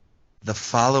The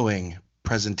following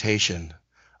presentation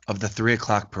of the 3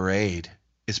 o'clock parade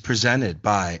is presented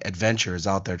by Adventures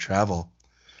Out There Travel.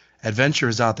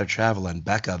 Adventures Out There Travel and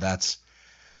Becca, that's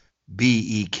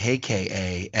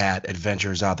BEKKA at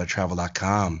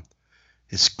adventuresouttheretravel.com.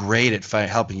 It's great at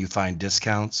helping you find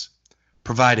discounts,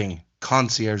 providing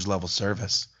concierge level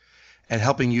service, and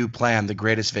helping you plan the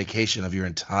greatest vacation of your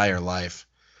entire life.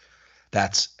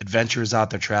 That's Adventures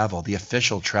Out There Travel, the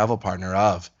official travel partner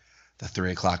of the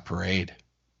 3 o'clock parade.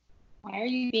 Why are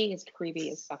you being as creepy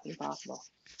as fucking possible?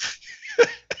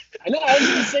 I know. I was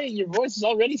gonna say your voice is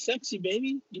already sexy,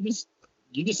 baby. You just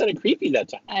said it creepy that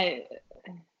time.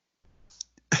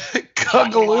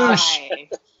 Kugaloosh.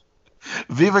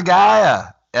 Viva Gaia.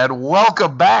 And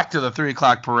welcome back to the 3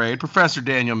 o'clock parade. Professor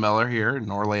Daniel Miller here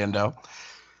in Orlando.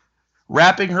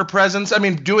 Wrapping her presents.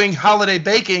 Doing holiday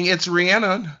baking. It's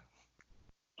Rhiannon.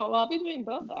 Oh, I'll be doing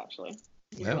both, actually.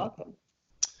 You're welcome.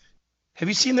 Have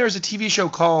you seen there's a TV show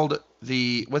called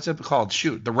what's it called?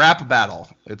 The Wrap Battle.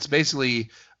 It's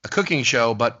basically a cooking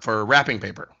show, but for wrapping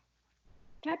paper.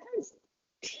 That sounds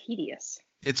tedious.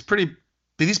 It's pretty,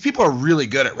 these people are really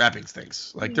good at wrapping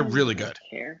things. Like, they're really good. I don't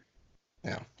care.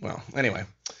 Yeah, well, anyway.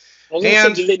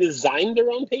 And do they design their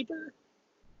own paper?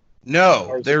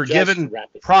 No, they're given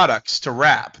products to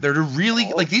wrap. They're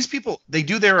really, like, these people, they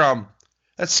do their,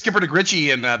 that's Skipper Dick Ritchie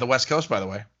in the West Coast, by the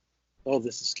way. Oh,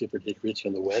 this is Skipper Dick Ritchie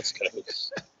on the West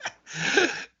Coast.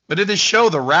 But in this show,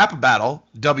 the Wrap Battle,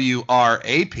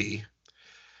 WRAP,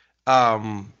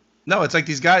 no, it's like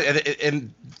these guys,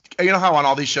 and you know how on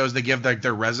all these shows they give like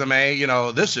their resume,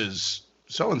 this is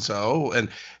so-and-so, and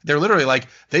they're literally like,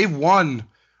 they've won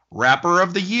Rapper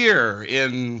of the Year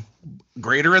in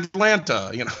Greater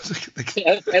Atlanta,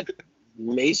 at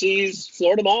Macy's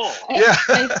Florida Mall. Yeah.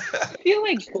 I feel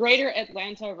like Greater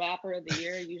Atlanta Rapper of the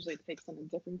Year usually takes on a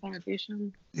different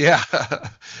connotation. Yeah.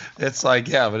 It's like,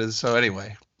 yeah, but it's so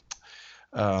anyway.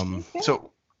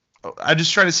 So I'm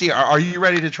just trying to see, are you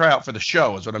ready to try out for the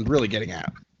show is what I'm really getting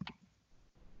at.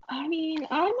 I'm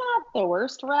not the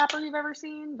worst rapper you've ever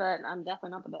seen, but I'm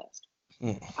definitely not the best.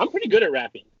 I'm pretty good at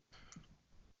rapping.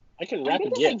 I can rap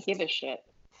again. I give a shit.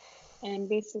 And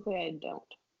basically I don't.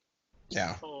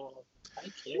 Yeah. I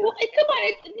can't. Well, come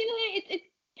on, it's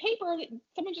paper that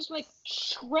someone just like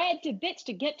shred to bits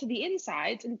to get to the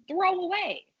insides and throw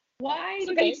away. Why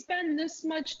do they spend this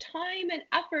much time and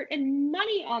effort and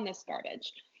money on this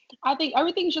garbage? I think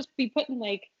everything should be put in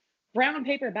like brown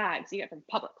paper bags you get from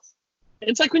Publix.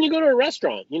 It's like when you go to a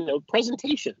restaurant,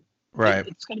 presentation. Right.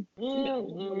 It's kind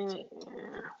Mm-hmm.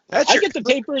 of. I get the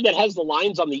paper that has the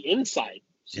lines on the inside.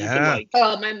 So yeah. You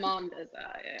can, my mom does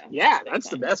that. Yeah, that's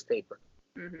the best paper.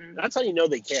 Mm-hmm. That's how you know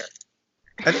they care.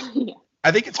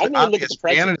 I think it's obvious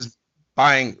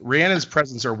Rihanna's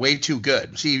presents are way too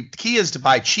good. See, the key is to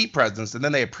buy cheap presents, and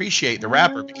then they appreciate the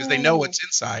wrapper because they know what's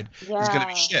inside is going to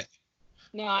be shit.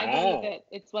 No, I believe that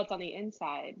it's what's on the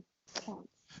inside.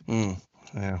 Yeah.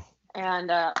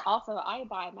 And also, I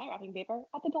buy my wrapping paper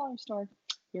at the dollar store.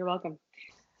 You're welcome.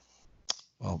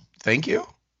 Well, thank you.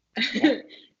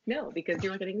 No, because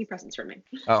you weren't getting any presents from me.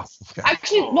 Oh, okay.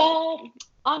 Actually, well,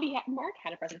 on behalf, Mark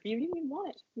had a present for you. You didn't even want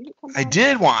it. You didn't come I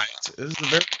did want it. It was a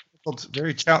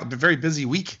very difficult, very busy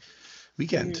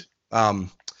weekend. Mm-hmm.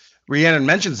 Rhiannon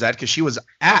mentions that because she was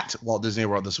at Walt Disney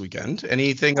World this weekend.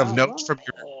 Anything of note from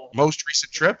your most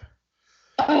recent trip?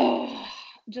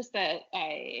 Just that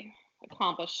I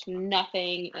accomplished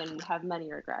nothing and have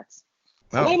many regrets.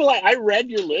 Oh. I read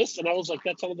your list and I was like,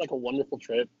 that sounded like a wonderful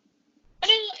trip. But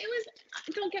it was,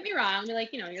 don't get me wrong,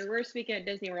 your worst weekend at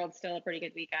Disney World's still a pretty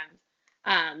good weekend.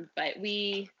 But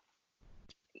we,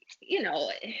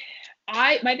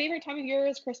 my favorite time of year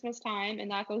is Christmas time,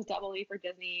 and that goes doubly for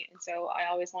Disney. And so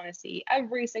I always want to see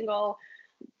every single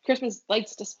Christmas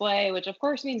lights display, which of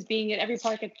course means being at every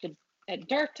park at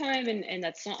dark time, and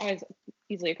that's not always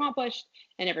easily accomplished,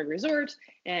 and every resort,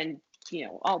 and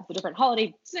all the different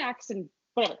holiday snacks and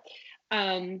whatever.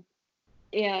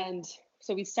 And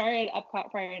so we started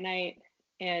Epcot Friday night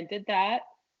and did that.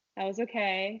 That was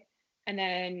okay. And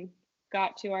then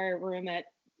got to our room at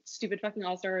stupid fucking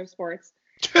All-Star Sports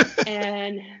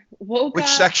and woke up. Which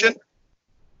section?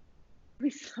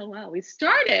 We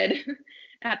started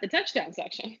at the touchdown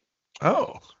section.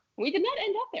 Oh. We did not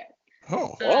end up there.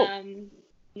 Oh.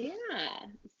 Yeah.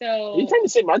 So. Are you trying to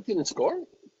say Mark didn't score?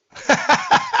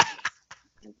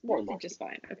 Just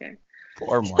fine. Okay.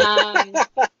 Poor Mark.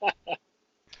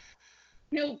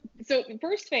 No, so the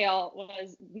first fail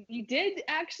was we did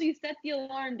actually set the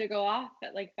alarm to go off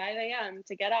at like 5 a.m.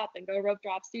 to get up and go Rope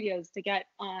Drop Studios to get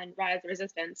on Rise of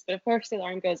Resistance. But of course the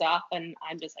alarm goes off and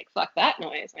I'm just like, fuck that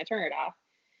noise. And I turn it off.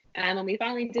 And when we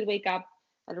finally did wake up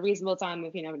at a reasonable time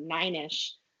of,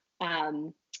 9-ish,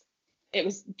 it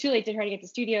was too late to try to get to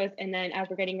studios. And then as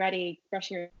we're getting ready,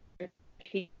 brushing our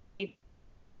teeth,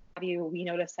 we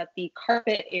noticed that the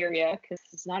carpet area, because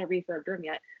it's not a refurbed room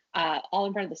yet, all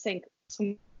in front of the sink,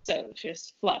 so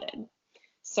just flooded.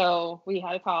 So we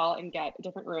had to call and get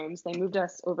different rooms. They moved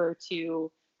us over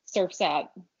to Surf's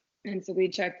Up. And so we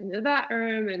checked into that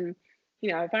room and,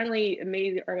 finally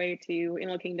made our way to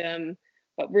Animal Kingdom,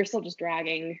 but we're still just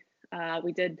dragging.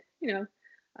 We did, do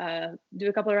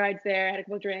a couple of rides there, had a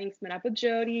couple of drinks, met up with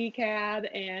Jody, Cab,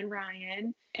 and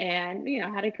Ryan, and,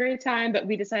 had a great time. But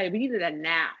we decided we needed a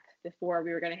nap before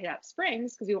we were going to hit up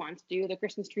Springs because we wanted to do the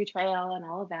Christmas tree trail and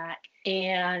all of that.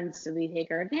 And so we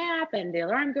take our nap and the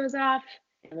alarm goes off.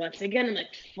 And once again, I'm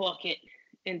like, fuck it.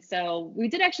 And so we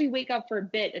did actually wake up for a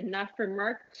bit, enough for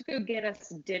Mark to go get us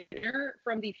dinner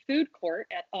from the food court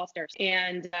at All Stars.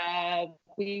 And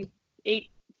we ate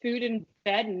food in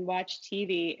bed and watched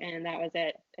TV, and that was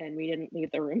it. And we didn't leave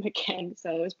the room again.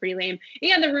 So it was pretty lame.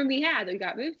 And the room we had that we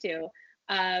got moved to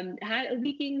had a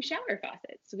leaking shower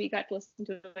faucet. So we got to listen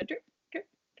to a drip, drip,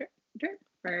 drip, drip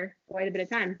for quite a bit of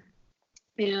time.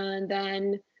 And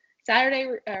then Sunday,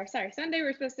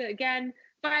 we're supposed to, again,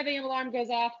 5 a.m. alarm goes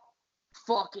off.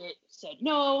 Fuck it. Said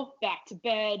no, back to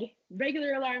bed.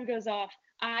 Regular alarm goes off.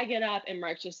 I get up and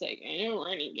Mark's just like, I don't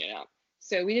want to get up.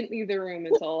 So we didn't leave the room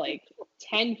until like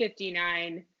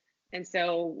 10:59. And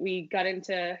so we got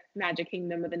into Magic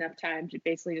Kingdom with enough time to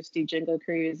basically just do Jingle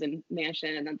Cruise and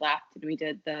Mansion, and then left. And we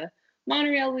did the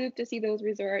monorail loop to see those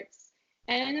resorts.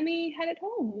 And then we headed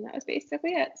home. And that was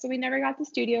basically it. So we never got to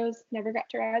studios, never got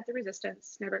to Rise of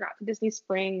Resistance, never got to Disney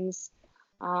Springs.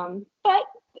 But,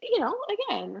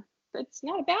 again, it's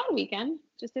not a bad weekend.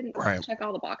 Just didn't check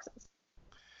all the boxes.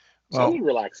 Well, so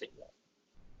relaxing.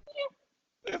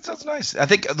 Yeah, it sounds nice. I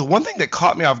think the one thing that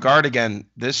caught me off guard again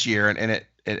this year, and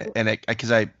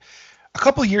because a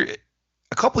couple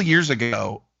years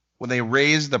ago when they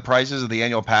raised the prices of the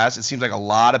annual pass, it seems like a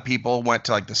lot of people went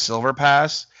to like the silver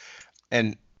pass,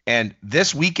 and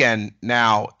this weekend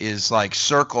now is like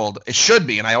circled. It should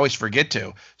be, and I always forget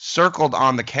to circled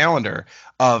on the calendar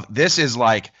of this is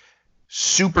like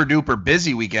super duper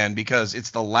busy weekend because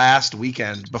it's the last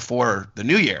weekend before the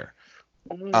new year.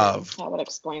 That would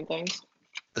explain things.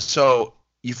 So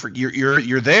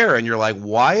you're there and you're like,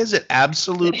 why is it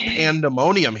absolute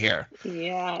pandemonium here?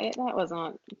 Yeah, that was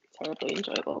not terribly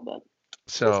enjoyable, but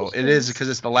so it is because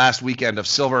it's the last weekend of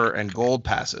silver and gold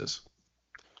passes.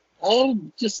 Oh,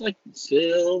 just like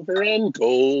silver and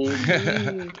gold.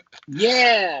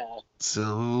 Yeah.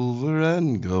 Silver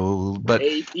and gold, but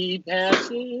AP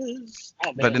passes.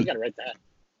 Oh man, you gotta write that.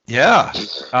 Yeah.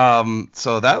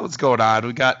 So that was going on.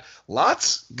 We got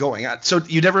lots going on. So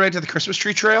you never went to the Christmas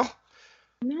tree trail?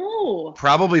 No.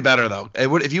 Probably better though. It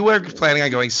would, if you were planning on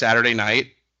going Saturday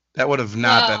night, that would have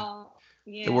not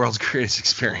been the world's greatest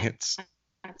experience.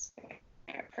 That's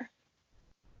fair.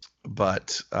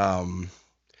 But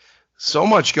so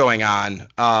much going on.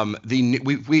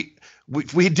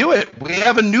 We do it. We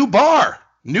have a new bar.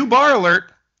 New bar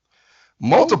alert.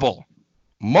 Multiple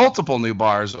new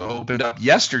bars opened up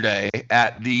yesterday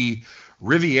at the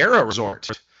Riviera Resort,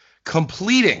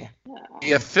 completing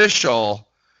the official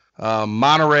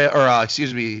gondola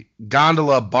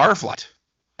bar flight.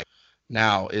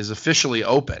 Now is officially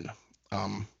open.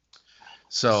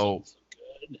 So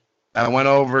I went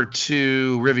over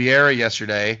to Riviera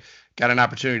yesterday, got an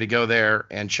opportunity to go there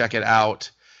and check it out.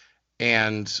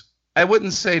 And I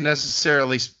wouldn't say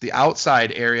necessarily the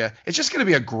outside area. It's just going to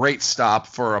be a great stop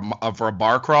for a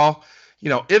bar crawl.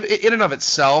 In and of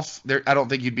itself, I don't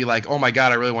think you'd be like, oh my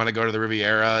God, I really want to go to the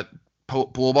Riviera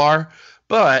pool bar.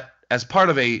 But as part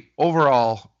of a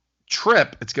overall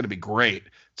trip, it's going to be great.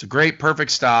 It's a great,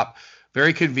 perfect stop,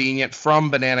 very convenient from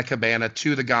Banana Cabana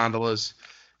to the gondolas,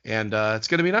 and it's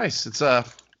going to be nice. It's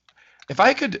if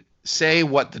I could say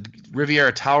what the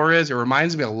Riviera Tower is, it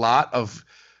reminds me a lot of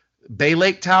Bay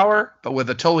Lake Tower, but with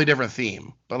a totally different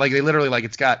theme. But like they literally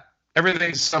it's got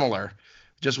everything similar,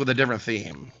 just with a different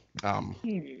theme.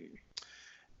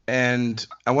 And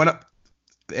I went up,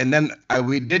 and then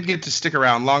we did get to stick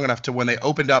around long enough to when they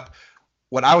opened up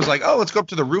what I was like, oh, let's go up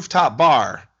to the rooftop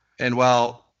bar. And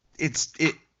well, it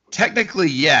technically,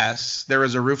 yes, there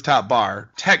is a rooftop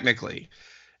bar. Technically,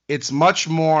 it's much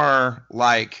more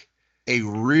like a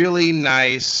really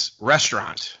nice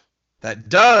restaurant that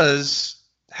does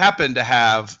happen to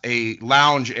have a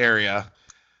lounge area,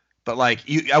 but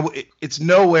it's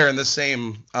nowhere in the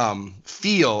same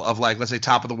feel of let's say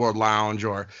Top of the World Lounge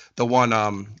or the one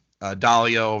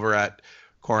Dahlia over at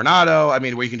Coronado. I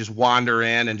mean, where you can just wander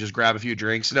in and just grab a few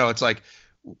drinks. No, it's like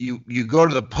you go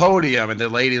to the podium and the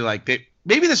lady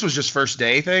maybe this was just first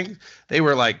day thing. They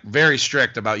were like very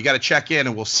strict about you got to check in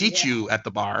and we'll seat you at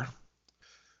the bar.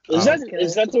 Is that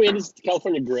the way it is to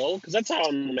California Grill? Because that's how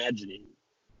I'm imagining.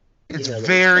 It's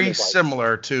very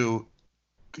similar to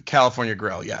California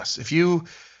Grill. Yes.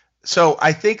 So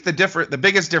I think the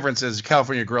biggest difference is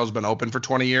California Grill's been open for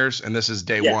 20 years and this is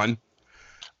day one.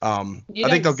 I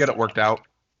think they'll get it worked out.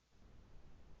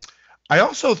 I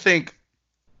also think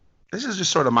this is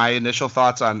just sort of my initial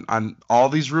thoughts on all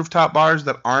these rooftop bars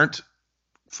that aren't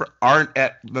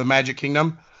at the Magic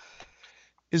Kingdom.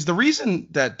 Is the reason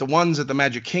that the ones at the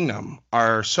Magic Kingdom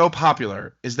are so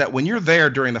popular is that when you're there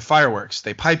during the fireworks,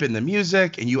 they pipe in the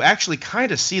music and you actually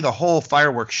kind of see the whole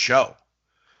fireworks show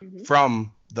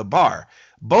from the bar.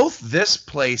 Both this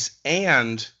place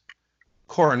and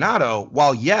Coronado,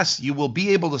 while yes, you will be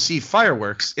able to see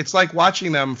fireworks, it's like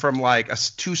watching them from like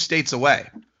 2 states away.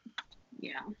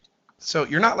 Yeah. So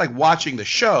you're not like watching the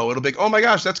show. It'll be like, oh my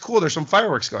gosh, that's cool. There's some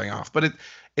fireworks going off. But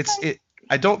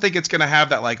I don't think it's going to have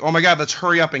that like, oh my God, let's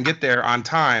hurry up and get there on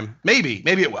time. Maybe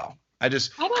it will.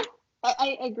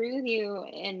 I agree with you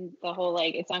in the whole,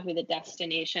 like, it's not going to be the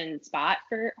destination spot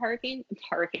for hurricane.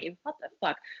 What the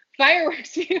fuck?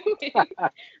 Fireworks viewing.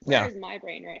 Where's my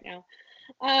brain right now?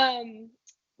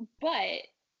 But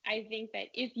I think that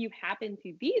if you happen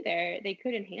to be there, they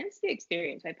could enhance the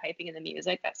experience by piping in the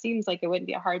music. That seems like it wouldn't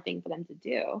be a hard thing for them to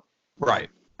do. Right.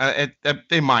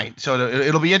 They might. So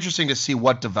it'll be interesting to see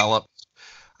what develops.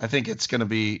 I think it's going to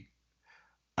be,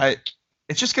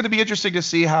 it's just going to be interesting to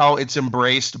see how it's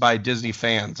embraced by Disney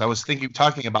fans. I was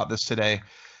talking about this today,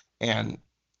 and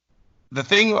the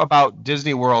thing about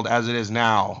Disney World as it is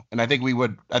now, and I think we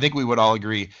would all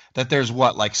agree that there's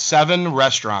like 7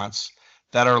 restaurants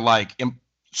that are like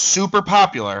super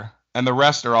popular, and the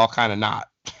rest are all kind of not.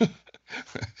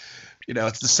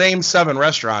 It's the same 7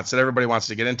 restaurants that everybody wants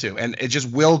to get into, and it just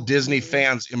will Disney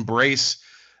fans embrace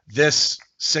this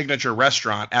signature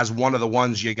restaurant as one of the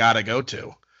ones you got to go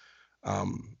to.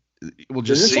 We'll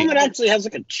just see. Is this one that actually has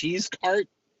like a cheese cart?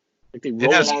 Like they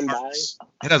roll it on by?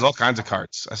 It has all kinds of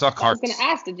carts. I saw carts. I was going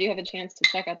to ask, did you have a chance to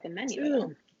check out the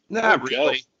menu? Not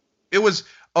really. It was,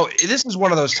 this is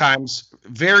one of those times,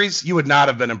 you would not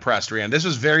have been impressed, Rhiannon. This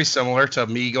was very similar to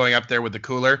me going up there with the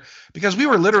cooler because we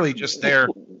were literally just there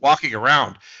walking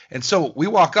around. And so we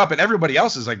walk up and everybody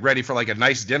else is like ready for like a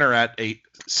nice dinner at a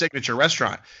signature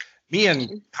restaurant. Me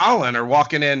and Colin are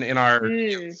walking in our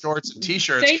shorts and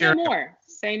t-shirts.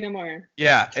 Say no more.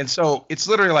 Yeah. And so it's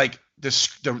literally like this,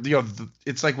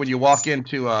 it's like when you walk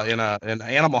into an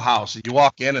animal house, you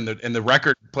walk in and the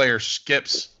record player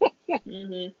skips.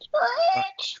 You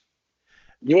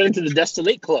went into the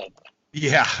Destilate Club.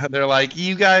 Yeah, they're like,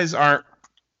 you guys aren't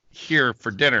here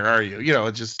for dinner, are you?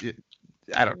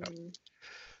 I don't know.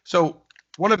 So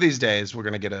one of these days we're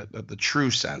gonna get the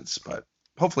true sense, but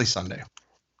hopefully Sunday.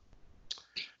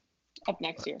 Of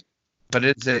next year. But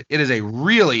it is a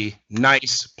really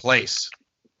nice place,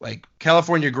 like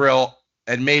California Grill,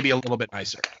 and maybe a little bit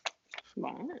nicer.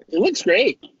 Wow. It looks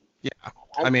great. Yeah,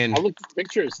 I looked at the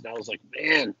pictures and I was like,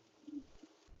 man.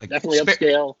 Like definitely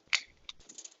upscale.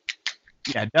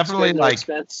 Yeah, definitely. No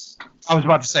expense. I was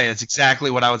about to say it's exactly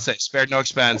what I would say. Spared no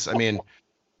expense. I mean,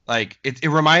 like it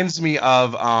reminds me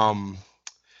of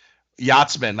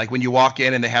Yachtsman. Like when you walk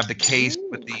in and they have the case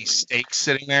with the steaks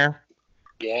sitting there.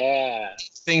 Yeah.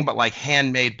 Thing, but like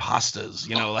handmade pastas.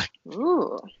 Like.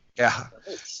 Ooh. Yeah.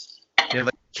 They have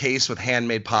like a case with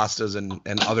handmade pastas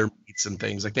and other meats and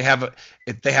things. Like they have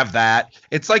that.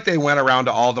 It's like they went around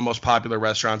to all the most popular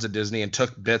restaurants at Disney and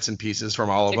took bits and pieces from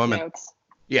all of them. Notes.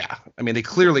 Yeah, I mean they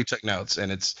clearly took notes, and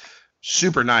it's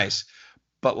super nice.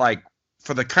 But like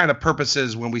for the kind of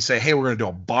purposes when we say, hey, we're going to do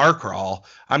a bar crawl,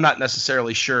 I'm not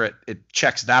necessarily sure it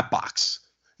checks that box.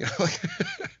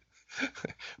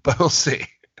 But we'll see.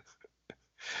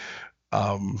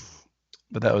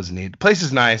 But that was neat. The place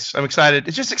is nice. I'm excited.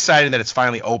 It's just exciting that it's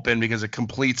finally open because it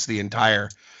completes the entire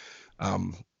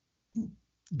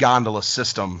gondola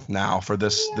system now for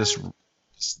this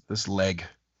leg.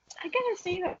 I gotta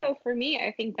say that though, for me,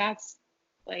 I think that's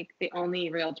like the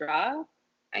only real draw.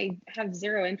 I have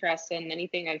zero interest in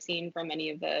anything I've seen from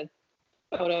any of the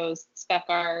photos, spec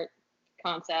art,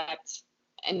 concept.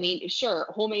 I mean, sure,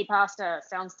 homemade pasta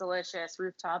sounds delicious,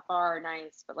 rooftop bar,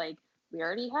 nice, but like we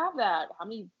already have that. How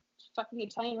many fucking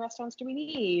Italian restaurants do we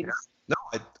need? No,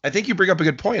 I think you bring up a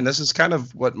good point. This is kind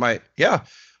of what I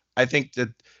think that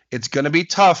it's going to be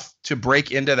tough to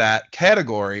break into that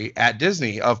category at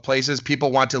Disney of places people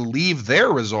want to leave their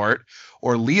resort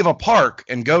or leave a park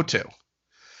and go to.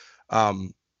 I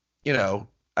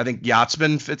think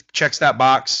Yachtsman checks that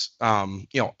box.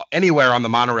 Anywhere on the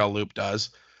monorail loop does.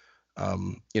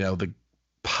 The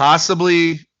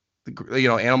possibly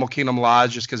Animal Kingdom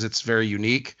Lodge, just because it's very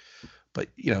unique. But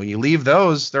you leave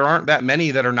those, there aren't that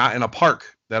many that are not in a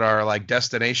park that are like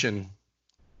destination.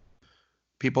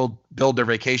 People build their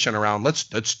vacation around.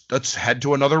 Let's head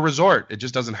to another resort. It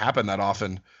just doesn't happen that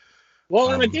often.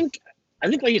 Well, and I think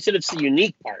like you said, it's the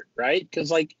unique part, right? Because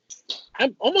like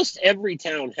almost every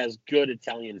town has good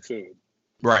Italian food,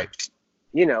 right?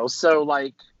 So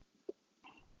like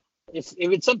if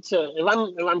it's up to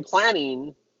if I'm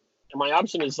planning, and my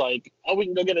option is like, oh, we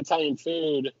can go get Italian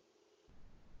food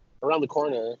around the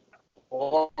corner,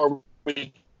 or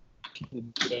we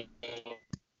can go,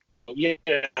 Yeah.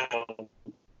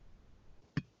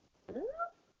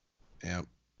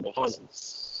 Hello?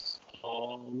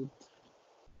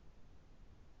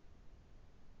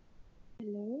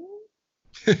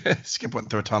 Skip went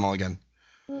through a tunnel again.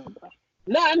 Oh,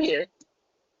 no, I'm here.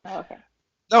 Oh, okay.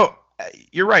 No,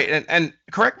 you're right. And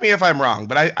correct me if I'm wrong,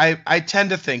 but I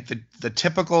tend to think that the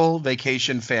typical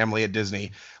vacation family at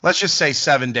Disney, let's just say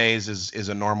 7 days is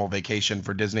a normal vacation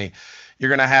for Disney. You're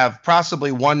going to have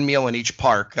possibly one meal in each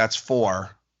park. That's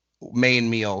 4 main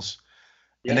meals.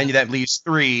 Yeah. And then that leaves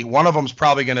 3. One of them's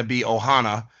probably going to be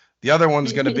Ohana. The other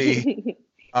one's going to be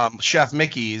Chef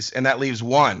Mickey's, and that leaves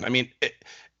 1. I mean, it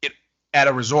at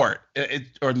a resort,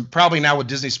 or probably now with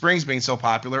Disney Springs being so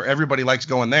popular, everybody likes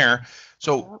going there.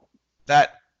 So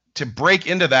that to break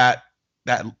into that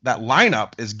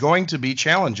lineup is going to be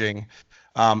challenging.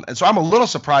 And so I'm a little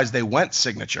surprised they went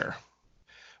signature,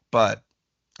 but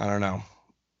I don't know,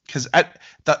 because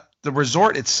the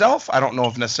resort itself, I don't know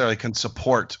if necessarily can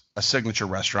support a signature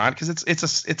restaurant, because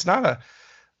it's not a,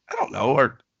 I don't know,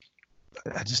 or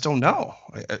I just don't know.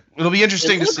 It'll be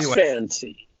interesting to see what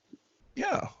fancy.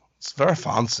 Yeah, it's very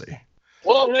fancy.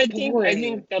 Well, and I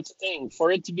think that's the thing.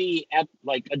 For it to be at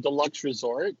like a deluxe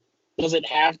resort, does it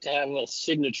have to have a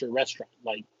signature restaurant?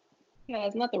 Like, yeah,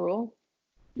 isn't that the rule?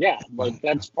 Yeah, like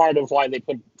that's part of why they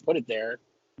put it there.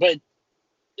 But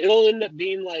it'll end up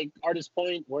being like Artist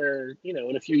Point, where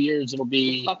in a few years it'll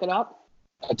be fuck it up.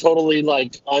 A totally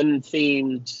like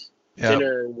unthemed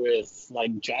dinner with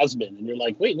like Jasmine, and you're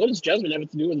like, wait, what does Jasmine have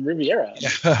to do with Riviera?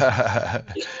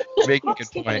 Making a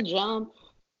good point. Jump.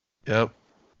 Yep.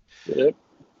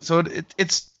 So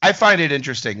it's I find it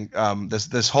interesting,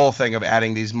 this whole thing of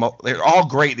adding these. They're all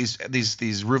great,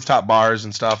 these rooftop bars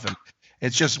and stuff, and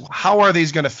it's just how are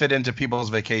these going to fit into people's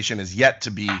vacation is yet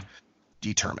to be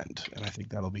determined, and I think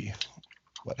that'll be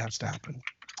what has to happen.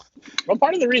 Well,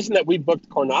 part of the reason that we booked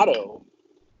Coronado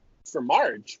for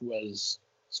March was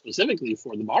specifically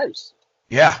for the bars.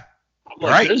 Yeah,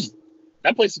 right.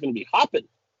 That place is going to be hopping.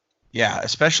 Yeah,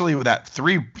 especially with that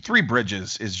three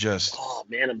bridges is just. Oh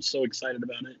man, I'm so excited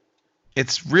about it.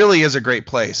 It's really is a great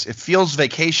place. It feels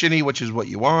vacation-y, which is what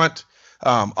you want.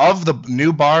 Of the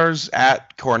new bars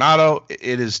at Coronado,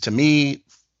 it is to me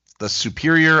the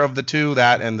superior of the two,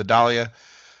 that and the Dahlia.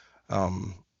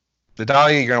 The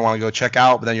Dahlia you're gonna want to go check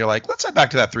out, but then you're like, let's head back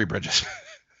to that Three Bridges.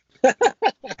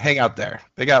 Hang out there.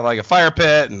 They got like a fire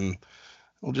pit, and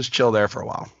we'll just chill there for a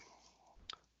while.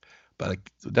 But I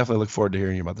definitely look forward to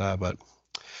hearing about that. But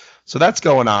so that's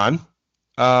going on.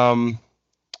 What's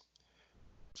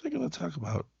I going to talk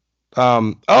about?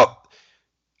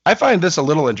 I find this a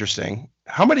little interesting.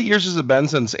 How many years has it been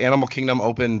since Animal Kingdom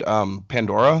opened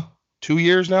Pandora? 2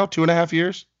 years now? 2.5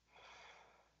 years?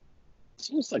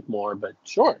 Seems like more, but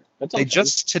sure. They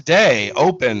just today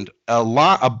opened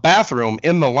a bathroom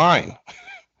in the line.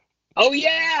 Oh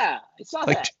yeah, I saw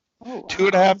like that.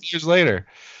 2.5 years later.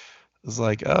 It's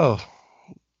like, oh,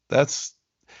 that's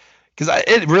because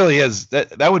it really is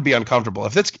that would be uncomfortable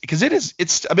if it's because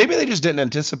it's maybe they just didn't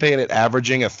anticipate it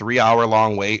averaging a 3-hour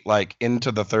long wait like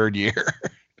into the 3rd year.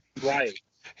 Right.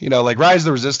 Like Rise of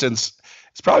the Resistance,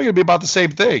 it's probably gonna be about the same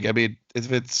thing. I mean,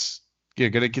 if it's gonna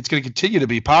continue to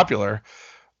be popular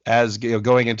as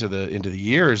going into the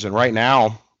years, and right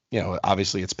now,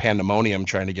 obviously it's pandemonium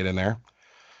trying to get in there.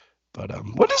 But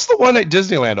when does the one at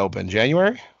Disneyland open?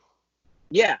 January?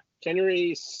 Yeah,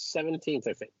 January 17th,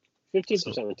 I think. 15th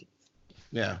or 17th.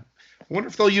 Yeah. I wonder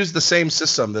if they'll use the same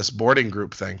system, this boarding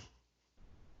group thing.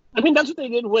 I mean, that's what they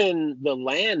did when the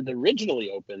land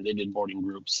originally opened. They did boarding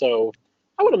groups. So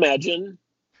I would imagine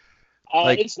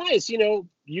it's nice. You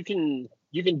can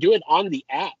do it on the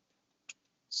app.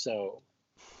 So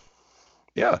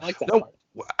yeah. I like that part.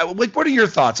 Like, what are your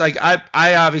thoughts? Like,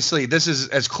 I obviously, this is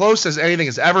as close as anything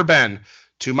has ever been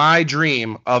to my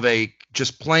dream of a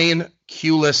just plain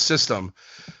queue-less system.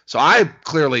 So I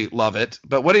clearly love it.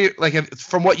 But what do you like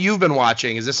from what you've been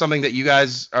watching? Is this something that you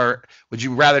guys are? Would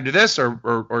you rather do this or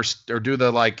do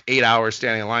the like 8-hour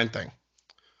standing in line thing?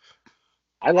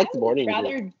 I like the boarding.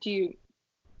 Rather do.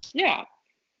 Yeah,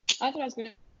 that's what I was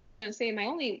going to to say my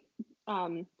only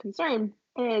concern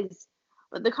is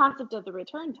the concept of the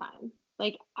return time.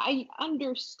 Like, I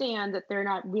understand that they're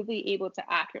not really able to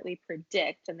accurately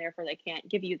predict, and therefore they can't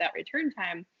give you that return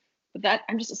time. But that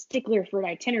I'm just a stickler for an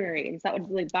itinerary, and so that would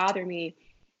really bother me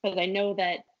because I know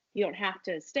that you don't have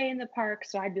to stay in the park.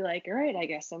 So I'd be like, all right, I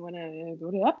guess I'm gonna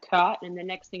go to Epcot, and the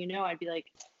next thing you know, I'd be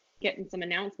like getting some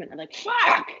announcement. I'm like,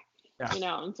 fuck, Yeah. you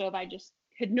know. And so if I just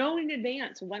had known in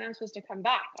advance when I'm supposed to come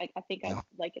back, I think I'd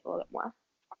like it a little bit more.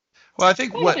 Well, I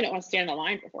think I definitely don't want to stand in the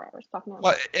line for 4 hours. Fuck no.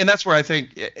 well, and that's where I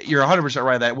think you're 100%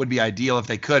 right. That would be ideal if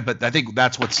they could, but I think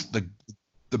that's what's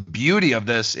the beauty of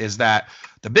this is that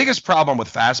the biggest problem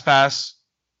with FastPass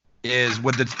is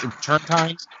with the return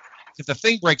times. If the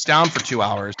thing breaks down for 2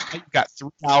 hours, you've got 3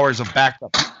 hours of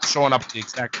backup showing up at the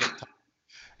exact same time,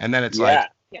 and then it's like,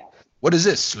 what is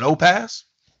this, slow pass?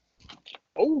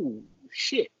 Oh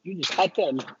shit! You just caught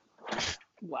them.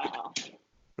 Wow.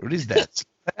 What is that?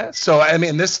 So I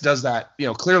mean, this does that.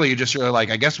 Clearly, you're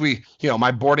like, I guess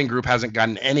my boarding group hasn't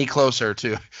gotten any closer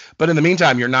to. But in the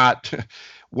meantime, you're not.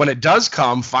 When it does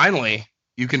come, finally,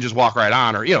 you can just walk right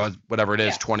on, or whatever it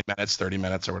is, 20 minutes, 30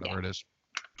 minutes, or whatever it is.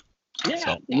 Yeah,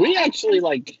 So. we actually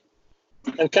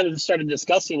have kind of started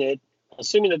discussing it,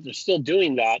 assuming that they're still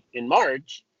doing that in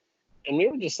March, and we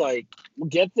were just like, we'll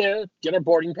get there, get our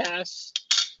boarding pass,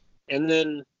 and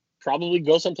then probably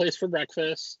go someplace for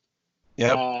breakfast.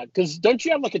 Yeah. Because don't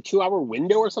you have like a 2-hour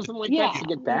window or something like that to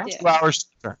get back? 2 hours.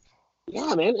 Sure.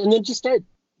 Yeah, man, and then just start,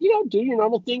 do your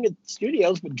normal thing at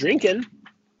studios, but drinking.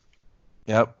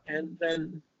 Yep. And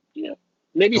then,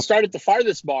 maybe start at the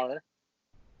farthest bar,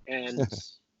 and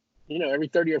every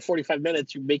 30 or 45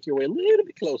 minutes you make your way a little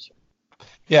bit closer.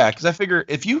 Yeah, because I figure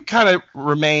if you kind of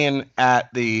remain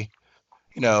at the,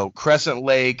 Crescent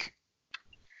Lake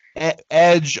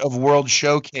edge of World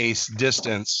Showcase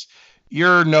distance,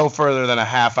 you're no further than a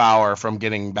half hour from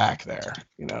getting back there.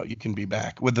 You can be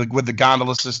back with the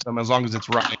gondola system as long as it's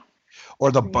running,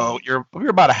 or the boat. You're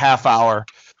about a half hour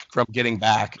from getting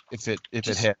back if it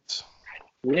hits.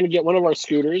 We're gonna get one of our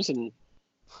scooters and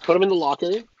put them in the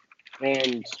locker,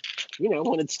 and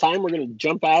when it's time, we're gonna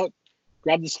jump out,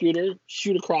 grab the scooter,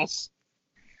 shoot across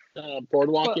the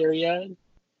boardwalk area,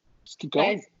 just keep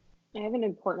going. Guys, I have an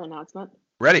important announcement.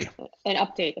 Ready? An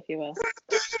update, if you will.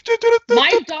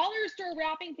 My dollar store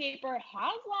wrapping paper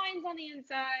has lines on the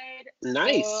inside.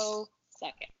 Nice. So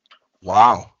suck it.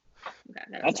 Wow.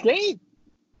 Okay, that's great.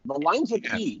 The lines are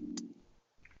key.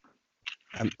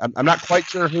 I'm not quite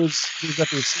sure who's at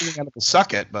the receiving end of the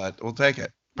suck it, but we'll take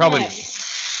it. Probably.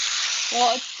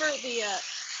 Well, it's for the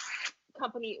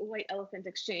company White Elephant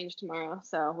Exchange tomorrow,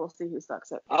 so we'll see who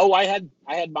sucks it. Oh, I had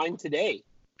mine today.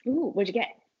 Ooh, what'd you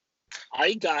get?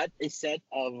 I got a set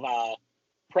of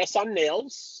press-on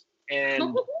nails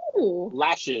and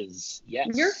lashes. Yes.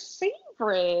 Your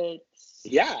favorite.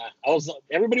 Yeah.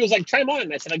 Everybody was like, try them on.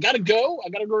 And I said, I gotta go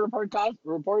record. I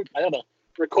gotta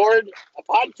record a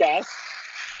podcast.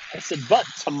 I said, but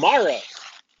tomorrow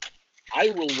I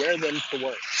will wear them to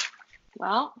work.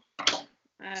 Well,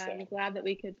 I'm glad that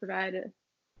we could provide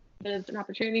an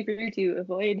opportunity for you to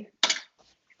avoid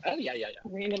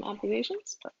random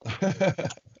observations.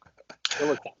 It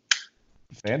worked out.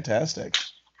 Fantastic.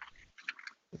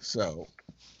 So,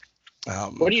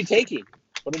 what are you taking?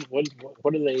 What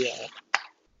are they?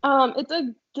 It's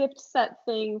a gift set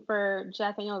thing for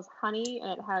Jack Daniel's Honey,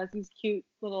 and it has these cute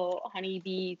little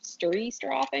honeybee sturdy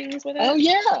straw things with it. Oh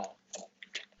yeah.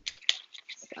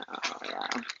 So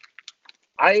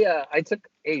yeah. I took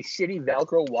a shitty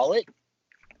Velcro wallet.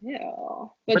 Yeah.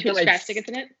 Did you put scratch tickets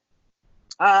in it?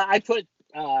 I put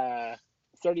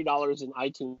 $30 in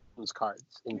iTunes cards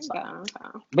inside.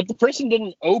 Okay. But the person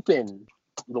didn't open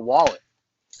the wallet,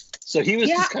 so he was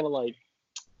just kind of like,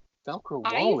 Velcro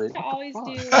wallet. I used to always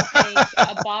do like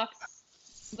a box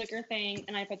liquor thing,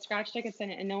 and I put scratch tickets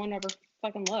in it, and no one ever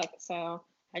fucking looked. So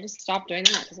I just stopped doing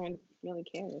that because no one really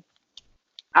cared.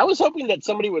 I was hoping that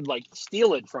somebody would like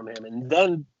steal it from him and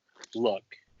then look,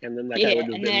 and then that guy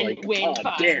would have been like, win "Oh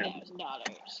damn!" $5,000.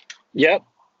 Yep.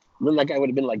 Then that guy would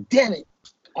have been like, "Damn it!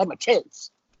 I had my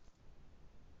chance.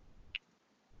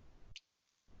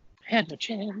 I had no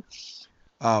chance."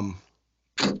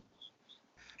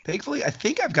 Thankfully, I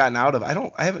think I've gotten out of.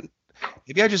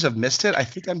 Maybe I just have missed it. I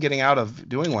think I'm getting out of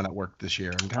doing one at work this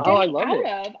year. I love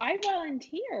it. I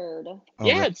volunteered.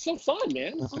 Yeah, it's so fun,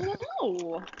 man. I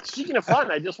know. Speaking of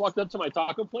fun, I just walked up to my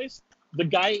taco place. The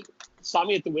guy saw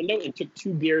me at the window and took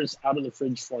 2 beers out of the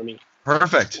fridge for me.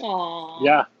 Perfect. Aww.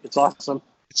 Yeah, it's awesome.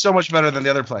 It's so much better than the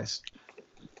other place.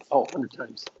 Oh, 100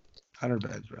 times. 100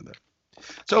 beds rather.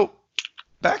 So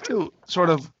back to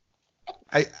sort of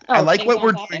I like what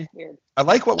we're topic? doing. Weird. I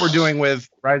like what we're doing with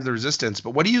Rise of the Resistance,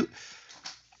 but the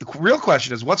real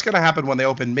question is what's going to happen when they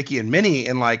open Mickey and Minnie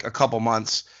in like a couple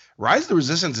months? Rise of the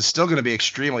Resistance is still going to be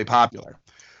extremely popular.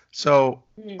 So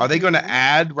are they going to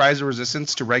add Rise of the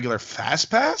Resistance to regular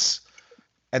Fast Pass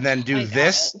and then do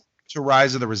this to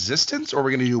Rise of the Resistance? Or are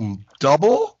we going to do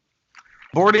double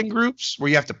boarding groups where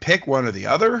you have to pick one or the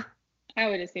other? I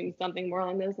would assume something more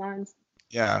along those lines.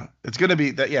 Yeah, it's going to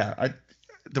be that. Yeah, I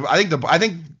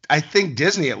think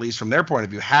Disney, at least from their point of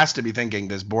view, has to be thinking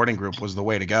this boarding group was the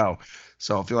way to go.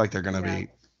 So I feel like they're going to be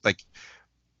like,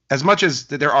 as much as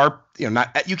there are,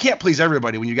 not, you can't please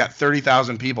everybody when you got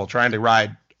 30,000 people trying to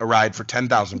ride a ride for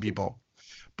 10,000 people.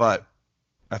 But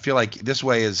I feel like this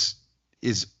way is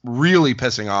really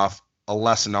pissing off a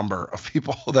less number of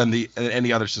people than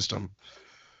any other system.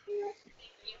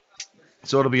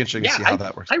 So it'll be interesting to see how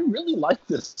that works. I really like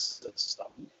this system.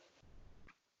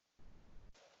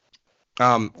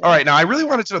 All right, now I really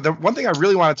wanted to know, the one thing I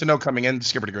really wanted to know coming in,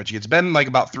 Skipper DeGritchie, it's been like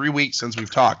about 3 weeks since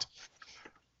we've talked.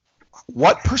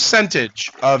 What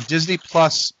percentage of Disney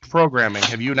Plus programming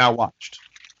have you now watched?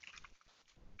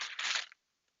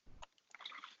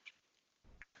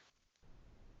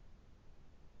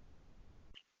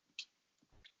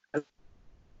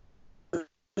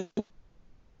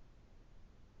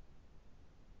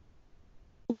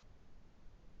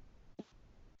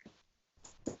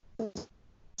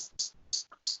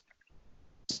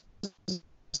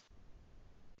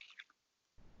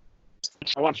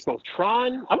 I watched both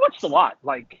Tron. I watched a lot.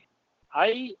 Like,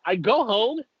 I go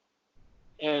home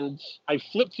and I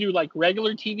flip through like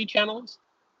regular TV channels,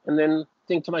 and then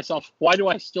think to myself, why do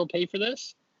I still pay for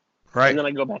this? Right. And then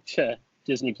I go back to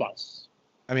Disney Plus.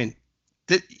 I mean,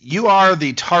 you are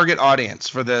the target audience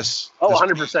for this. Oh,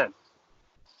 100%.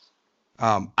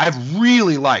 I've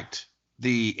really liked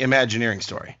the Imagineering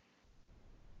story.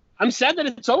 I'm sad that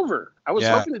it's over. I was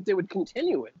hoping that they would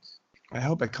continue it. I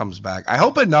hope it comes back. I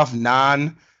hope enough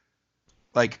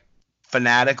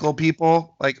fanatical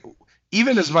people, like,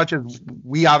 even as much as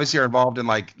we obviously are involved in,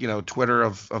 like, Twitter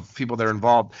of people that are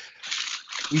involved,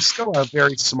 we still are a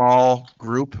very small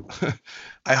group.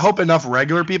 I hope enough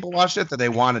regular people watched it that they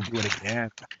want to do it again.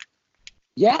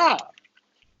 Yeah.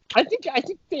 I think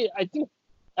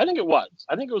it was.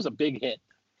 I think it was a big hit.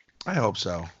 I hope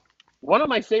so. One of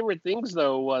my favorite things,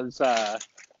 though, was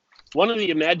one of the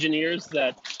Imagineers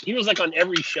that he was like on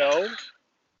every show,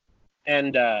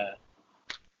 and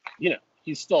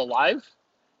he's still alive.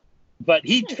 But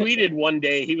he tweeted one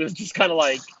day, he was just kind of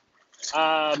like,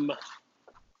 I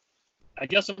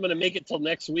guess I'm gonna make it till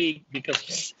next week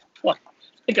because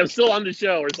I'm still on the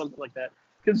show or something like that.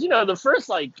 Because the first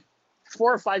like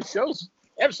 4 or 5 shows,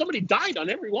 somebody died on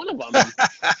every one of them.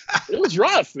 It was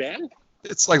rough, man.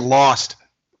 It's like Lost.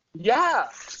 Yeah.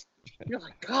 You're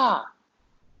like, God.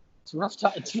 It's rough.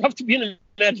 It's rough to be an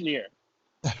Imagineer.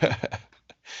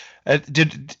 I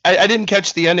didn't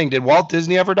catch the ending. Did Walt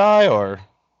Disney ever die, or?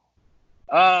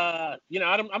 I'm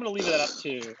gonna leave that up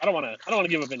to. I don't want to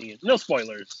give up any. No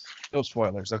spoilers. No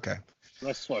spoilers. Okay.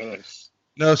 No spoilers.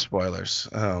 No spoilers.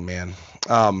 Oh man.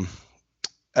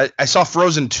 I saw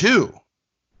Frozen 2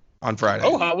 on Friday.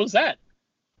 Oh, how was that?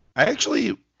 Have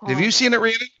you seen it,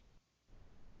 Rhiannon?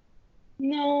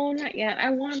 No, not yet.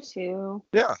 I want to.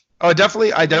 Yeah. Oh, I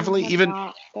definitely even.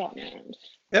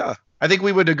 Yeah. I think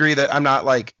we would agree that I'm not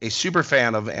like a super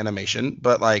fan of animation,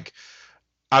 but like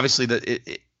obviously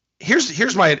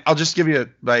here's I'll just give you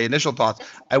my initial thoughts.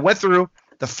 I went through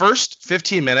the first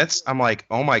 15 minutes. I'm like,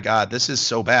 oh my God, this is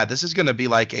so bad. This is going to be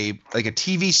like a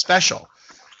TV special.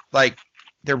 Like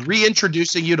they're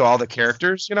reintroducing you to all the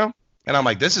characters, and I'm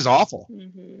like, this is awful.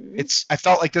 Mm-hmm. I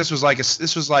felt like this was like a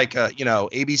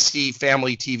ABC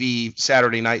family TV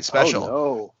Saturday night special. Oh,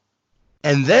 no.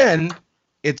 And then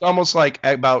it's almost like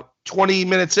about 20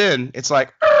 minutes in, it's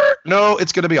like, no,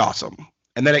 it's going to be awesome.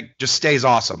 And then it just stays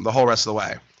awesome the whole rest of the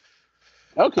way.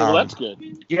 Okay, well, that's good.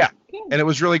 Yeah, and it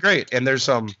was really great. And there's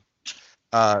some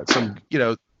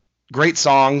great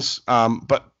songs,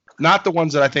 but not the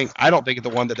ones that I don't think the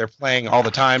one that they're playing all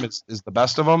the time is the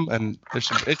best of them. And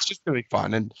it's just really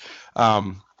fun. And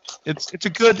it's a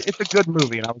good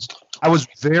movie. And I was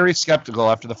very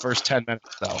skeptical after the first 10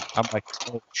 minutes though. I'm like,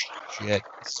 oh shit,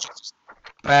 it's just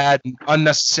bad,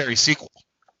 unnecessary sequel.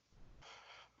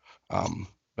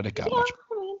 But it got much.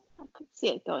 I could see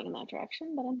it going in that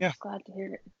direction, but I'm glad to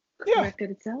hear it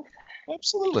corrected itself.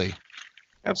 Absolutely.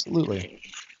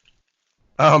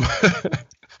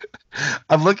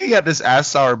 I'm looking at this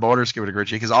Ask Sour Boner, Skipper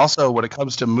DeGritchie, because also when it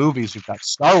comes to movies, we've got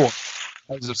Star Wars,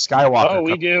 Rise of Skywalker. Oh,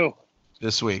 we do.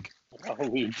 This week. Oh,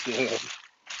 we do.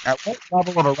 At what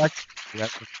level of electric are you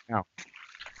at now?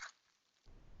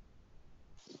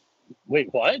 Wait,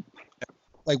 what?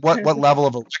 Like what level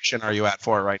of election are you at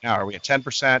for it right now? Are we at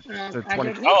 10%? To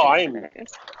 20? Oh, I'm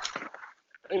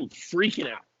freaking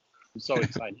out. I'm so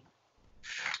excited.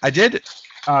 I did.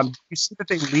 You see that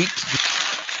they leaked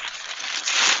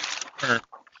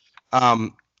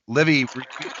Livy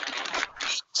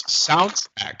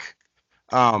soundtrack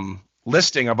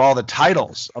listing of all the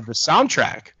titles of the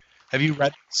soundtrack. Have you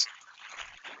read this?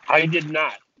 I did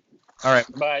not. All right.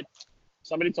 But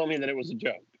somebody told me that it was a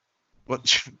joke. Well,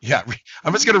 yeah.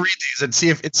 I'm just gonna read these and see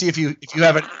if you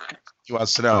haven't. You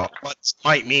wants to know what this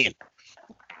might mean.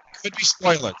 Could be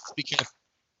spoilers. Be careful.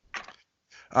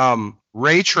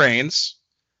 Ray trains,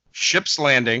 ship's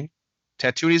landing,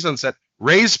 Tatooine sunset.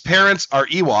 Ray's parents are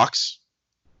Ewoks.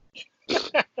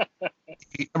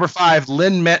 Number 5,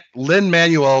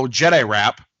 Lin-Manuel Jedi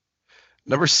rap.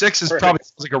 Number 6 is probably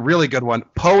like a really good one.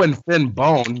 Poe and Finn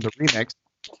Bone, the remix.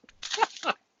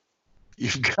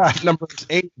 You've got number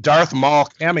 8, Darth Maul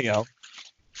cameo.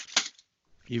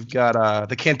 You've got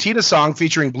the Cantina song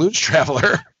featuring Blues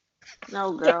Traveler.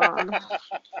 Oh God.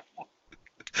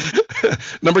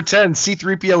 Number 10,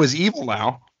 C-3PO is evil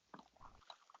now.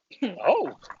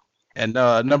 Oh. And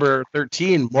number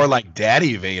 13, more like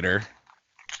Daddy Vader.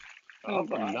 Oh,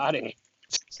 naughty.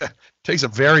 Takes a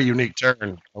very unique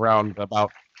turn around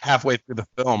about halfway through the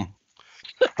film.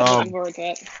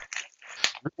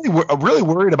 Really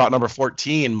worried about number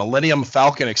 14, Millennium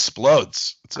Falcon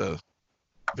explodes. It's a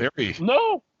very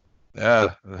no.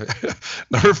 Yeah.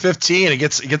 Number 15, it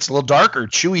gets a little darker.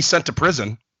 Chewie sent to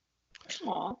prison.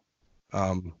 Aww.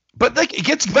 But like it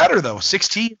gets better though.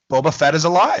 16, Boba Fett is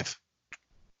alive.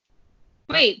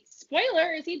 Wait,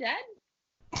 spoiler, is he dead?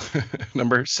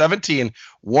 Number 17,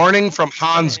 warning from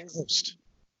Han's ghost.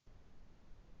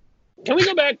 Can we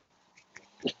go back?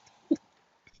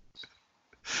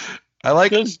 I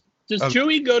like. Does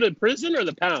Chewie go to prison or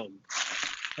the pound?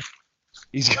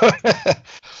 He's going.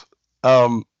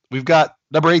 We've got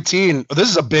number 18. Oh, this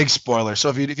is a big spoiler. So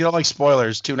if you don't like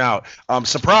spoilers, tune out.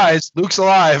 Surprise! Luke's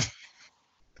alive.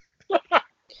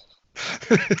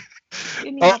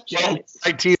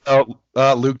 19.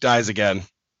 Luke dies again.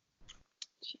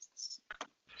 Jesus.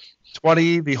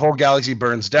 20. The whole galaxy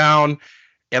burns down.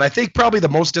 And I think probably the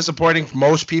most disappointing for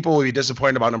most people will be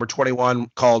disappointed about number 21,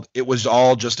 called "It Was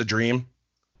All Just a Dream."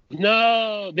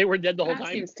 No, they were dead the whole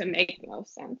time. Seems to make no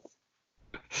sense.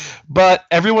 But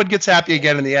everyone gets happy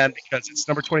again in the end because it's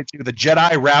number 22, the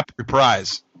Jedi rap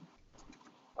reprise.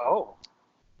 Oh.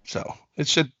 So it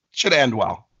should end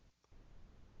well.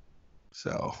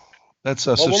 So that's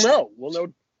well, we'll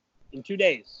know in 2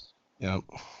 days. Yeah,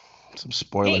 some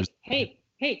spoilers. Hey!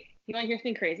 You want to hear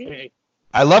something crazy? Hey.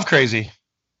 I love crazy.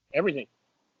 Everything.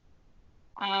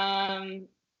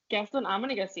 Guess when I'm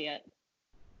gonna go see it?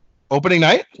 Opening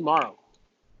night? Tomorrow.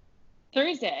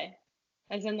 Thursday.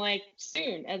 As in like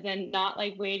soon. As in not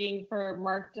like waiting for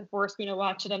Mark to force me to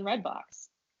watch it on Redbox.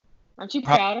 Aren't you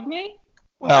proud of me?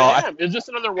 Well, is this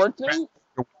another work thing?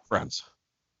 Friends.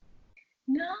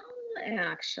 No,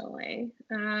 actually.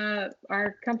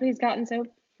 Our company's gotten so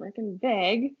freaking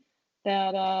big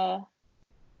that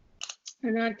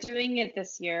we're not doing it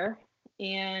this year.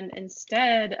 And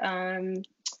instead,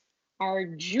 our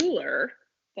jeweler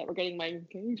that we're getting my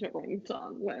engagement ring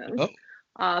on with,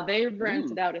 they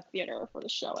rented out a theater for the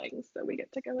showing, so we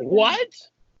get to go. What?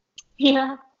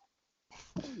 Yeah.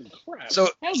 Holy crap. So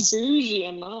how bougie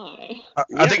am I?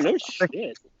 I think no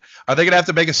shit. Are they gonna have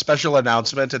to make a special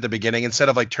announcement at the beginning instead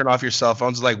of like turn off your cell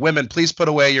phones? Like, women, please put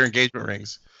away your engagement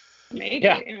rings. Maybe.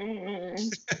 Yeah.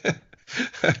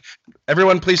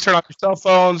 Everyone, please turn off your cell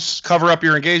phones, cover up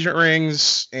your engagement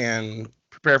rings, and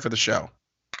prepare for the show.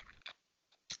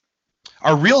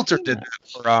 Our realtor did that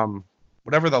for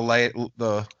whatever what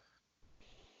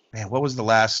was the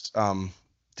last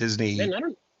Disney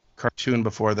cartoon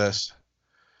before this?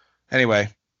 Anyway,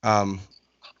 the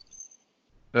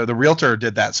realtor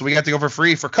did that, so we got to go for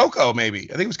free for Coco.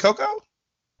 Maybe I think it was Coco.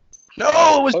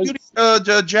 No, it was Beauty,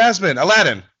 Jasmine,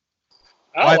 Aladdin.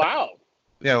 Oh wow.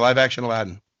 Yeah, live action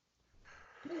Aladdin.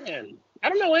 Man, I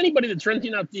don't know anybody that's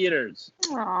renting out theaters.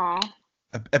 Aww.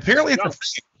 Apparently, it's a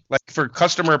thing, like for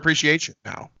customer appreciation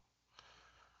now.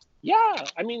 Yeah,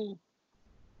 I mean,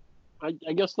 I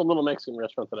guess the little Mexican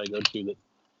restaurant that I go to that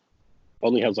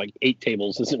only has like 8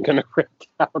 tables isn't going to rent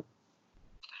out.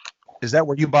 Is that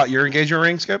where you bought your engagement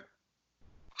ring, Skip?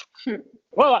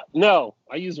 Well, no,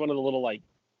 I use one of the little like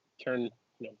turn,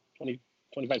 20,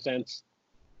 25 cents.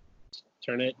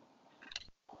 Turn it.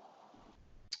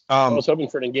 I was hoping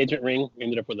for an engagement ring.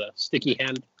 Ended up with a sticky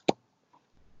hand,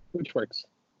 which works.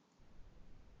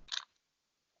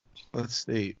 Let's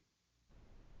see.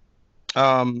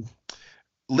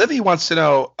 Livy wants to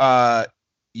know,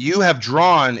 you have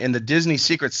drawn in the Disney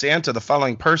Secret Santa the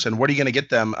following person. What are you going to get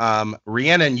them?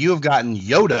 Rhiannon, you have gotten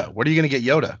Yoda. What are you going to get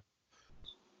Yoda?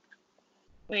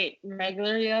 Wait,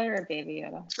 regular Yoda or Baby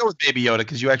Yoda? Let's go with Baby Yoda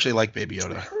because you actually like Baby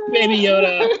Yoda. Baby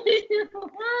Yoda.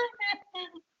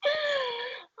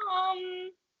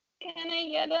 Can I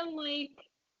get him like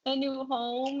a new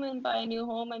home? And by a new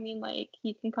home, I mean like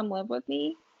he can come live with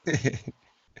me.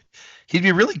 He'd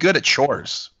be really good at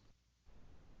chores.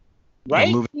 Right?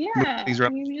 You know, Yeah, things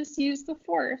around. you just use the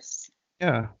Force.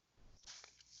 Yeah.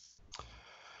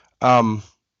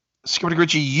 Skipper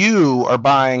Gritchy, you are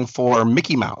buying for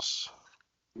Mickey Mouse.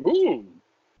 Ooh.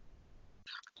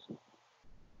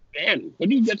 Man, when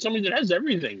do you get somebody that has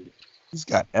everything? He's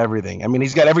got everything. I mean,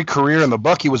 he's got every career in the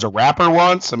book. He was a rapper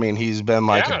once. I mean, he's been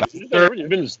like a he's doctor.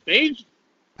 been to space.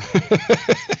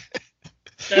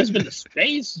 He's been to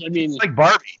space. I mean, It's like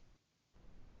Barbie.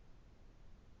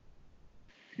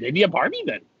 maybe a Barbie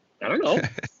then. I don't know.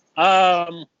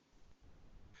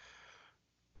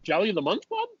 Jolly of the Month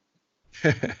Club?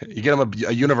 You get him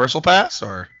a Universal pass,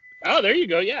 or Oh, there you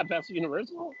go. Yeah, past the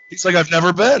Universal. he's like, I've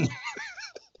never been.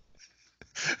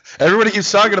 Everybody keeps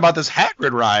talking about this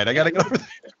Hagrid ride. I gotta go over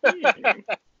there.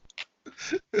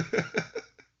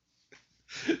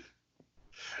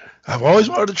 I've always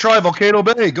wanted to try Volcano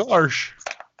Bay. Gosh.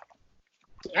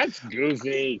 That's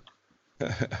goofy.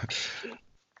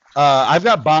 I've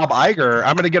got Bob Iger.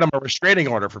 I'm gonna get him a restraining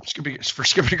order for Skippy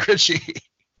Gritchy.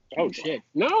 Oh, shit.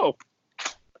 No.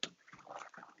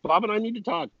 Bob and I need to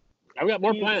talk. I've got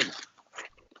more plans.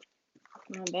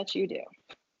 I bet you do.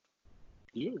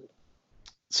 You.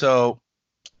 So,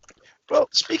 well,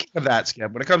 speaking of that,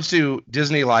 Skip, when it comes to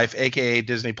Disney Life, aka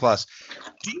Disney Plus,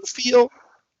 do you feel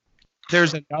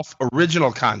there's enough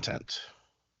original content?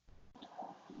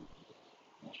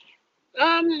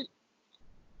 I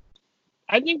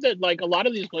think that like a lot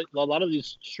of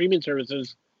these streaming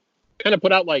services kind of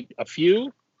put out like a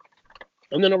few,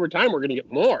 and then over time we're going to get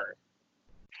more.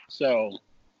 So,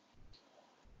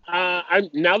 I'm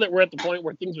now that we're at the point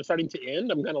where things are starting to end,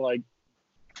 I'm kind of like,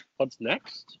 what's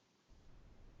next?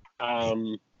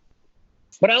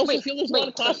 But I also feel there's a lot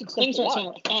of classic stuff Things to are watch.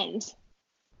 going to end.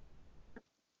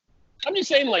 I'm just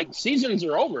saying, like, seasons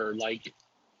are over. Like,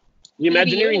 the Baby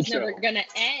Imagineering Yoda's show. never going to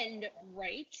end,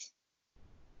 right?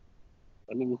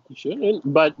 I mean, you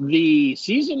shouldn't. But the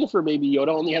season for Baby Yoda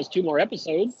only has 2 more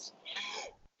episodes.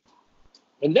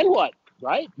 And then what,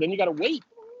 right? Then you got to wait.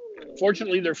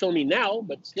 Fortunately, they're filming now,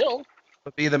 but still.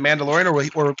 Would be the Mandalorian, or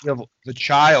will the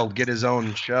child get his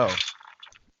own show?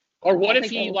 Or what I if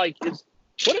think he, they'll- like, is...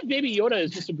 What if Baby Yoda is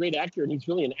just a great actor and he's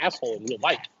really an asshole in real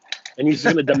life? And he's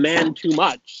going to demand too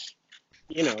much?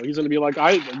 You know, he's going to be like,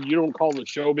 you don't call the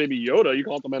show Baby Yoda, you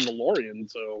call it The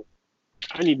Mandalorian, so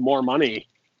I need more money.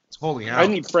 It's holding out. I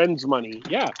need friends money.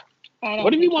 Yeah. I don't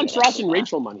What if he think wants would Ross do and that.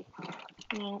 Rachel money?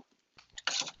 No.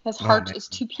 His heart man. is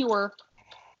too pure.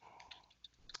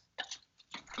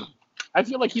 I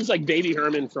feel like he's like Baby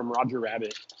Herman from Roger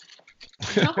Rabbit.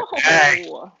 No. Hey.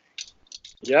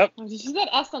 Yep. Did you see that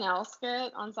SNL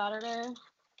skit on Saturday?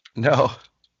 No.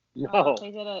 No.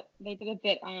 They did a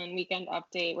bit on Weekend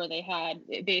Update where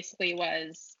it basically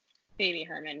was Baby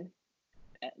Herman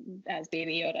as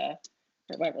Baby Yoda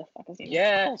or whatever the fuck his name is.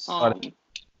 Yes.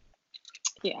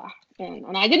 Yeah,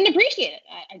 and I didn't appreciate it.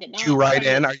 I did not. Did you write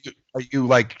in? Are you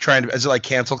like trying to? Is it like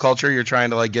cancel culture? You're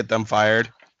trying to like get them fired?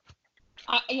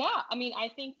 Yeah, I mean, I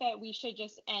think that we should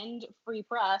just end free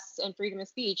press and freedom of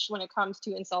speech when it comes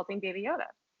to insulting Baby Yoda.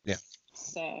 Yeah.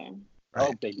 So.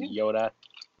 Oh, Baby Yoda.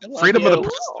 I love Freedom of the you.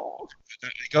 press.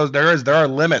 It goes. There are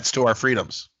limits to our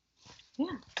freedoms. Yeah,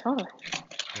 totally.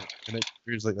 And it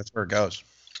usually that's where it goes.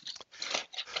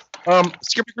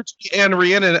 Skipper Gritchy and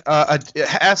Rhiannon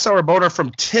asked our boner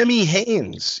from Timmy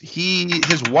Haynes.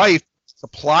 His wife,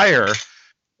 supplier,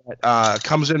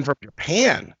 comes in from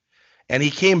Japan, and he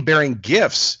came bearing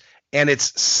gifts, and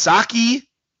it's Saki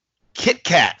Kit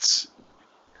Kats.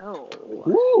 Oh.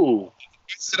 Ooh.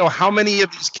 So how many of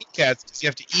these Kit Kats does he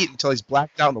have to eat until he's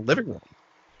blacked out in the living room?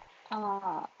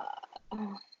 I'm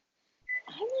not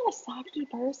a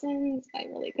sake person, so I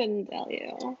really couldn't tell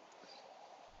you.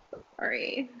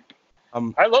 Sorry.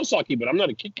 I love sake, but I'm not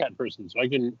a Kit Kat person, so I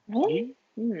can. Really?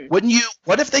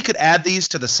 What if they could add these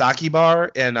to the sake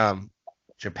bar in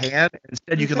Japan?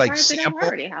 Instead, you could like They don't sample.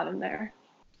 already have them there.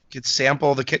 Could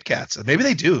sample the Kit Kats. Maybe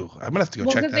they do. I'm gonna have to go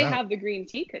Well, check because that they out. have the green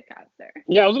tea Kit Kats there.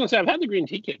 Yeah, I was gonna say I've had the green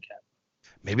tea Kit Kat.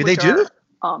 Maybe they which do.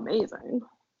 are amazing.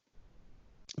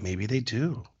 Maybe they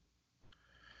do.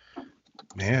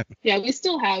 Man, Yeah, we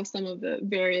still have some of the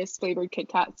various flavored Kit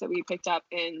Kats that we picked up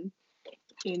in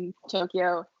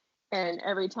Tokyo. And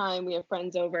every time we have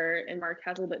friends over and Mark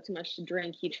has a little bit too much to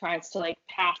drink, he tries to like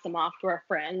pass them off to our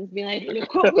friends, be like,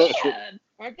 "Look what we had.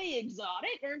 Aren't they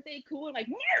exotic? Aren't they cool?" And like,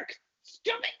 Mark,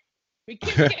 stop it. We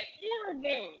can't get more of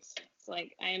those. It's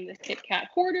like I am the Kit Kat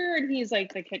hoarder, and he's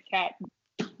like the Kit Kat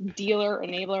dealer,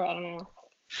 enabler. I don't know.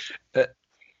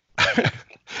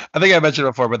 I think I mentioned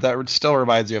it before, but that still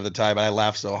reminds me of the time I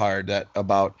laughed so hard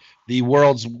about the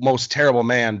world's most terrible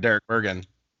man, Derek Bergen,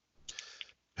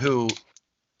 who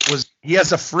he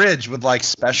has a fridge with like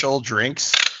special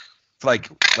drinks, like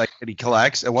that he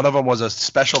collects, and one of them was a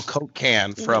special Coke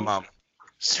can from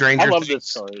Stranger Things. I love this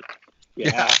story.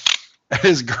 Yeah.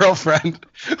 His girlfriend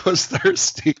was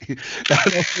thirsty and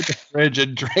opened the fridge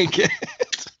and drank it.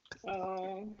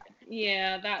 Oh,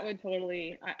 yeah, that would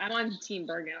totally. I'm on Team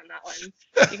Bergen on that one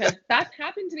because that's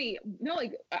happened to me. No,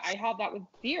 like I have that with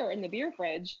beer in the beer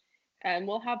fridge, and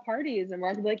we'll have parties, and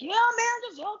Mark will be like, "Yeah, man,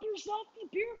 just help yourself to the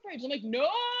beer fridge." I'm like, "No,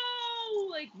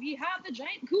 like we have the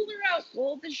giant cooler out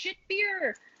full of the shit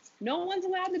beer. No one's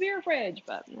allowed in the beer fridge."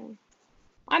 But no,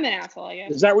 I'm an asshole, I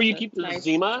guess. Is that where you keep the nice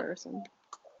Zima? Person.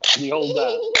 The old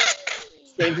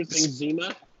Stranger Things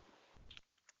Zima?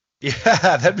 Yeah,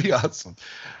 that'd be awesome.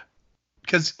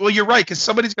 Because, well, you're right, because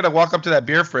somebody's going to walk up to that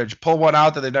beer fridge, pull one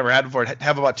out that they've never had before,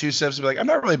 have about 2 sips, and be like, "I'm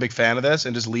not really a big fan of this,"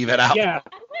 and just leave it out. Yeah.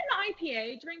 I'm an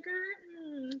IPA drinker.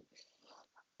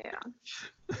 Yeah.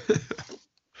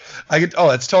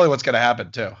 That's totally what's going to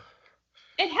happen, too.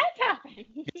 It has happened.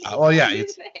 Well, yeah.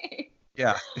 It's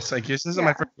like, this isn't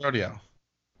my first rodeo.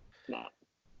 No.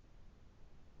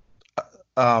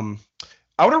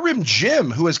 Outer Rim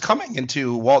Jim, who is coming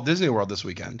into Walt Disney World this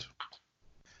weekend,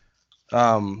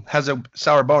 has a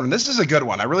sour bone, and this is a good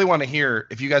one. I really want to hear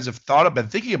if you guys have been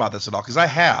thinking about this at all, because I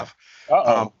have.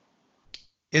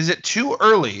 Is it too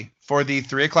early for the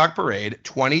 3:00 parade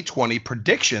 2020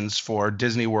 predictions for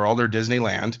Disney World or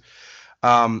Disneyland?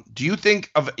 Do you think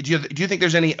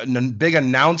there's any big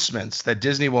announcements that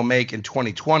Disney will make in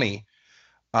 2020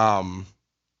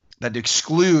 that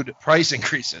exclude price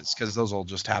increases, because those will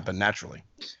just happen naturally?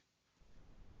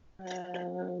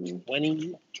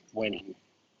 2020.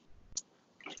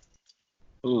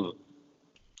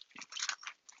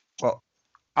 Well,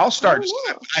 I'll start.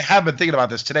 I have been thinking about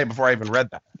this today before I even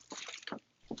read that.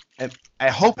 And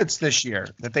I hope it's this year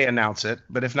that they announce it.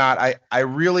 But if not, I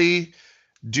really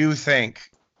do think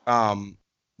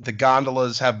the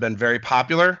gondolas have been very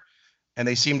popular, and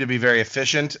they seem to be very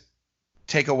efficient.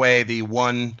 Take away the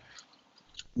one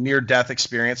near-death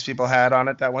experience people had on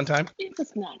it that one time. It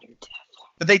was not near death.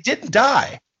 But they didn't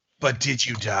die. But did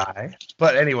you die?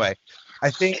 But anyway,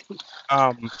 I think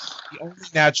the only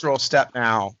natural step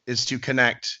now is to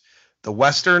connect the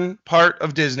western part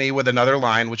of Disney with another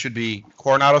line, which would be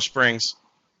Coronado Springs,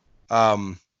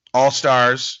 All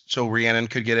Stars, so Rhiannon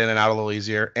could get in and out a little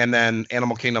easier, and then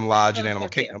Animal Kingdom Lodge and Animal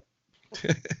Kingdom.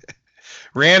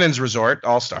 Rhiannon's Resort,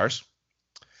 All Stars.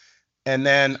 And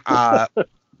then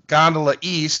Gondola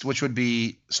East, which would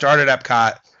be start at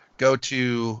Epcot, go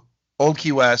to Old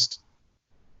Key West,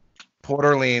 Port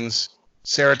Orleans,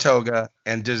 Saratoga,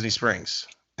 and Disney Springs.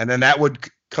 And then that would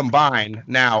combine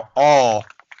now all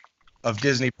of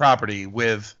Disney property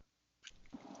with,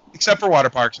 except for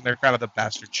water parks, and they're kind of the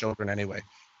bastard children anyway.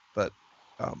 But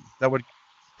that would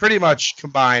pretty much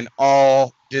combine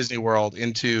all Disney World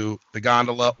into the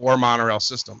gondola or monorail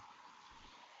system.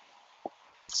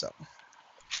 So,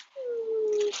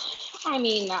 I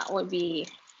mean, that would be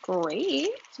great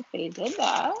if they did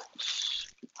that.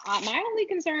 My only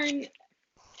concern,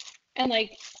 and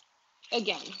like,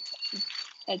 again,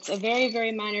 it's a very,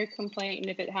 very minor complaint, and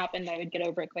if it happened, I would get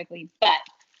over it quickly. But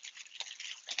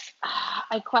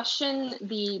I question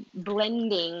the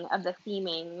blending of the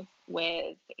theming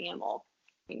with Animal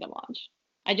Kingdom Lodge.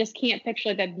 I just can't picture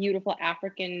like that beautiful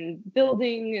African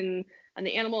building and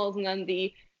the animals, and then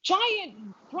the giant,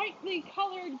 brightly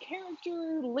colored,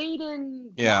 character-laden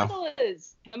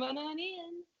gondolas coming on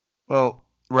in. Well,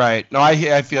 right. No,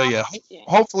 I feel you. Yeah.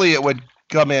 Hopefully it would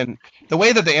come in. The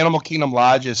way that the Animal Kingdom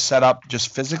Lodge is set up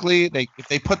just physically, if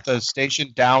they put the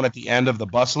station down at the end of the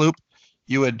bus loop,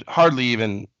 you would hardly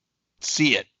even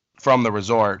see it from the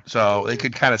resort. So they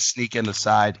could kind of sneak in the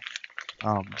side,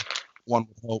 one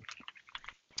would hope.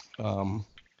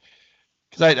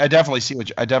 Because I definitely see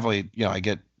I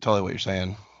get totally what you're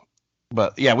saying.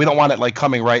 But yeah, we don't want it like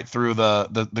coming right through the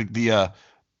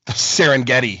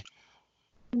Serengeti.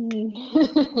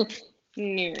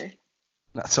 Near.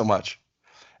 Not so much.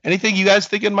 Anything you guys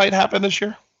thinking might happen this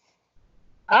year?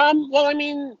 Well, I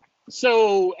mean,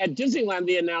 so at Disneyland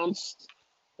they announced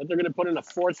that they're going to put in a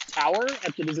 4th tower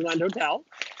at the Disneyland Hotel.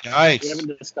 Nice. We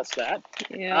haven't discussed that.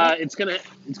 Yeah. It's gonna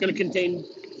contain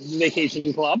the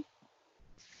Vacation Club.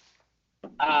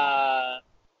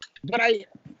 But I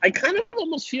kind of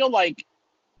almost feel like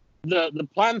the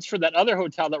plans for that other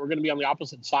hotel that were going to be on the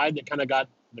opposite side that kind of got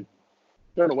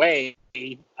thrown away,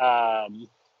 they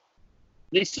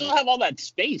still have all that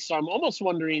space. So I'm almost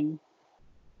wondering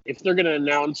if they're going to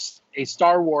announce a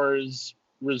Star Wars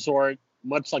resort,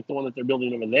 much like the one that they're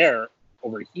building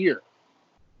over here.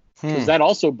 Because that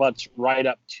also butts right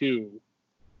up to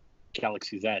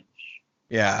Galaxy's Edge.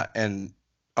 Yeah, and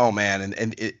oh man,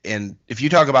 and if you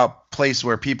talk about place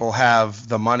where people have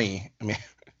the money, I mean,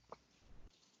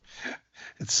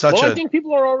 it's such I think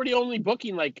people are already only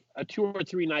booking like a 2 or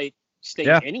 3 night stay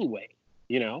anyway,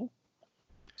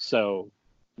 so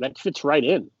that fits right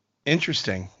in.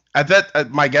 Interesting. I bet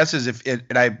my guess is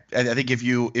I think if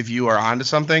you are onto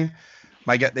something,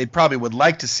 they probably would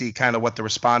like to see kind of what the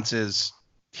response is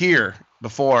here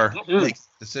before making the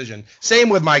decision. Same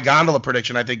with my gondola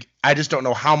prediction. I just don't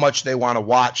know how much they want to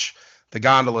watch the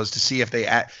gondolas to see if they,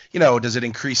 does it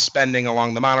increase spending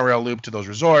along the monorail loop to those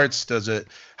resorts?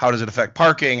 How does it affect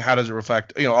parking? How does it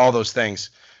affect, all those things?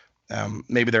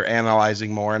 Maybe they're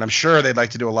analyzing more, and I'm sure they'd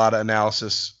like to do a lot of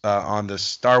analysis on this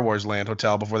Star Wars Land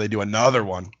Hotel before they do another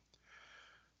one.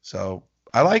 So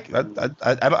I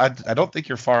don't think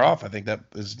you're far off. I think that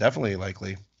is definitely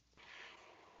likely.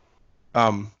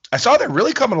 I saw they're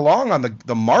really coming along on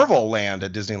the Marvel Land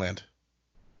at Disneyland.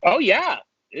 Oh yeah,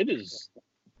 it is.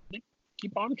 They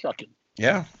keep on trucking.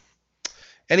 Yeah.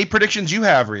 Any predictions you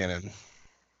have, Rhiannon?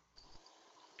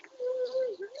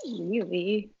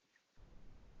 Really?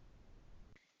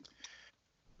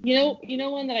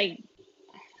 One that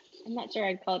I'm not sure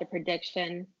I'd call it a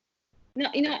prediction. No,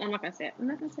 you know what? I'm not gonna say it.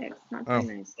 It's not very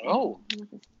nice. Oh.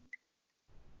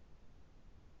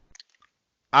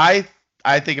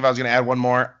 I think if I was going to add one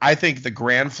more, I think the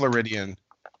Grand Floridian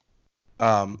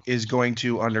is going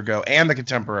to undergo, and the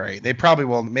Contemporary. They probably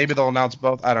will. Maybe they'll announce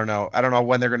both. I don't know. I don't know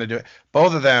when they're going to do it.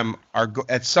 Both of them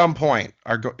at some point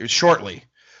shortly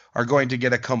are going to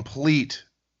get a complete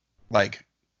like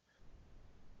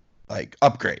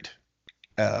upgrade.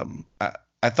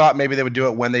 I thought maybe they would do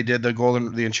it when they did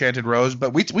the Enchanted Rose,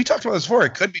 but we talked about this before.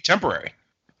 It could be temporary.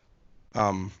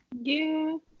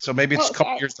 Yeah. So maybe it's a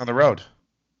couple years down the road.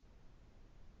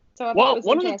 So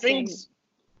one of the things.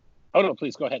 Oh no!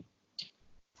 Please go ahead.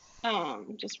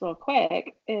 Just real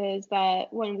quick, is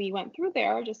that when we went through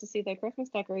there just to see the Christmas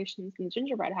decorations in the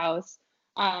gingerbread house,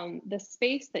 the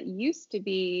space that used to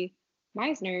be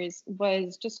Meisner's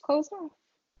was just closed off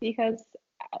because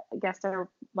I guess there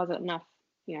wasn't enough,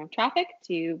 traffic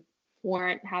to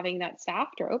warrant having that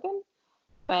staffed or open.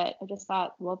 But I just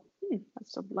thought, well,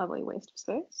 that's a lovely waste of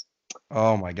space.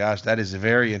 Oh my gosh, that is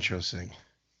very interesting.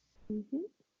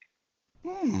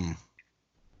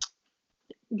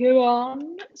 Go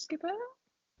on, Skipper.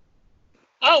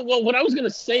 Oh, well, what I was going to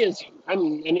say is,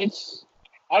 and it's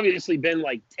obviously been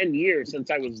like 10 years since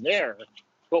I was there,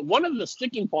 but one of the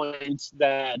sticking points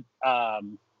that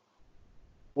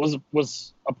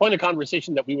was a point of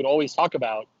conversation that we would always talk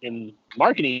about in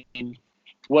marketing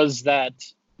was that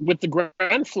with the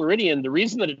Grand Floridian, the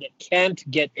reason that it can't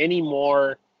get any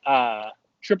more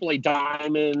AAA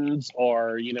diamonds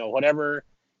or, whatever,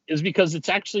 is because it's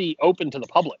actually open to the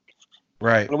public.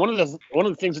 Right. And one of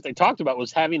the things that they talked about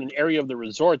was having an area of the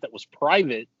resort that was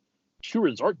private to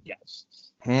resort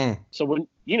guests. So when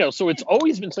so it's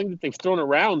always been something that they've thrown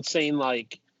around saying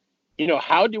like,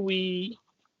 how do we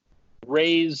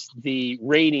raise the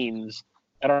ratings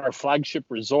at our flagship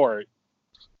resort?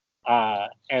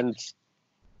 And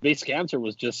basic answer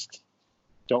was just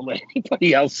don't let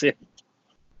anybody else in.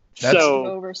 That's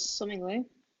over swimmingly.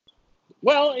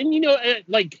 Well, and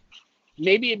like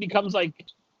maybe it becomes like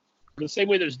the same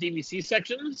way there's DVC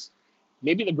sections.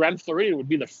 Maybe the Grand Floridian would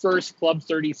be the first Club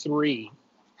 33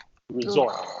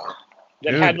 resort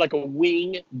that had like a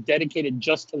wing dedicated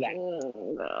just to that.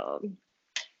 Oh,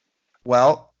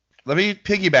 well, let me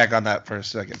piggyback on that for a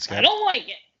second, Skip. I don't like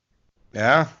it.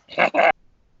 Yeah.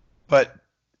 But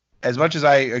as much as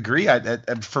I agree,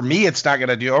 for me, it's not going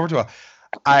to do over too well.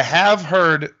 I have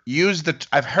heard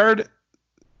I've heard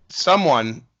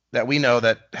someone that we know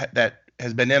that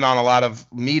has been in on a lot of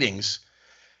meetings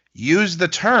use the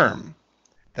term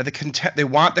that they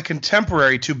want the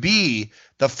Contemporary to be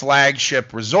the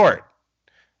flagship resort.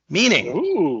 Meaning,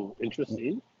 ooh,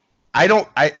 interesting.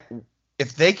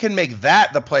 If they can make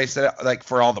that the place that like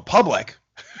for all the public,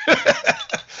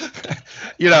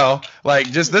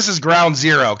 just this is ground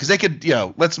zero, because they could,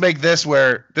 let's make this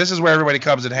where this is where everybody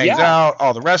comes and hangs out,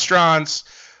 all the restaurants.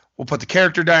 We'll put the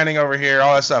character dining over here,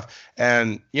 all that stuff.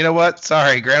 And you know what?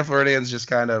 Sorry, Grand Floridian's just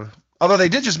kind of, although they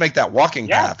did just make that walking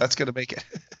path. That's going to make it.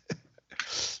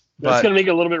 That's going to make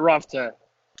it a little bit rough to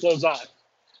close off.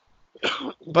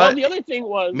 Well, But the other thing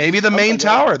was maybe the I'm main sorry,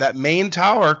 go ahead. tower, that main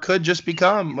tower could just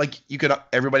become like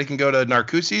everybody can go to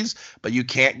Narcoossee's, but you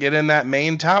can't get in that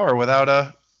main tower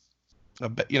without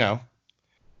you know.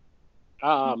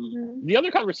 Mhm. The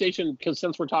other conversation, because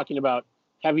since we're talking about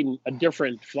having a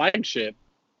different flagship,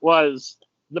 was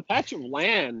the patch of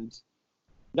land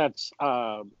that's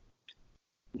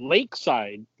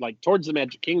lakeside, like towards the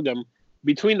Magic Kingdom,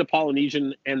 between the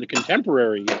Polynesian and the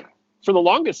Contemporary. For the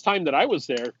longest time that I was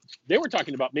there, they were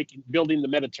talking about building the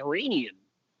Mediterranean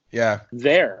Yeah.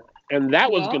 there, and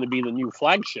that was Yeah. going to be the new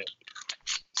flagship.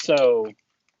 So,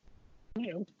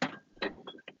 you know,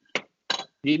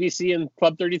 DVC and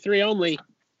Club 33 only.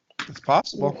 It's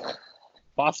possible.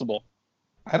 Possible.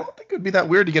 I don't think it would be that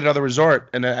weird to get another resort.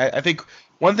 And I think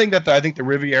one thing that I think the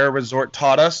Riviera Resort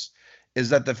taught us is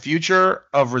that the future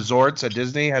of resorts at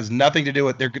Disney has nothing to do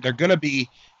with they're going to be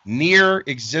near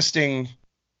existing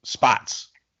spots.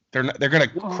 They're going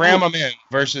to cram them in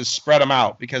versus spread them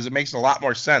out because it makes a lot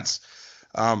more sense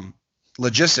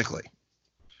logistically.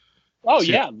 Oh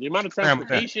So, yeah, the amount of cram it in.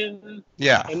 transportation,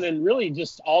 Yeah, and then really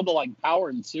just all the like power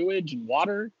and sewage and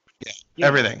water. Yeah, You know,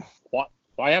 everything.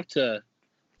 why have to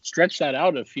stretch that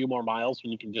out a few more miles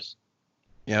when you can just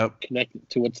Yep. connect it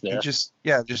to what's there? It just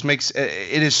makes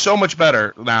it is so much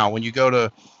better now when you go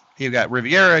to you've got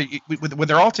Riviera when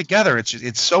they're all together.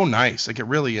 It's so nice. Like it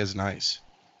really is nice.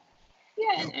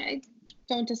 Yeah, and I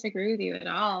don't disagree with you at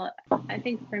all. I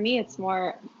think for me, it's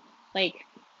more like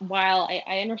while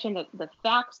I understand the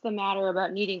facts of the matter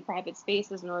about needing private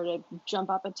spaces in order to jump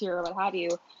up a tier or what have you,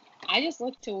 I just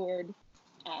look toward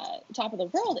Top of the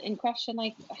World and question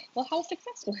like, well, how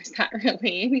successful is that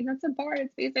really? I mean, that's a bar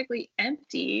that's basically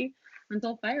empty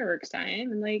until fireworks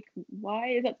time, and like, why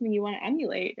is that something you want to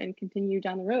emulate and continue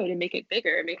down the road and make it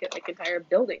bigger and make it like entire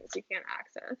buildings you can't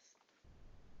access?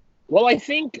 Well, I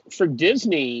think for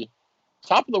Disney,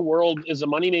 Top of the World is a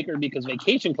moneymaker because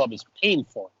Vacation Club is paying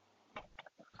for it.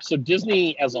 So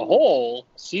Disney as a whole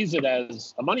sees it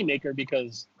as a moneymaker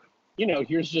because,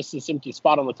 here's just this empty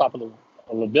spot on the top of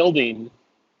the building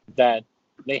that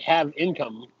they have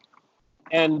income.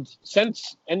 And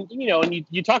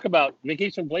you talk about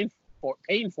Vacation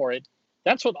paying for it,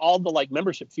 that's what all the like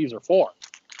membership fees are for.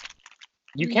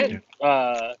 You can't,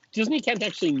 Disney can't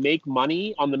actually make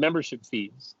money on the membership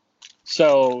fees.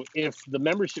 So if the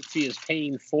membership fee is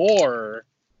paying for,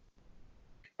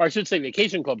 or I should say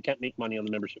Vacation Club can't make money on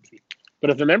the membership fee. But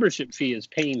if the membership fee is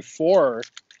paying for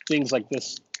things like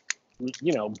this,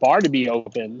 bar to be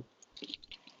open,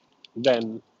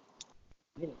 then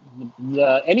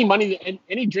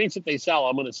any drinks that they sell,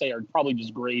 I'm going to say are probably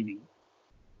just gravy.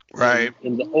 Right.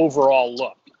 In the overall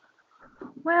look.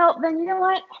 Well, then you know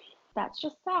what? That's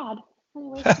just sad.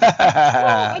 Anyway.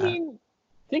 Well, I mean,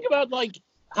 think about like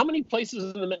how many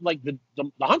places in the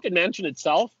Haunted Mansion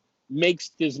itself makes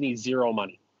Disney zero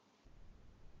money.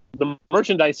 The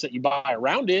merchandise that you buy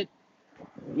around it,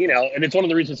 and it's one of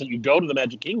the reasons that you go to the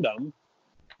Magic Kingdom.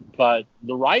 But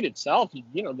the ride itself,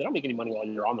 they don't make any money while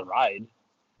you're on the ride.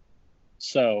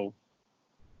 So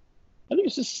I think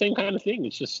it's just the same kind of thing.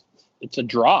 It's a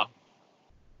draw.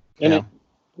 And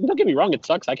don't get me wrong, it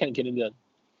sucks. I can't get into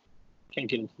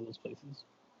those places.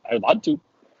 I would love to.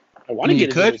 I want to get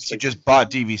into those places. You just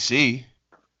bought DVC.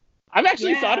 I've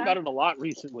actually thought about it a lot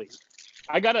recently.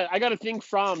 I got a thing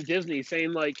from Disney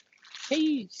saying like,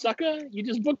 "Hey, sucker, you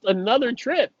just booked another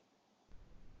trip."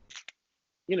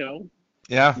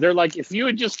 Yeah. They're like, if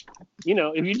you just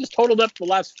totaled up the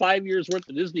last 5 years worth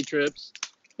of Disney trips,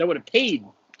 that would have paid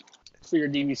for your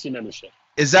DVC membership.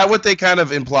 Is that what they kind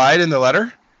of implied in the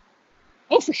letter?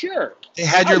 Oh, for sure. They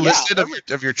had your listed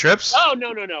of your trips? Oh,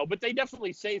 no. But they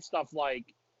definitely say stuff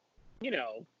like,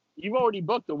 you've already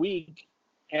booked a week,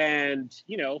 and,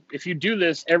 if you do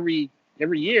this every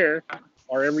year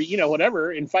or every,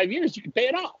 whatever, in 5 years, you can pay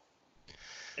it off.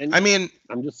 And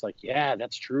I'm just like, yeah,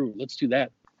 that's true. Let's do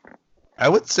that. I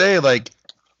would say,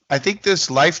 I think this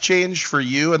life change for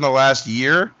you in the last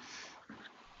year,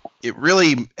 it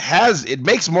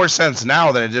makes more sense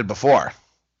now than it did before.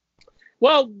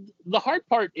 Well, the hard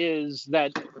part is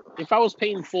that if I was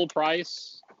paying full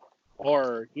price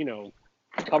or,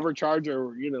 cover charge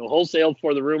or, wholesale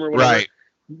for the room or whatever, right.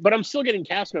 But I'm still getting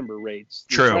cast member rates.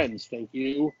 True. Friends, thank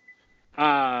you.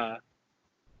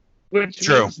 Which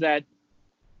True. means that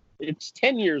it's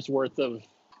 10 years worth of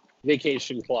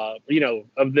Vacation Club,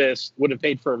 of this would have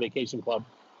paid for a Vacation Club.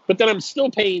 But then I'm still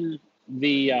paying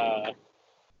the,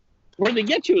 where they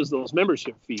get you is those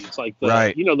membership fees. Like the,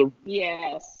 right.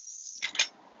 Yes.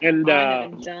 And I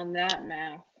haven't done that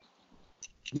math.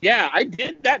 Yeah, I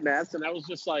did that math, and I was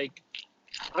just like,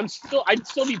 I'd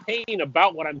still be paying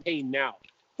about what I'm paying now.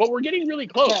 but we're getting really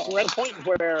close. We're at a point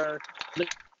where the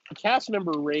cast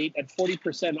member rate at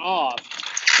 40% off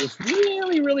is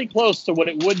really, really close to what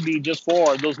it would be just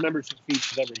for those membership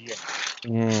fees every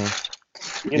year.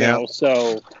 You know,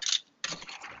 so.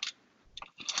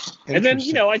 And then,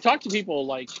 you know, I talked to people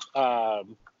like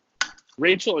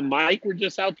Rachel and Mike were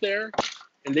just out there,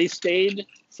 and they stayed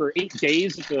for 8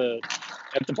 days at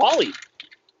the Poly.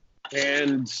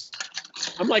 And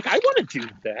I'm like, I want to do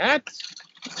that.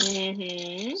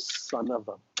 Mm-hmm. Son of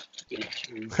a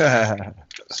bitch.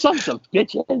 Sons of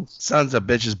bitches. Sons of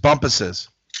bitches. Bumpuses.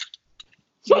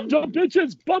 Sons of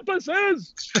bitches.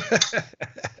 Bumpuses.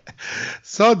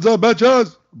 Sons of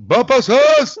bitches.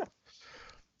 Bumpuses.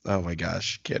 Oh my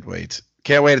gosh. Can't wait.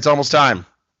 Can't wait. It's almost time.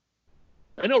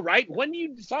 I know, right? When do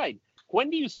you decide? When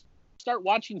do you start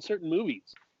watching certain movies?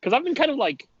 Because I've been kind of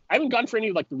like, I haven't gone for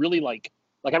any like really like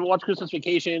I haven't watched Christmas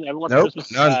Vacation. I haven't watched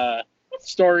Christmas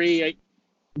Story.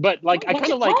 But like, I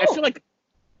kind of like, I feel like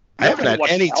I haven't had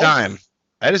any time.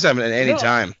 I just haven't had any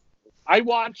time. I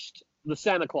watched The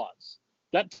Santa Claus.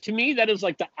 That to me, that is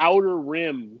like the outer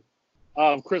rim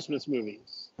of Christmas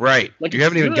movies. Right. Like you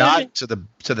haven't even got to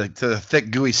the thick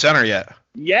gooey center yet.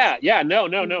 Yeah. No,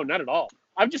 not at all.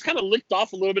 I've just kind of licked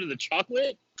off a little bit of the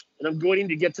chocolate, and I'm going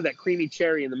to get to that creamy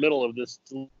cherry in the middle of this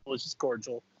delicious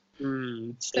cordial.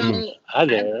 So Hi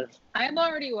there. I've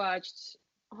already watched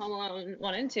Home Alone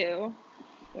 1 and 2,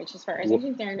 which as far as I'm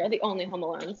concerned are the only Home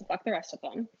Alones. Fuck the rest of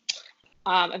them.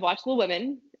 I've watched Little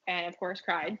Women and of course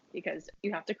cried because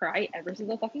you have to cry every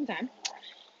single fucking time.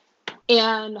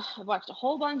 And I've watched a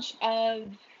whole bunch of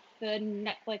the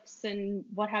Netflix and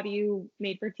what have you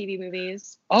made for TV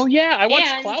movies. Oh yeah, I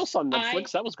watched Klaus on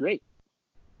Netflix. That was great.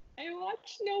 I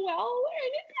watched Noelle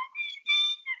and it's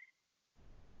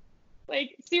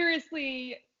like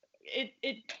seriously,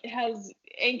 it has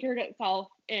anchored itself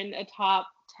in a top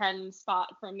 10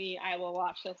 spot for me. I will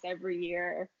watch this every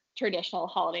year. Traditional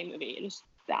holiday movie. It is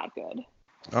that good.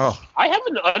 Oh. I have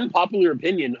an unpopular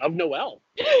opinion of Noelle.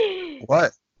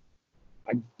 What?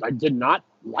 I did not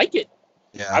like it.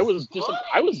 Yeah. I was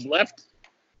left.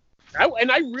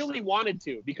 And I really wanted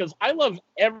to because I love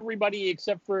everybody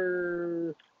except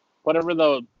for whatever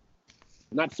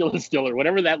not Phyllis Diller,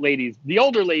 whatever that the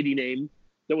older lady name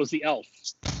that was the elf.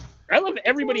 I love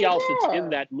everybody else that's in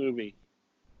that movie.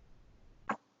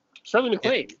 Shirley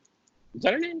MacLaine. Is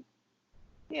that her name?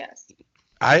 Yes.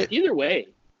 Either way.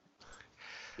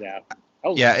 Yeah.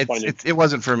 It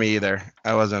wasn't for me either.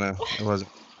 It wasn't.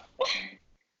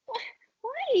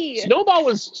 Why? Snowball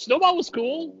was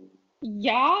cool.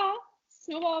 Yeah.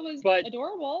 Snowball was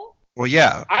adorable. Well,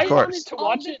 yeah, I course. wanted to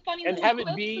watch it and have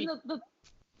it be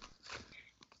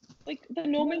like the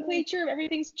nomenclature of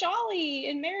everything's jolly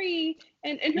and merry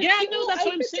and yeah, no, that's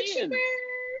what I'm saying.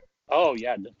 Oh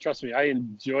yeah, trust me, I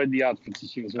enjoyed the outfits that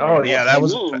she was wearing. Oh yeah,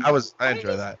 I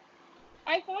enjoyed that.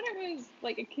 I thought it was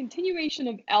like a continuation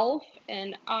of Elf,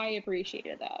 and I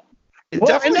appreciated that. It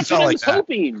definitely and that's felt what I like was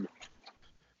hoping.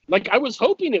 Like I was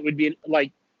hoping it would be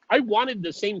like I wanted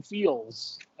the same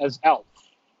feels as Elf.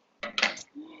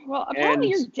 Well, apparently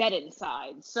you're dead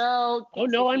inside, so. Oh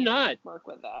no, I'm not. Work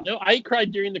with that. No, I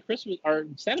cried during the Christmas or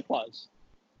Santa Claus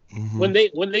Mm-hmm.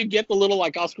 when they get the little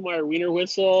like Oscar Mayer wiener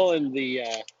whistle and the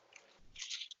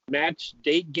match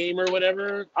date game or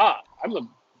whatever. I'm a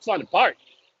fun part.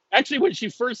 Actually, when she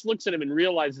first looks at him and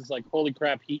realizes like, holy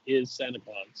crap, he is Santa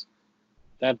Claus.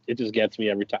 That it just gets me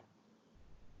every time.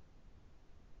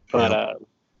 But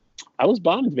I was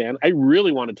bummed, man. I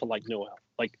really wanted to like Noelle,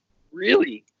 like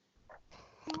really.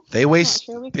 They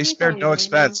spared no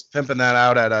expense pimping that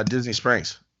out at Disney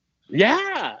Springs.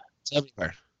 Yeah. It's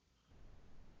everywhere.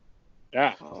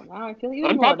 Yeah. Oh, now I feel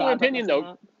even unpopular opinion,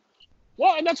 though.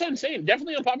 Well, and that's what I'm saying.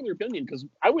 Definitely unpopular opinion, because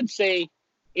I would say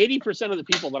 80% of the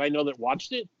people that I know that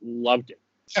watched it loved it.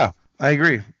 Yeah, I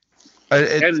agree. I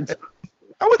wouldn't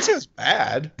say it's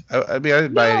bad. I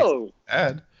mean,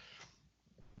 bad.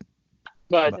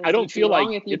 But I don't feel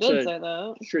like it's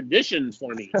a tradition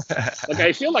for me. Like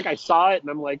I feel like I saw it and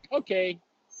I'm like, okay,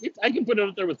 I can put it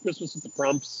up there with Christmas with the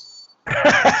Crumps.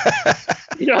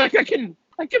 You know, like I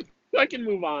can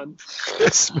move on.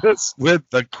 Christmas with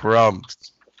the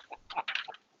Crumps.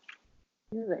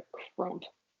 You're a crump.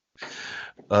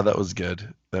 Oh, that was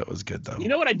good. That was good though. You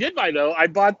know what I did buy though? I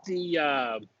bought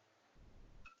the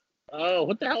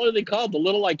what the hell are they called? The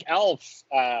little like Elf,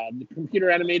 the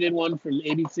computer animated one from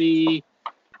ABC.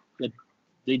 That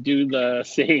they do the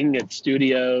thing at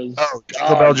studios. Oh,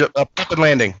 Belgium, Puppet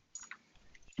Landing.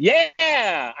 Yeah,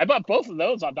 I bought both of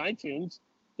those on iTunes.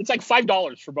 It's like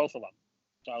 $5 for both of them.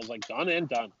 So I was like, done and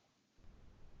done.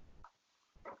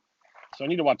 So I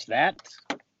need to watch that.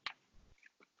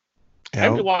 You I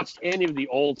haven't know? watched any of the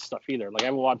old stuff either. Like I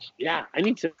haven't watched. Yeah, I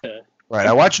need to. Right.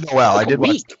 I watched Noel. I Like a did watch.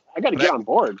 week. I got to but get on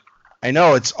board. I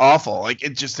know it's awful. Like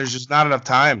there's just not enough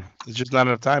time. There's just not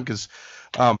enough time because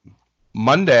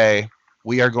Monday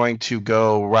we are going to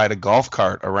go ride a golf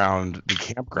cart around the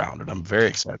campground, and I'm very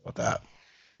excited about that.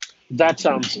 That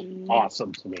sounds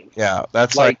awesome to me. Yeah,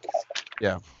 that's like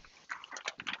yeah.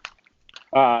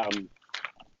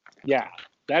 Yeah,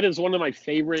 that is one of my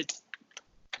favorite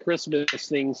Christmas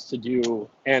things to do,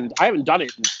 and I haven't done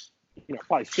it in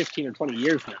probably 15 or 20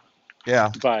 years now.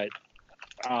 Yeah. But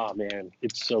oh man,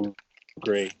 it's so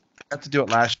great. I got to do it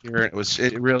last year.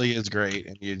 It really is great,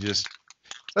 and you just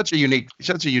such a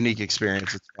unique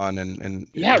experience. It's fun and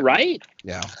Yeah, right.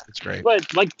 Yeah, it's great.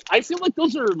 But like, I feel like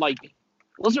those are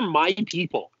my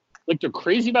people. Like they're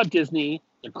crazy about Disney.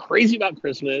 They're crazy about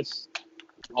Christmas.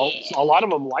 A lot of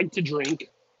them like to drink.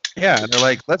 Yeah, and they're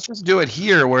like, let's just do it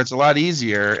here where it's a lot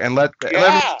easier, and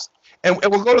and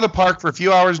we'll go to the park for a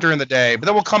few hours during the day, but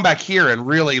then we'll come back here and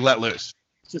really let loose.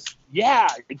 It's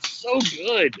so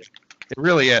good. It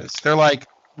really is. They're like,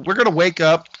 we're gonna wake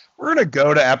up, we're gonna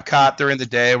go to Epcot during the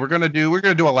day, we're gonna do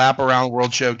a lap around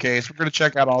World Showcase, we're gonna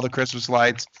check out all the Christmas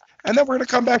lights, and then we're gonna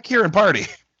come back here and party.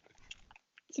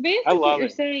 So basically, what you're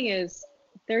saying is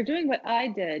they're doing what I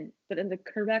did, but in the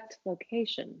correct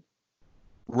location.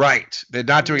 Right. They're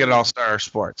not doing it at All Star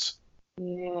Sports.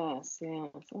 Yes.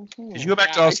 Because you go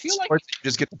back to All Star Sports, you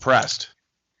just get depressed.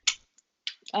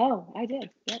 Oh, I did.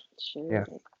 Yep, sure. Yeah.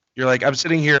 You're like, I'm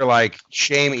sitting here like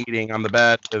shame eating on the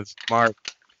bed with Mark.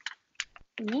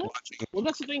 Yeah. Well,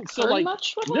 that's the thing. So like,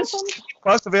 this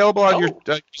Plus available on your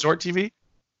resort TV.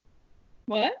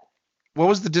 What? What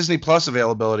was the Disney Plus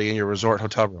availability in your resort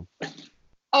hotel room?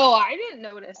 Oh, I didn't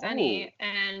notice any,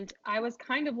 and I was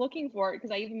kind of looking for it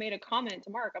because I even made a comment to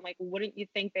Mark. I'm like, wouldn't you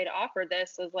think they'd offer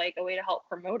this as like a way to help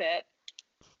promote it?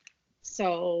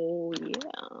 So yeah.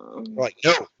 We're like,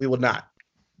 no, we would not.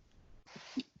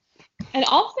 And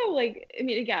also, like, I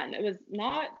mean, again, it was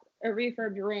not a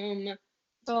refurbed room,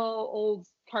 so old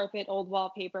carpet, old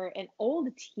wallpaper, and old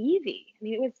TV. I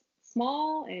mean, it was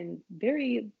small and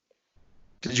very.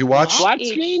 Did you watch flat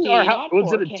screen or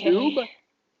was it a tube?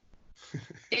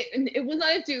 It was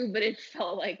not a tube, but it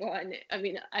felt like one. I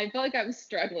mean, I felt like I was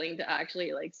struggling to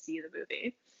actually like see the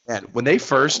movie. And when they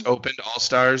first opened All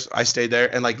Stars, I stayed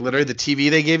there, and like literally the TV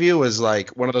they gave you was like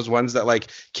one of those ones that like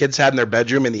kids had in their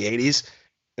bedroom in the 80s.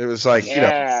 It was like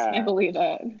I believe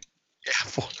that.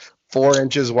 Yeah, 4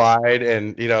 inches wide,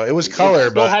 and it was color,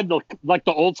 but had the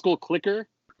old school clicker.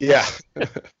 Yeah.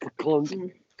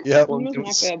 Yeah.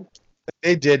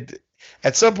 They did.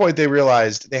 At some point, they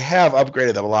realized they have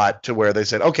upgraded them a lot to where they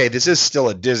said, okay, this is still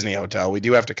a Disney hotel. We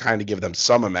do have to kind of give them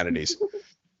some amenities.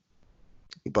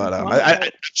 But I'm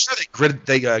sure they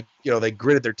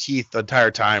gritted their teeth the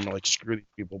entire time, like screw these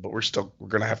people. But we're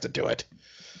gonna have to do it.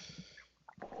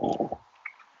 All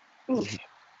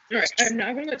right, I'm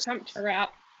now gonna attempt to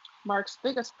wrap Mark's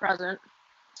biggest present,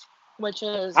 which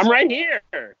is I'm right here.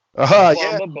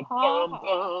 Yeah.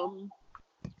 Oh.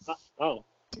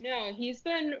 No, he's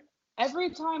been every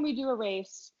time we do a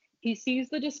race, he sees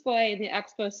the display in the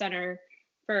expo center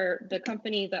for the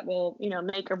company that will,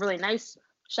 make a really nice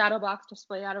shadow box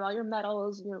display out of all your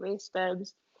medals and your race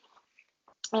bibs.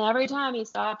 And every time he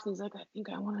stops, he's like, I think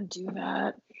I want to do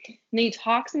that. And he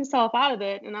talks himself out of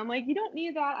it. And I'm like, you don't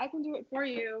need that. I can do it for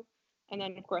you. And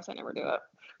then, of course, I never do it.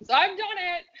 So I've done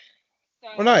it.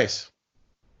 So, nice.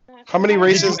 How many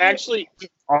races? Actually,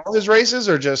 all his races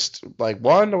or just like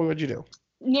one? Or what would you do?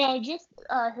 No, just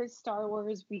his Star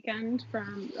Wars weekend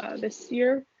from this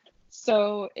year.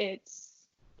 So and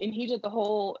he did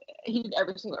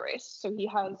every single race. So he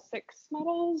has 6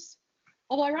 medals.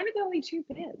 Although ironically, only 2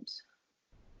 bibs.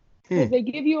 They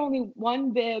give you only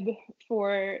 1 bib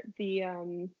for the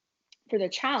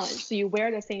challenge. So you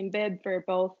wear the same bib for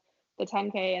both the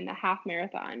 10K and the half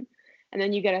marathon. And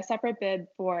then you get a separate bib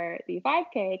for the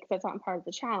 5K because that's not part of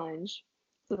the challenge.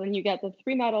 So then you get the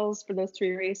 3 medals for those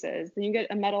 3 races. Then you get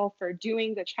a medal for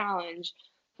doing the challenge.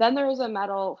 Then there's a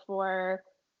medal for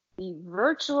the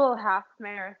virtual half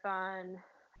marathon.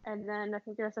 And then I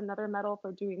think there's another medal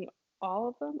for doing all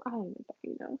of them. I don't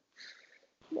even know.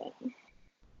 But...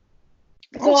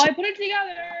 So I put it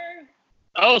together.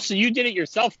 Oh, so you did it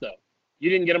yourself, though? You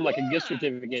didn't get him like a gift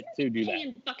certificate to do that?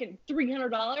 Paying fucking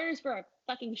 $300 for a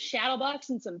fucking shadow box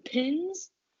and some pins?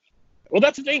 Well,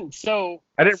 that's the thing. So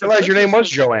I didn't realize your name was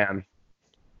Joanne.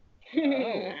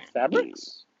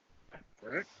 Fabrics?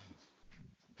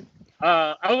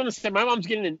 I was going to say, my mom's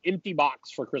getting an empty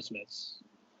box for Christmas.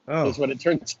 Oh. That's what it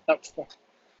turns out for.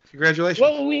 Congratulations.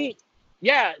 Well,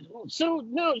 so,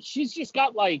 no, she's just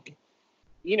got like,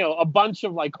 a bunch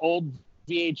of like old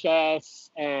VHS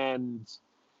and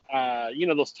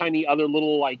those tiny other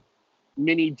little like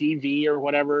mini DV or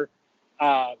whatever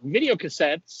video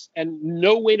cassettes, and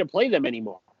no way to play them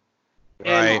anymore.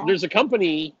 Right. And there's a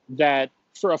company that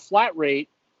for a flat rate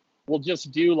will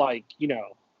just do like, you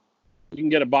can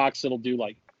get a box that'll do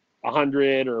like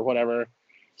 100 or whatever.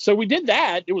 So we did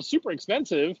that. It was super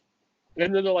expensive.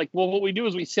 And then they're like, well, what we do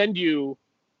is we send you,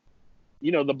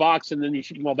 the box, and then you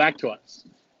ship them all back to us.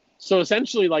 So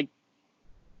essentially, like,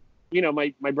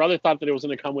 my brother thought that it was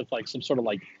going to come with like some sort of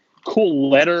like cool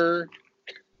letter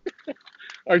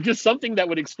or just something that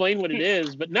would explain what it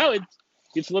is. But no,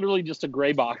 it's literally just a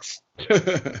gray box.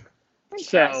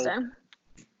 So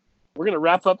we're going to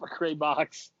wrap up a gray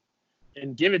box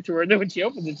and give it to her. And then when she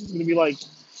opens it, she's going to be like,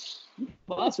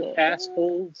 "Lots of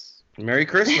assholes." Merry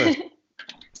Christmas.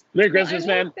 Merry Christmas,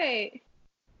 man. Say,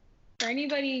 for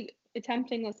anybody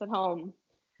attempting this at home,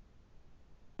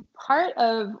 part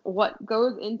of what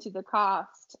goes into the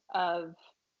cost of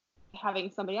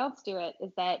having somebody else do it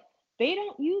is that they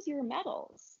don't use your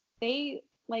metals. They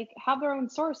have their own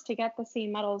source to get the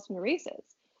same metals from the races.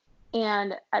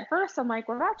 And at first I'm like,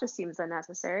 well, that just seems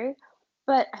unnecessary.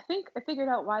 But I think I figured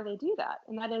out why they do that.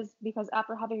 And that is because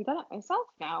after having done it myself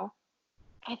now,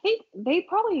 I think they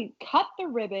probably cut the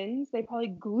ribbons, they probably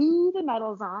glue the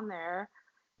metals on there,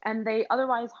 and they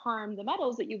otherwise harm the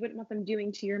metals that you wouldn't want them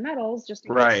doing to your metals just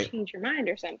in case you change your mind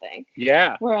or something.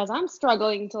 Yeah. Whereas I'm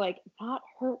struggling to not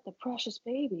hurt the precious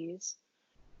babies.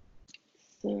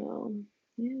 So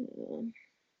yeah.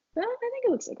 But I think it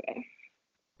looks okay.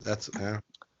 Yeah.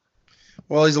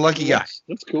 Well, he's a lucky guy.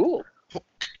 That's cool.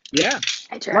 Yeah.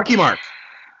 Lucky Mark.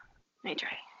 I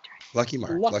try. Lucky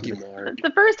Mark. Lucky Mark. It's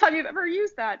the first time you've ever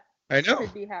used that. I know.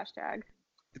 Could be hashtag.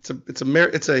 It's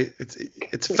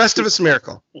Festivus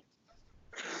miracle.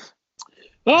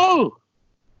 Oh,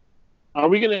 are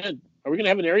we gonna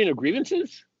have an area of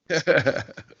grievances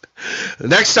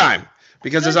next time?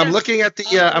 Because as I'm looking at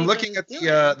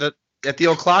the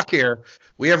old clock here,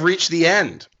 we have reached the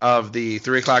end of the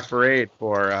 3:00 parade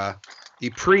for the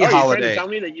pre-holiday. Are you trying to tell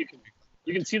me that you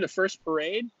can see the first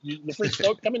parade, the first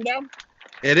float coming down?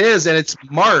 It is, and it's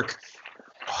Mark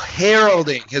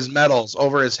heralding his medals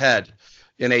over his head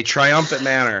in a triumphant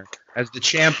manner as the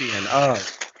champion of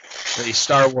the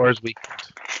Star Wars weekend.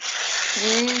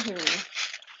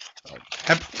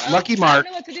 Mm-hmm. Lucky Mark. I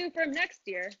don't know what to do for him next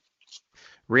year.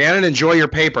 Rhiannon, enjoy your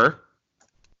paper.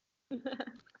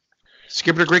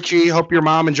 Skipper Grichie, hope your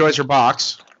mom enjoys her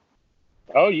box.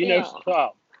 Oh, she will.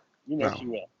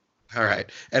 All right.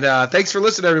 And thanks for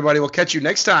listening, everybody. We'll catch you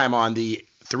next time on the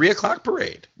 3:00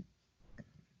 parade.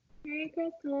 Merry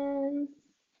Christmas.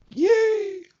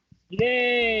 Yay.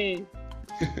 Yay.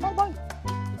 Bye-bye.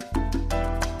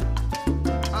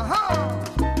 Ajá.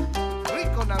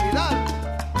 Rico Navidad.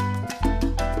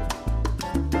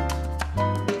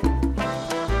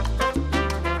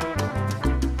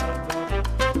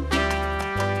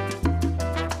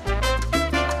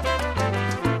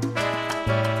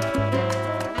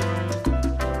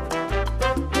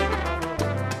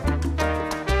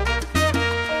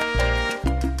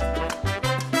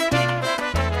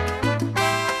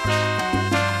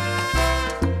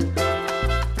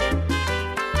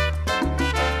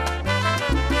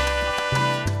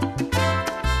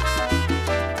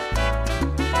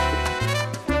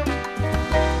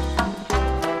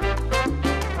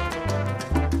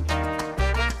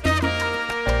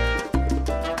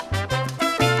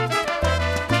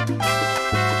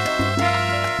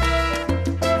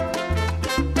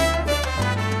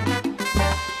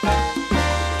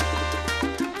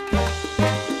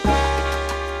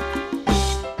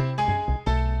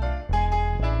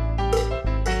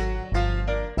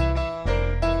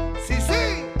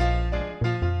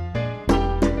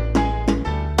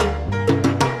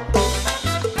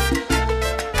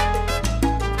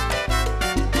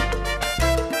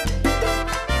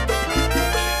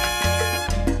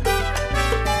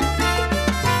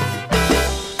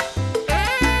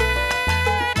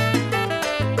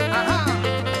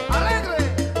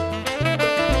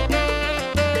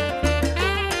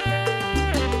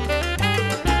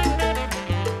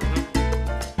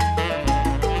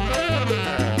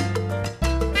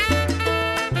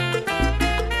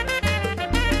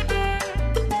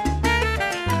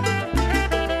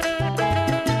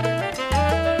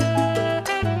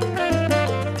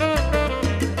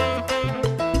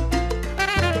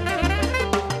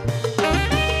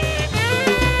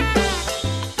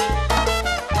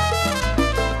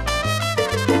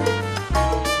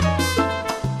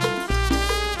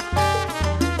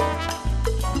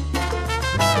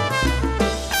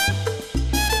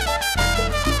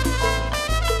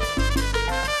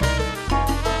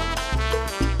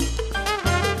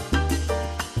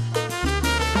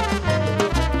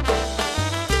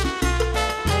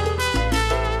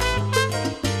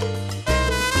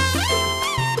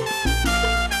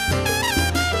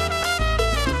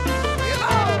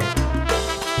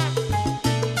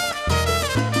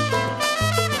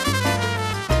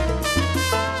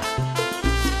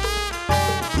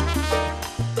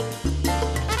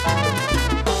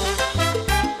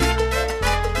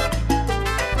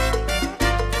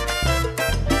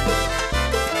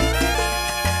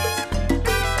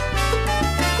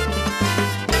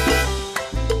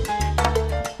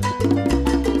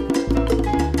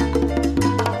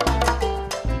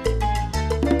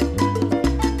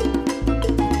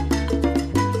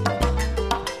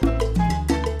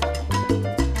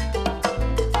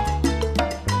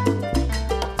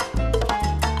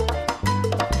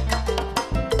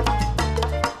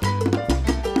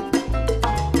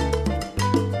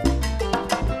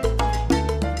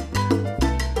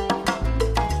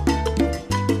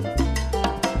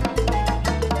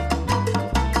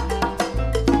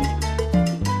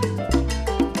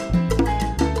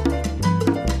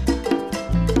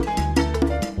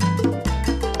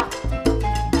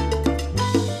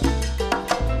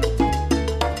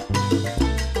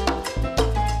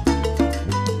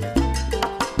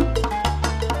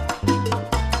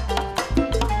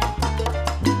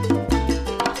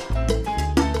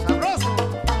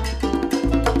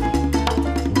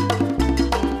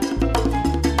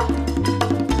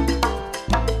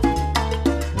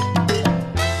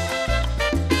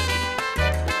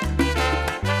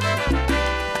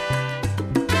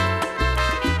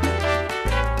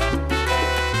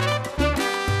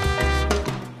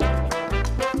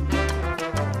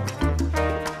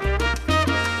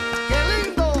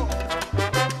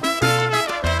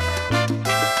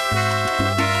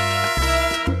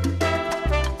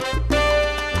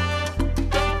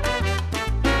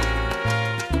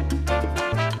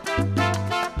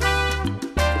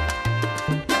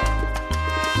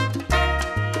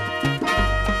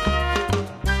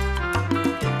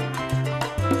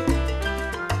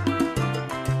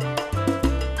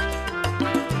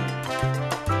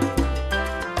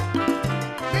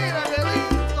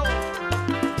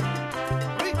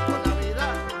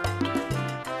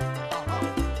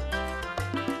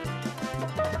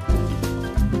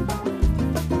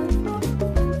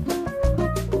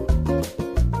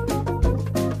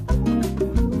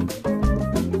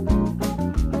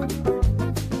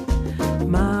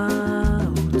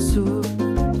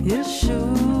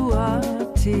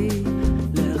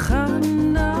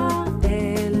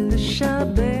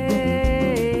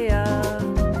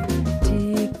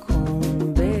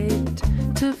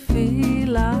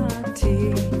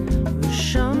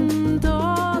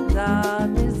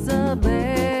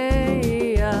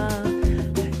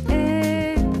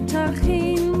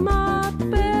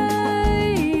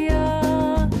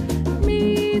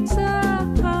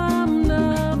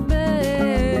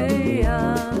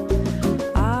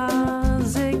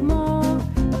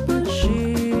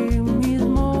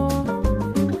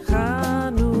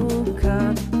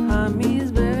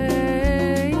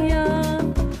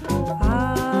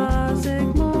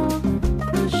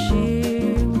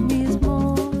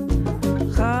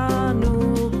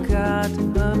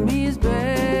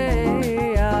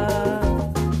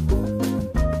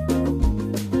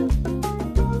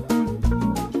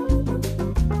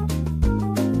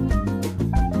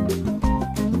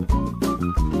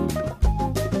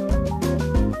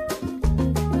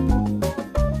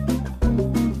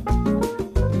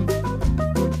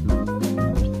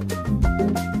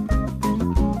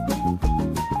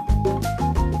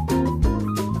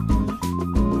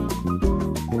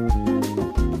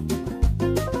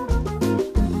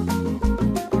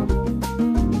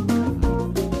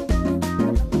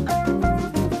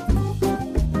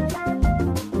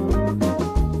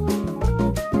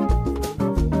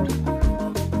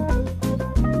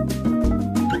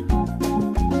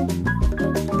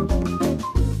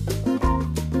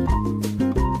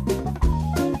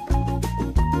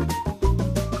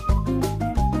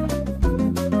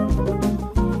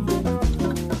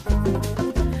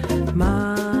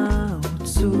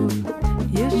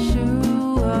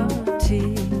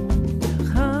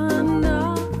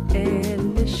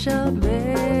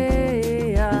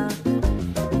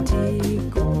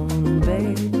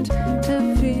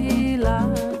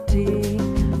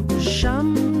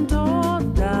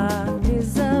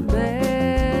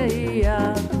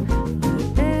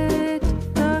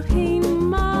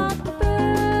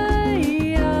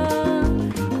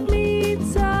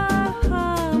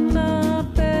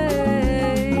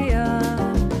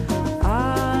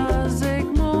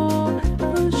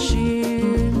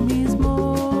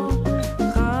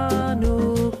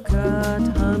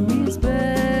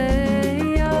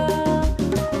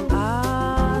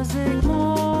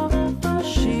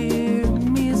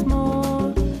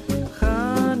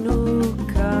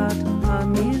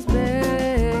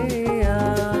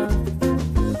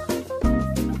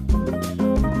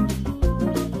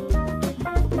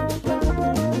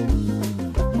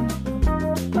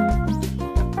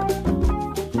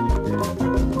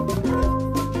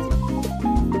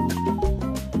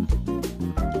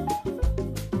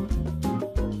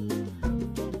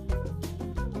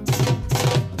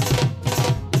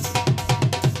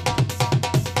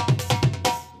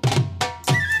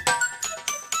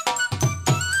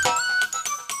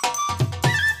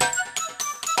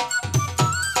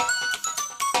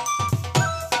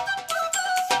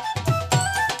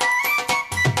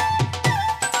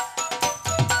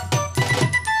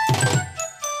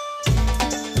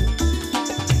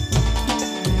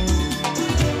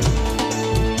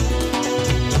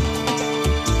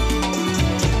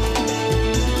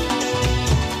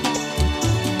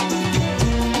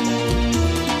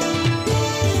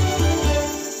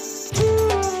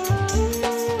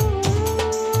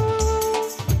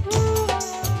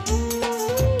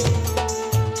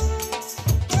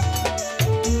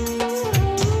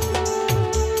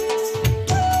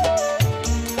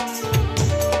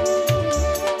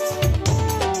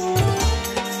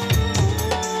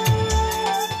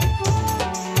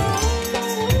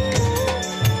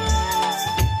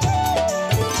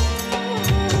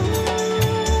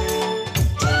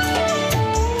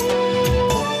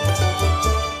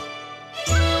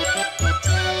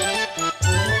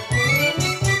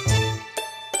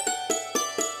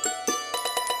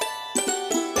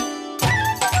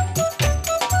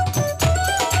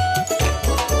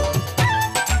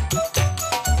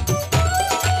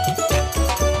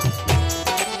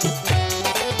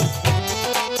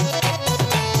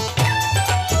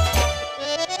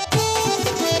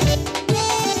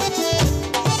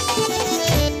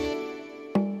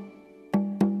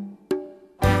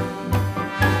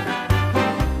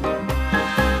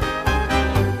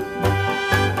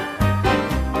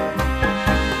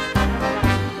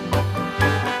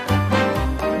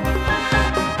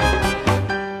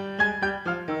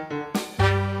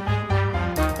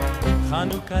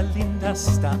 Hanukkah linda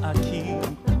está aquí,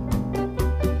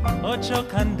 8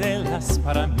 candelas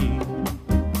para mí.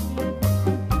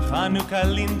 Hanukkah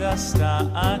linda está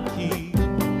aquí,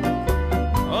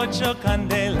 8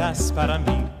 candelas para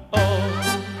mí. Oh,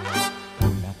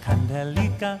 una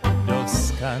candelica,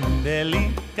 2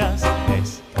 candelicas,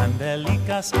 3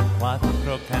 candelicas,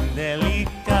 4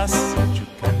 candelicas, 8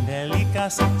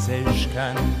 candelicas, 6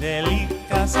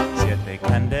 candelicas, 7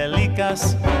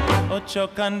 candelicas, 8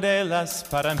 candelas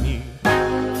para mí.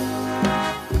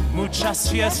 Muchas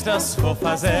fiestas vou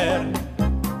fazer,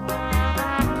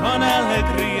 con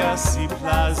alegrías y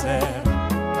placer.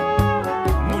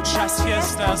 Muchas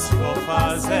fiestas vou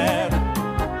fazer,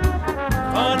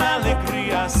 con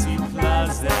alegrías y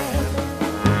placer.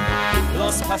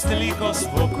 Los pastelicos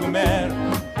vou comer,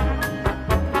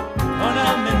 con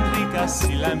almendricas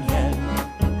y la miel.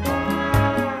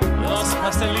 Los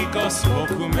pastelicos vou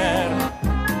comer,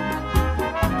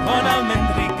 con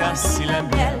almendricas y la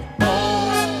miel.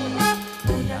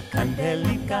 Una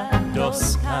candelica,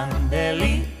 2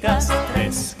 candelicas,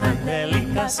 3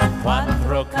 candelicas,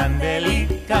 4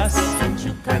 candelicas,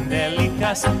 8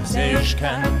 candelicas, 6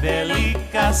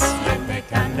 candelicas, 7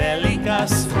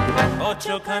 candelicas,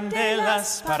 8 candelas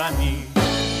para mí.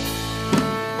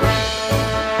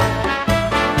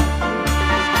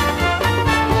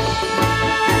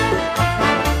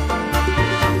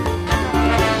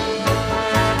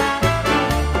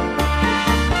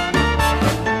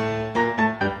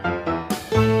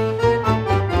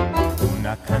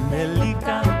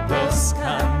 Candelica, 2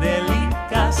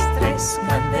 candelicas, 3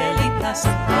 candelicas,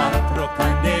 4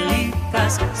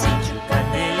 candelicas, 5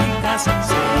 candelicas,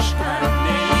 6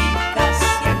 candelicas,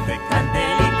 7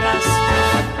 candelicas,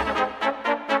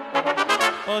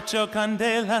 8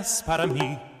 candelas para mí.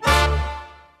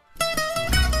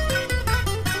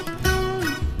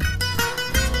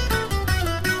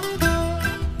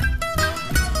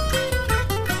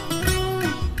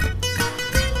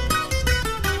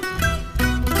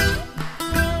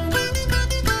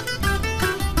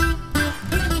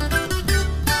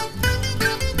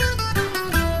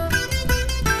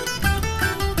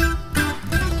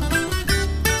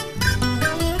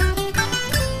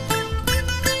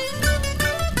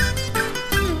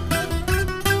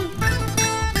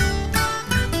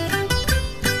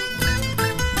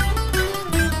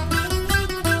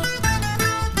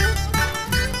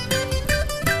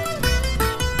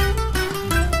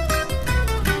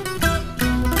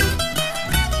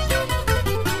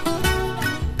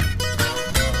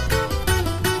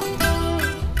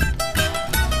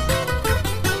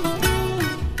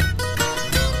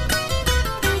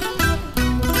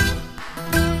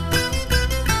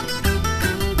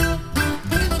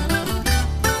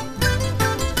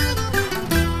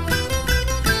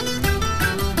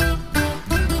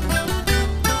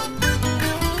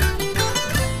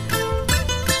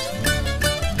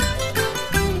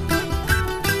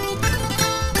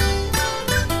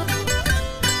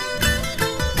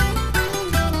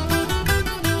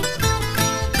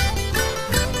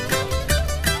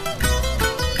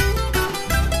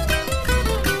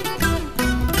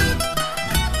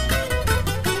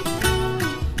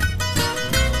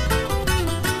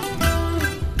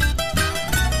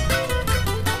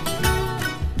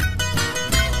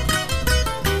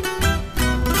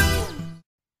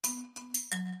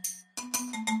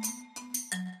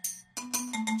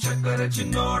 చక్కర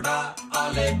చిన్నోడా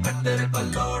ఆలే కత్తెర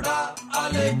కల్లోడా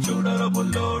ఆలే చూడర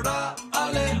బుల్లోడా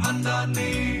ఆలే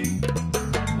అందాన్ని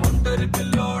ఒంటరి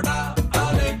పిల్లోడా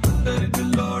ఆలే కుందరి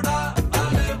పిల్లోడా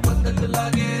ఆలే పద్ధతి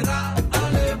లాగేరా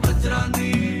ఆలే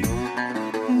వజ్రాన్ని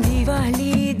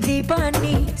దివాలి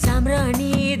దీపాన్ని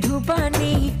సామ్రాణి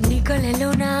ధూపాన్ని నీ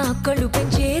కళ్ళలో నా అక్కలు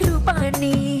పెంచే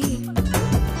రూపాన్ని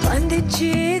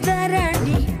అందించే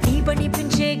దారాన్ని నీ పని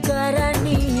పెంచే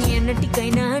గారాన్ని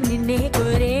ఎన్నటికైనా నిన్నే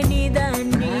కోరే నీ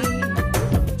దాన్ని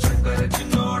చక్కర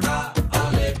చిన్నోడా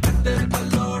ఆలే కత్తెర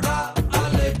కల్లోడా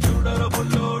ఆలే చూడర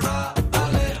బుల్లోడా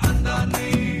ఆలే అందాన్ని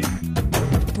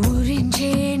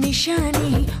ఊరించే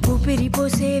నిషాని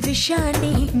ఊపిరిపోసే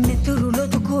విషాన్ని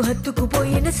నెత్తురులోతుకు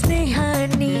హత్తుకుపోయిన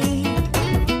స్నేహాన్ని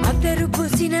అత్తరు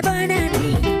పూసిన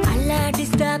బాణాన్ని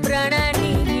అల్లాడిస్తా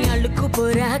ప్రాణాన్ని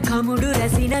అల్లుకుపోరా కముడు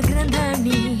రసిన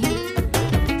గ్రంథాన్ని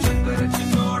చక్కర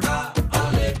చిన్నోడా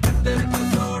ఆలే కత్తెర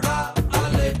కల్లోడా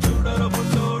ఆలే చూడర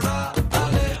బుల్లోడా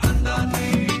ఆలే అందాన్ని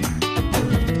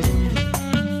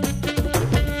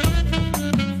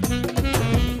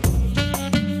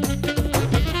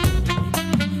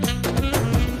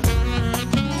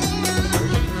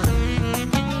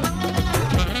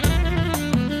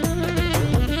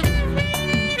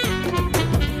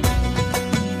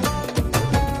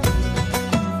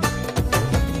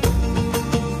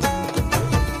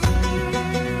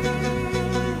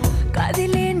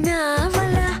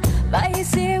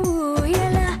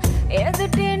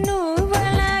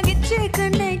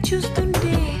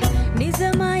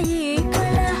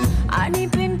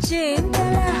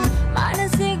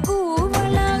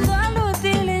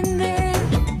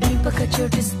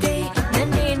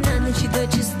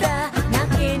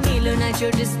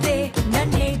చోటిస్తే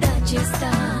నన్నే దాచేస్తా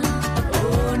ఓ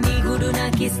నీ గుడు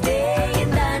నాకిస్తే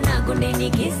ఎంత నా గుండె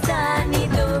నీకిస్తా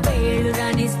నీతో వేళ్ళు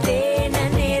రానిస్తే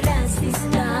నన్నే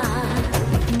రాసిస్తా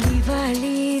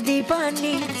దివాలి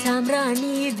దీపాన్ని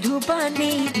సామ్రాణి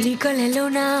ధూపాన్ని నీ కళ్ళలో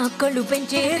నా కళ్ళు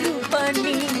పెంచే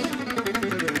రూపాన్ని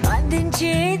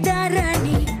అందించే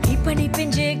దారాన్ని ఈ పని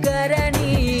పెంచే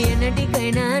గారాన్ని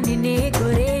ఎన్నటికైనా నిన్నే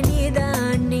కోరే నీ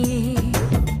దాన్ని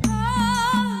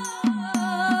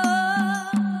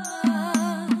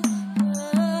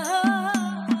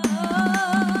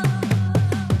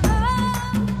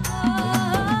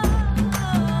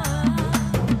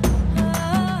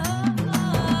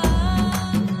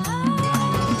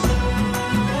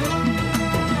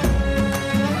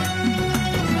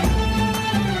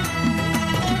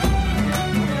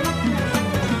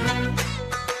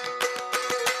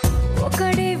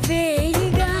ఒకడే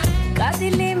వేయిగా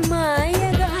కదిలే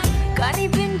మాయగా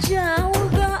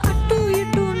కనిపించావుగా అటు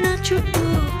ఇటు నా చుట్టూ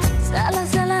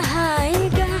సలసల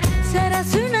హాయిగా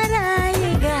సరసున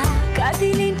రాయిగా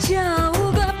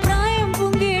కదిలించావుగా ప్రాయం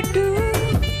పొంగేటు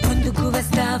ముందుకు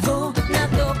వస్తావో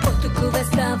నాతో పొత్తుకు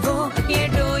వస్తావో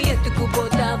ఏటో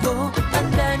ఎత్తుకుపోతావో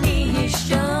అంతా నీ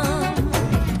ఇష్టం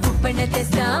ఉప్పెన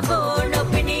తెస్తావో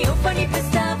నొప్పిని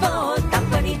ఉప్పనిపిస్తావో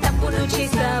తప్పని తప్పును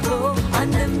చేస్తావో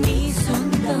అందం నీ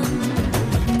సొంతం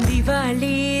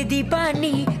దివాలి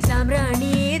దీపాన్ని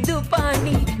సామ్రాణి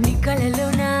ధూపాన్ని నీ కళ్ళలో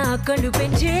నా కళ్ళు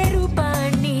పెంచే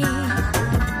రూపాన్ని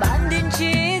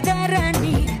బంధించే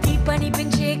దారాన్ని ఈ పని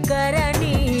పెంచే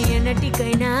కారాన్ని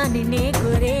ఎన్నటికైనా నిన్నే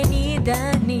కోరే నీ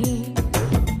దాన్ని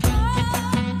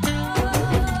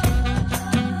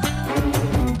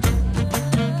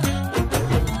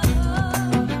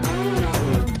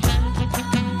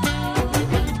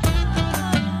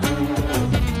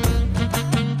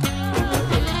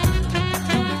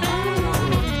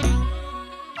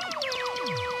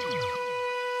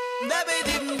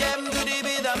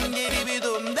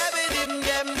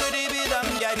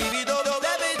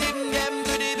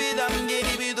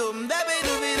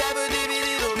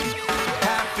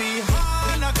Happy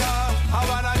Hanukkah, I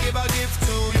wanna give a gift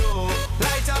to you.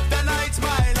 Light up the night,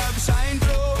 my love shine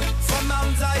through. From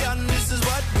Mount Zion, this is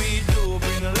what we do.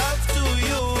 Bring love to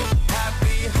you.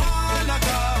 Happy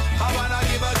Hanukkah, I wanna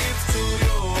give a gift to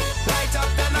you. Light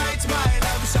up the night, my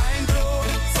love shine through.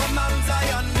 From Mount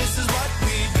Zion, this is what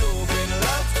we do. Bring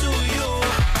love to you.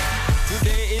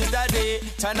 Today is the day,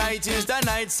 tonight is the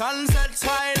night. Sunset,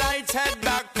 twilight, head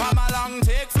back, come along,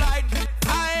 take flight.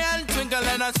 I and twinkle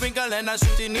and a sprinkle and a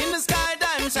shooting in the sky.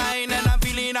 Time shine and I'm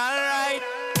feeling alright.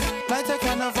 Light a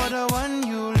candle for the one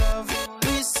you love.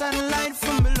 Breeze sunlight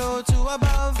from below to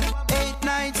above. 8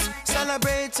 nights,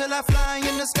 celebrate till I fly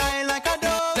in the sky like a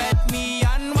dove. Let me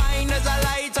unwind as I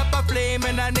light up a flame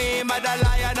in the name of the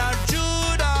Lion of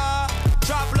Judah.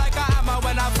 Drop like a hammer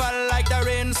when I fall like the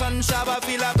rain. Sun shower,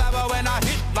 feel a baba when I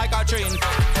hit like a train.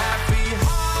 Happy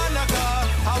Hanukkah,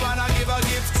 I wanna give a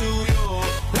gift to you.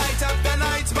 Light up the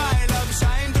night, my love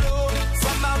shine through.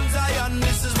 From Mount Zion,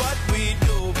 this is what we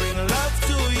do. Bring love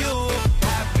to you.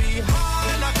 Happy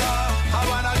Hanukkah, I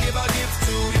wanna give a gift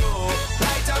to you.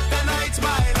 Light up the night,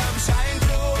 my love shine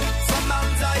through. From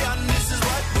Mount Zion, this is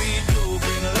what we do.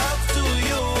 Bring love to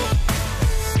you.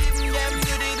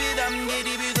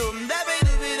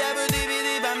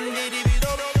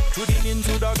 Putting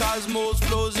into the cosmos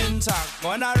flows intact.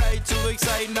 When I ride too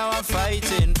excited, now I'm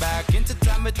fighting back. Into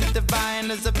time with the divine.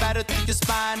 It's a battle through your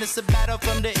spine. It's a battle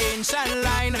from the ancient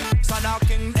line. Son of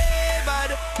King David,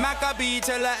 Maccabee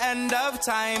till the end of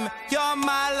time. You're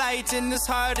my light in this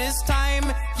hardest time.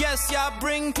 Yes, you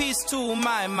bring peace to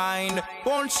my mind.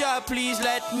 Won't you please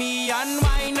let me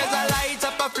unwind as I light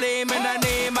up a flame in the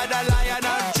name of the Lion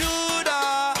of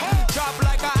Judah. Drop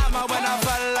like a hammer when I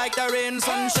fall like the rain.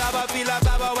 Sun shower, feel a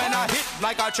baba when I hit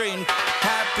like a train.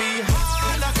 Happy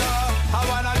Hanukkah, I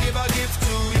wanna give a gift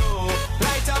to you.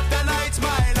 Light up the night,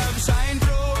 my love shine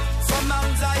through. From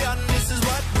Mount Zion, this is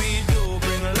what we do.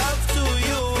 Bring love to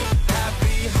you.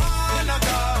 Happy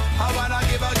Hanukkah, I wanna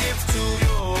give a gift to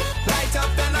you. Light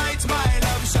up the night, my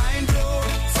love shine through.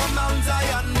 From Mount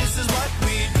Zion, this is what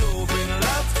we do. Bring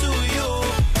love to you.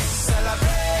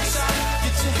 Celebration,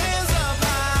 get your hands up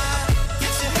high.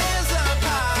 Get your hands up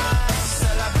high.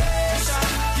 Celebration,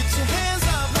 get your hands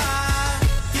up high.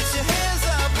 Get your hands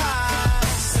up high.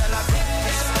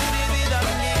 Celebration,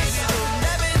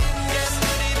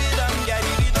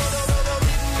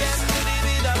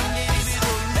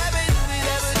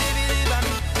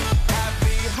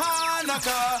 Happy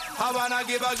Hanukkah, I wanna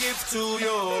give a gift to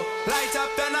you. Light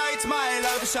up the night, my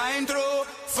love shine through.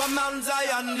 From Mount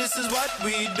Zion, this is what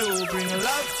we do. Bring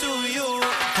love to you.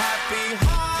 Happy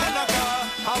Hanukkah,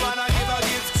 I wanna give a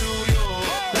gift to you.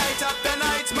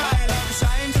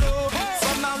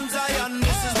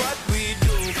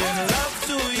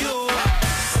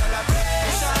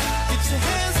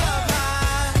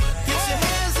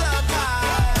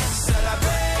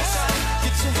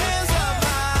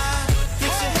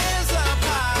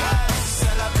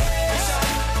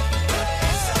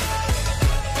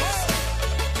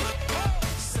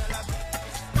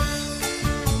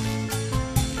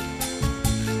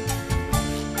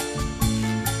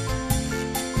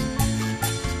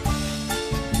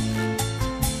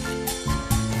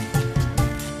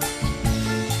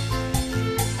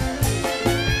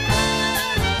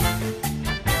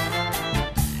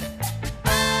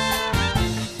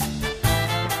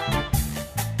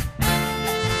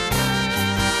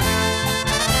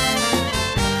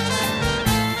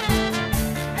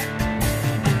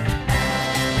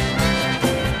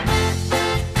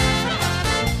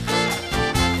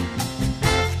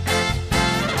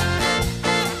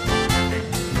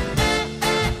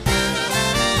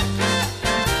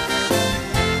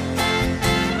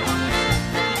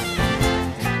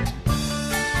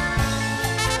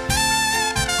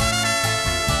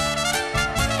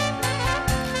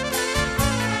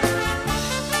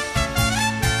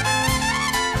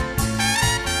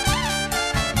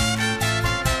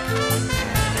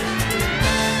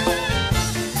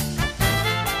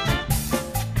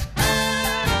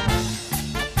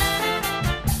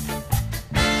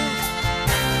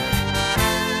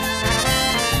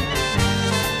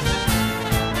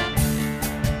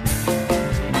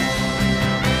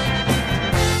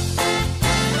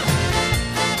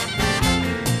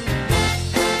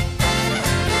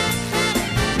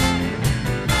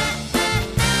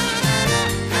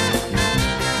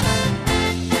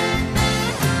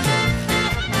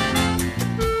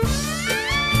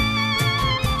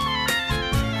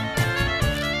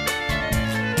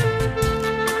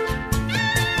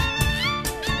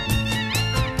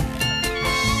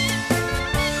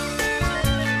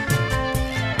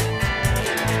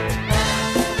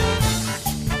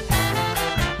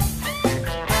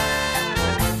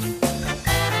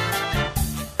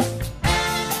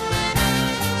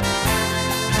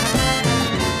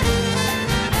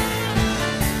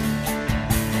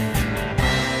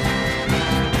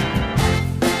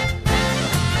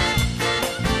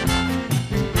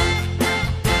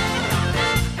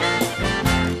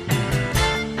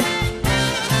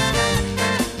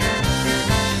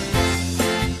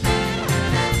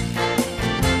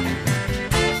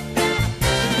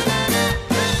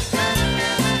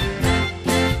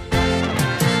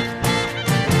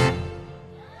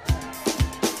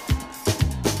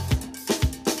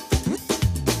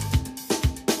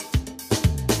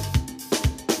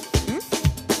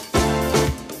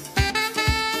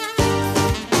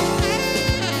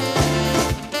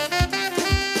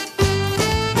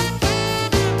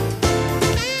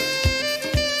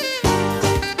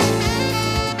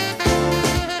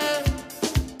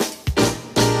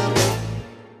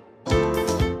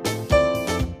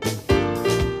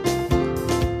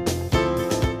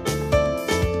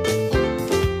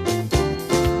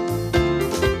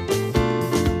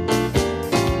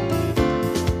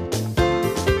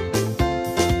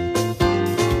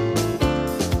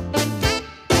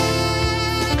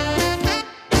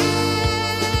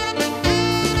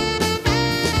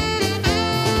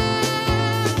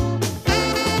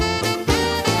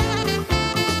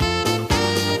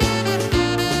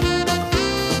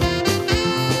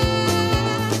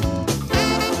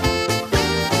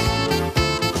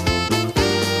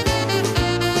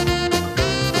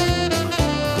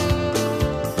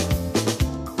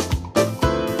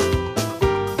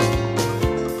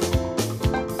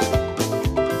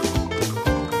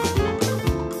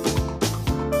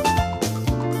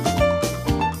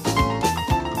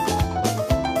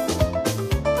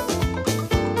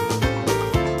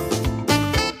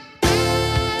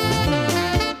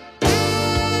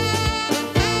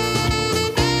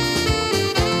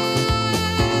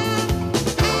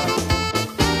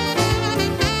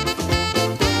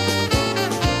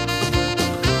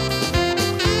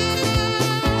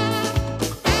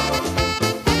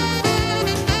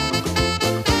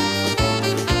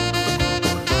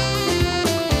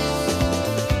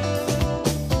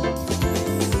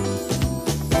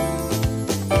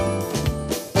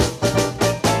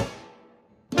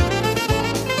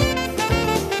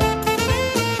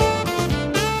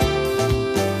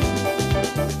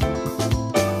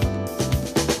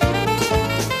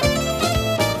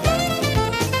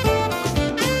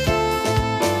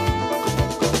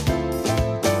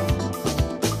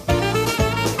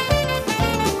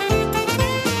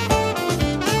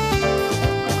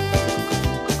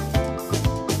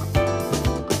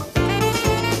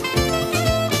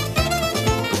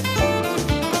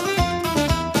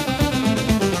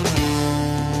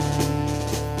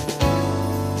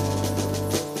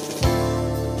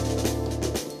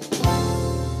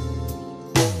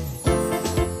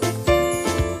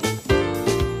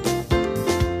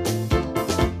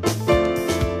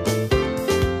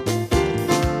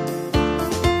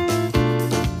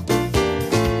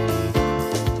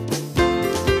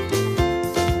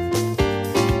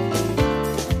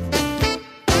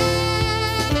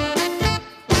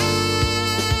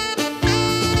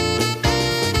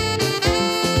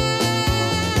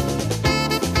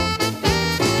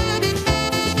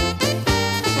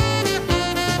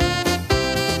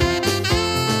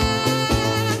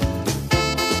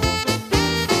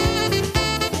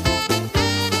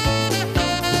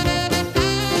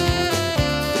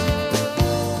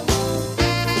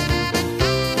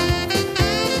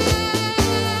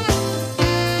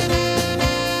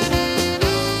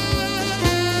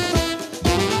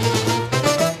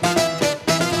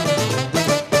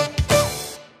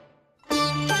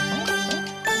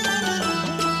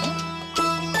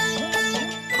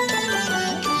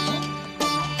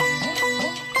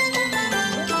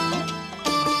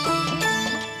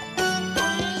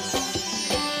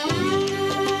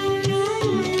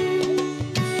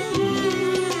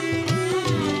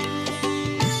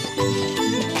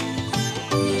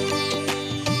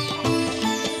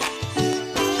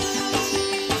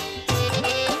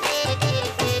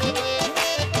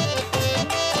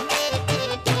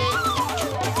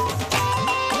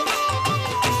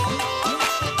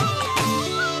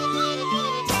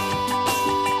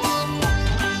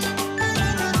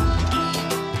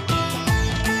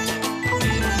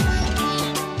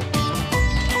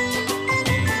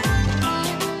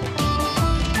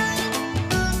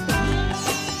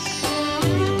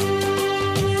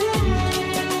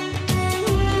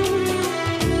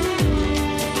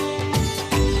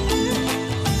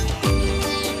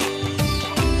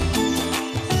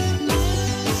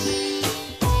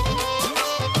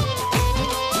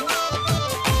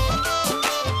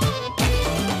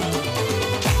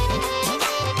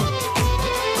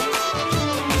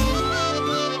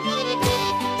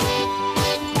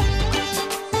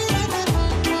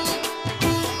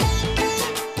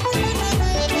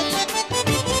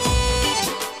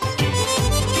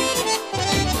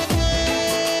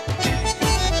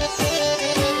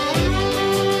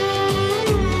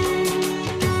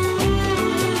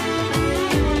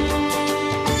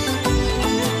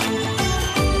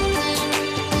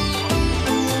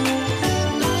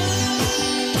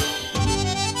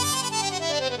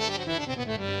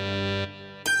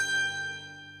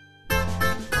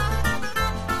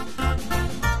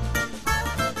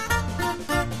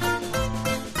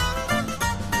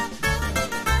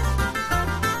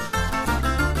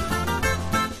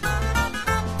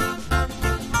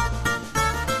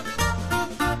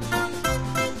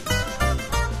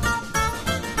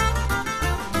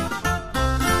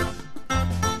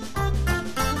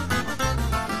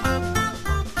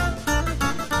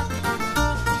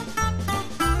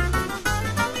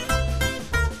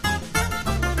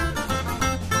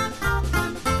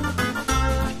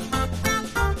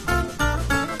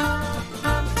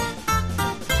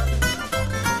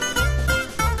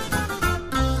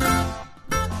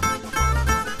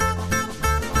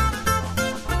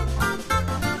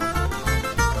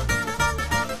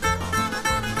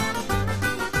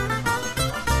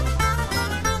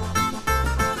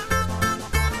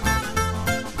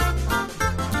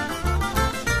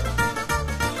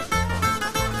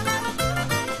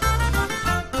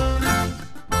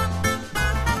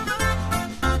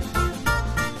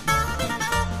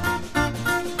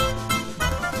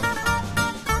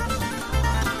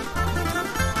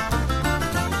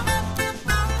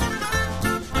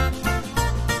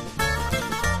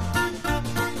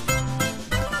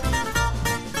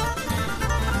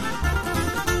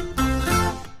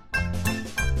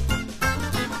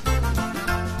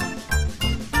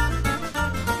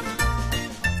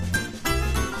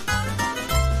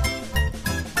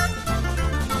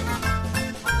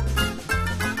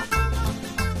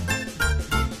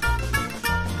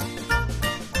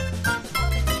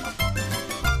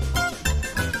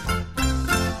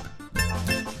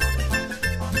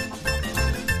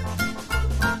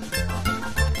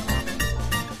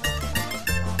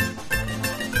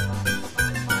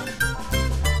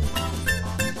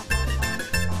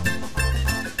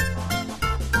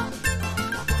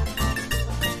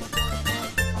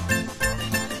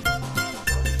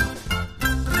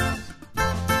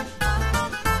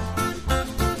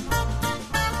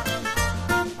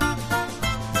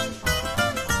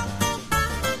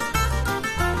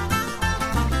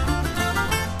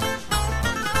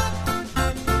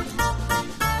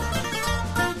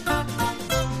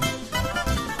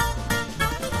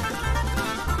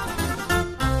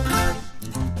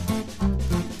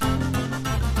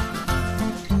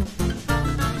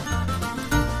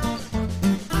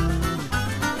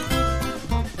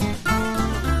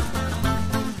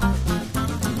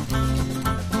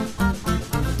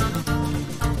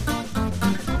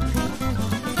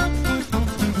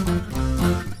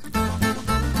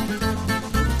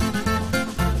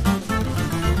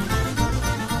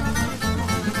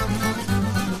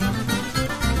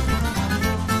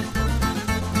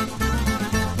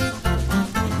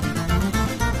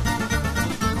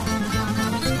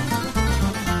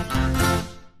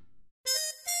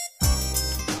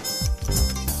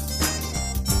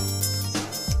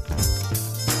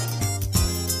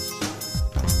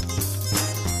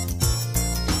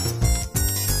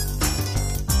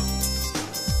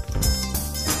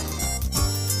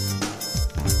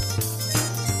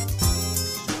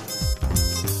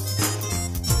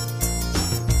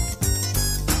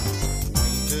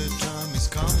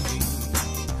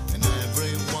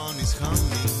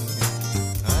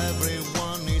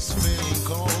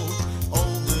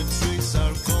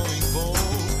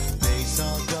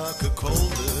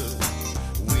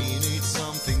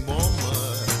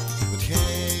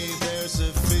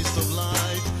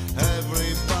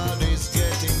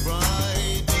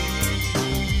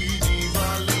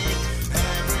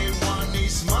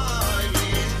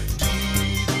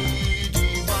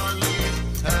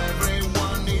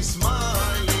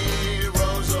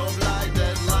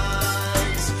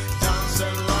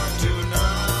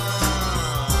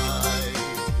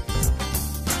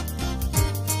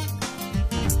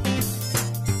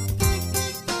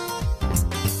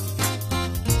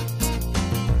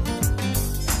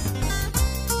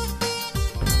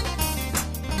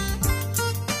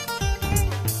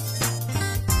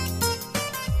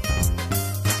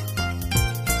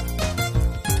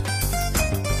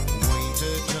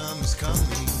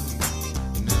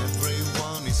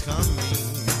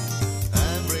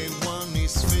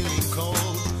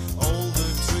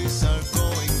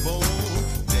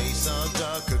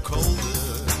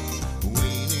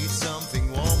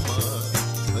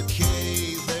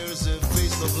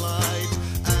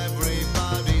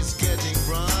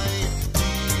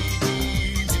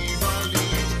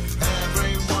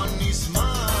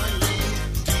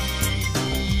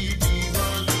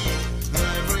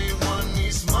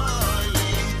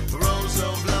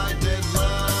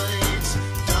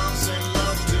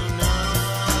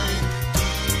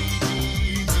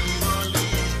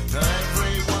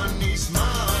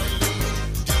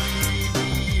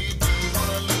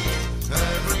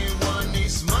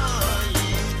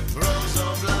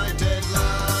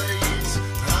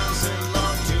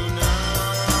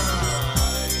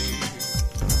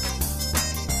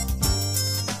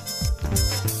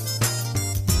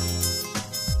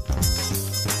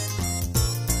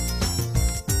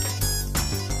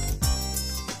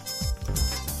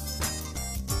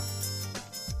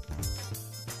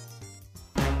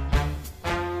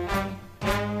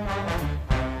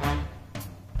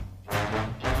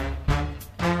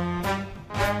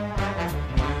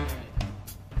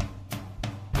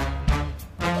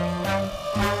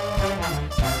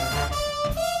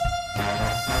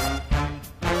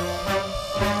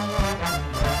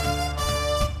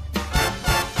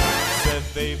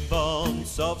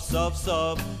 סוף סוף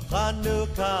סוף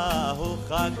חנוכה הוא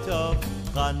חג טוב,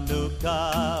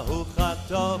 חנוכה הוא חג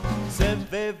טוב,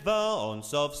 סביבון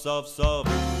סוף סוף סוף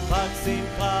חג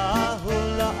שמחה הוא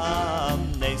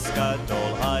לעם, נס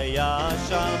גדול היה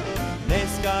שם,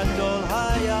 נס גדול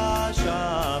היה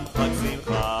שם, חג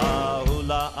שמחה הוא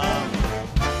לעם.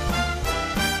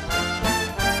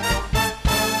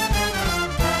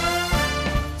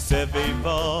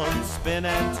 Sevivon, spin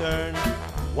and turn,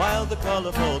 while the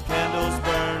colorful candles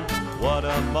burn. What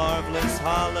a marvelous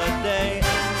holiday,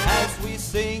 as we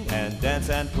sing and dance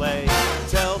and play.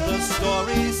 Tell the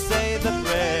stories, say the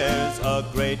prayers, a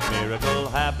great miracle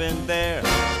happened there.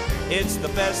 It's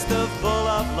the festival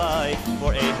of life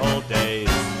for 8 whole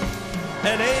days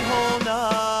and 8 whole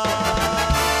nights.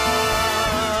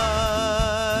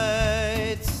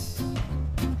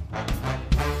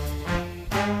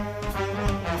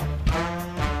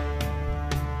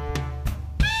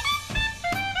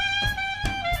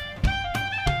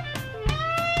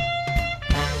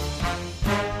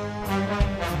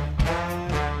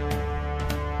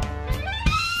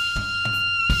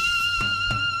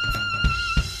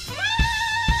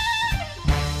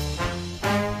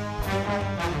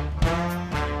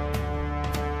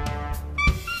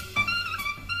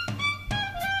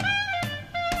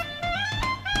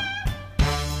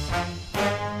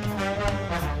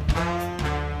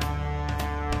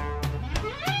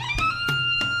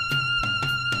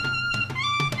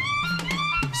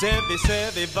 Sevi,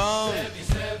 sevi, bon.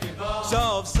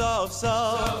 Sov, sov,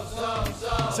 sov.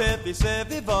 Sevi,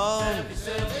 sevi, bon.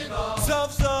 Sov,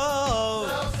 sov.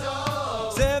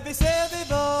 Sevi, sevi,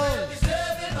 bon.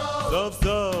 Sov,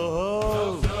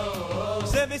 sov.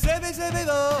 Sevi, sevi, sevi,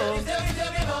 bon.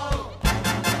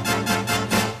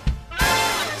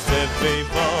 Sevi,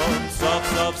 bon. Sov,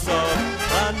 sov, sov.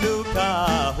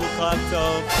 Chanukah hu chag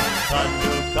tov.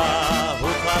 Chanukah hu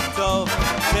chag tov.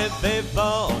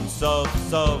 Sevivon סוף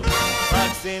סוף חג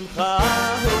שמחה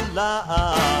הוא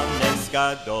לעם, נס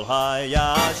גדול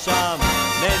היה שם,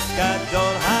 נס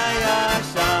גדול היה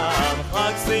שם,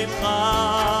 חג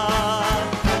שמחה,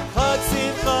 חג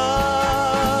שמחה,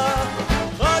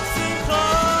 חג שמחה,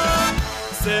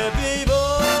 סביבו.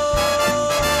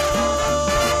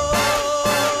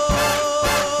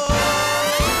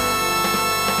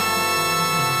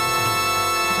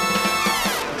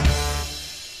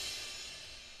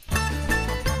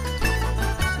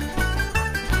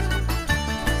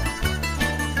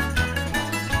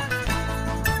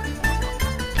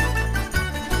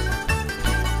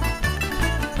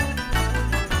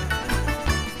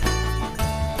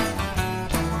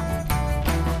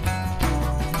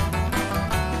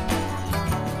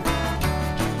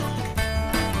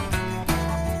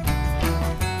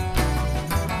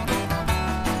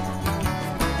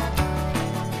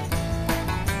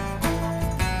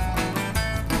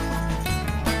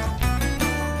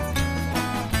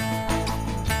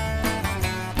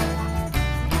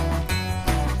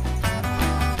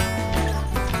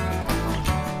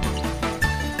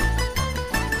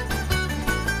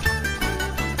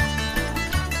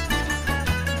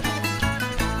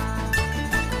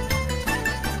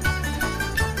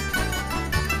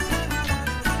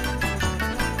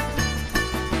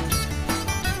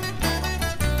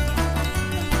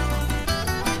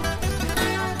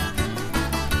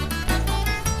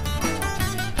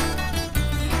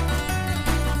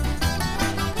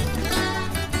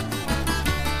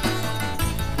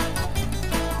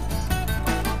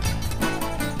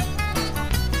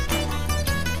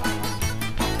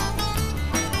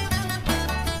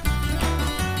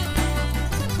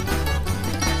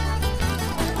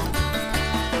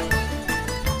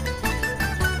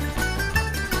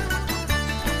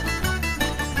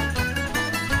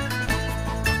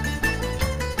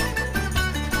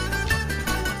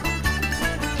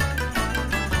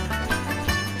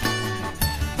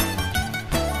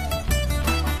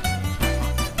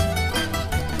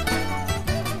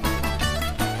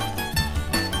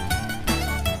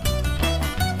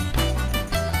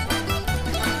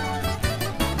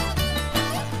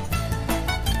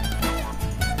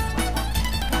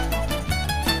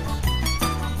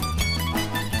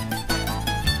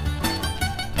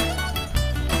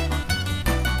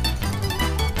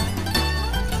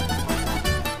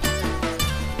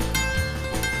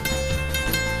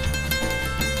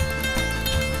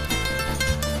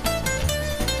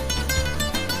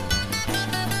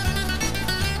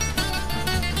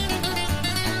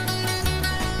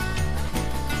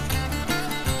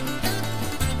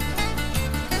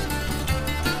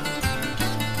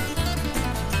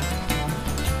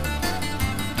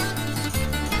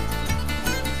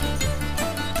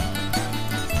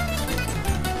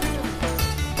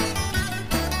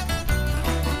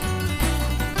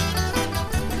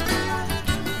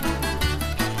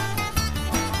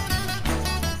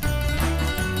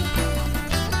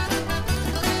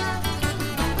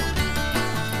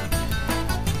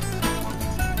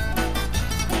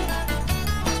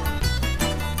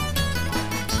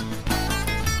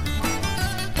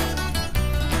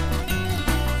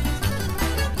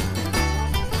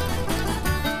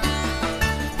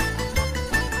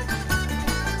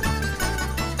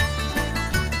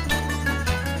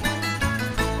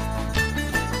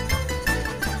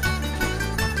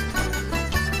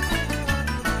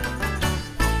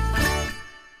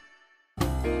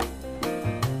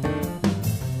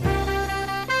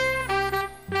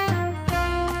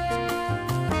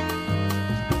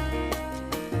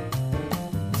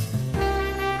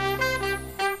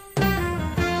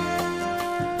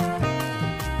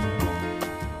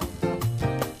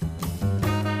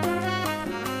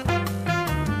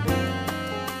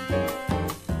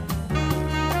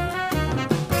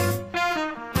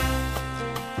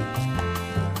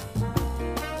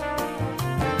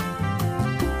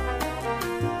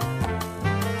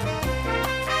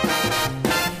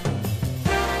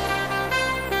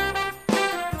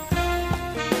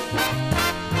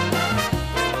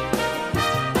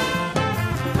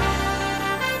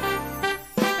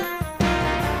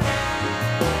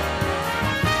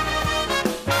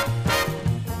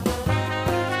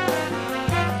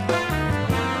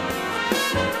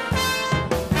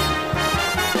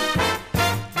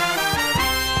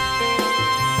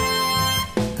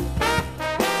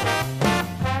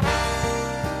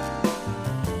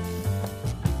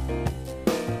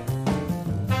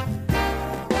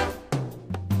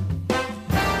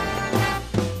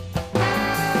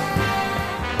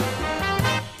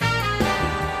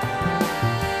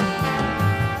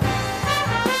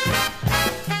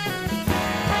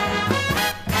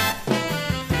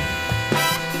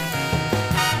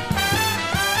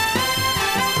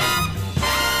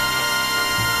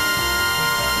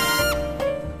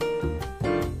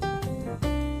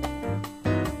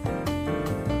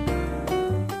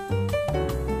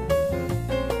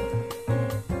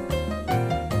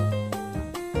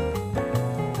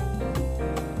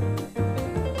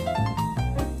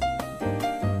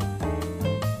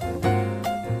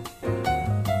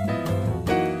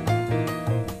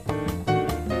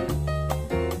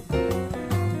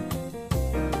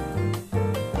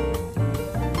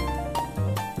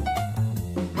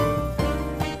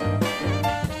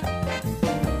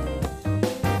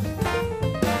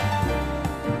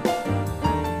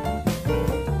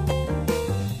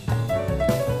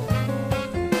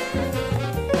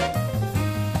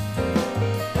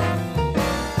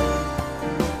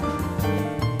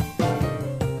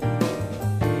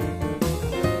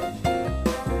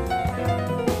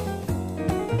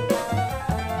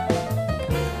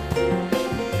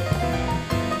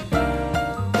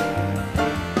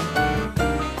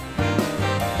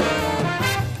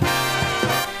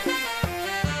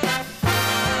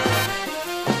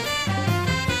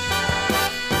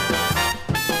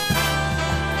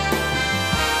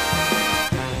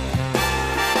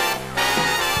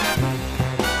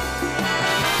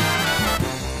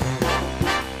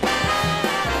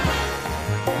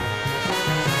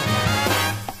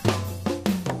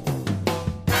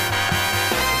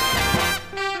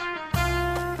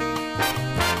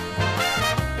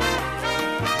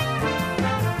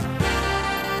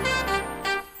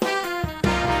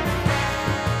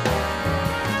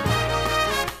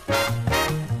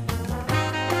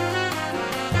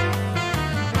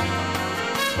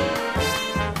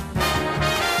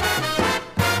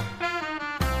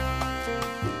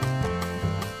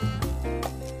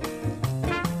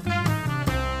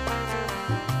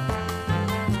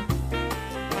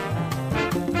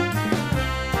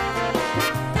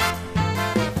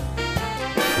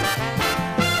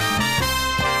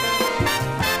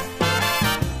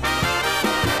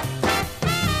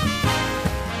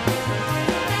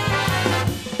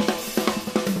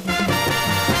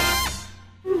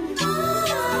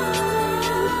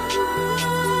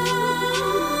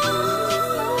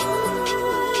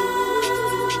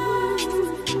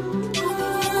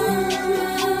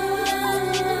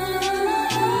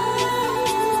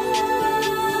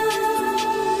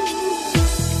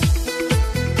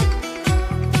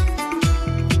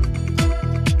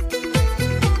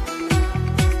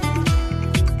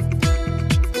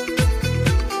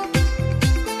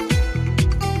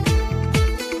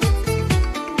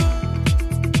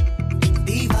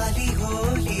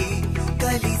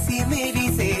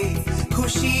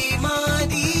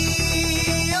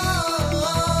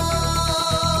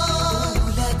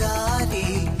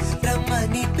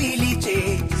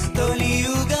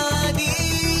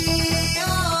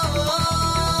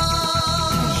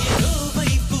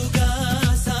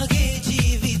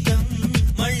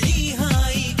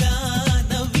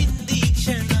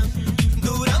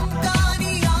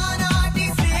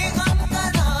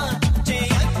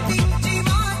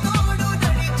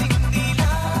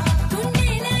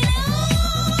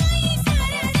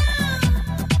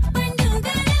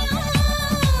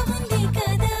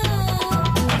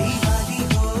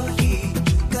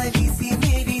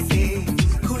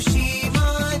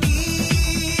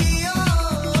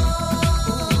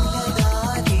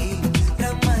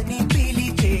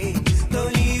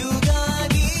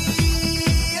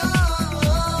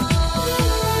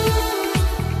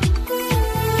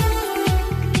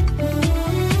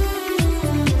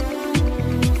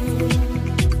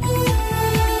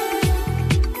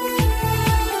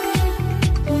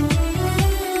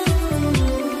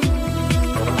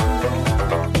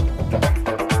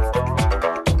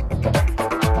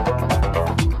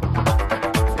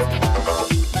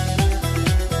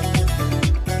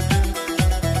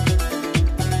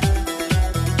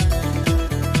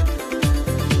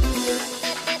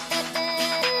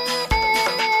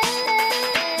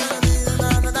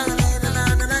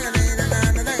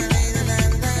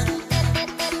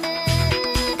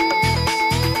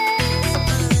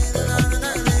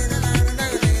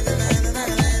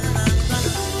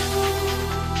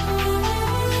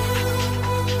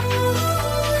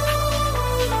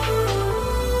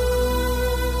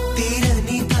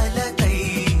 తీరని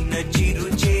కలతైన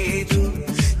చిరుచేదు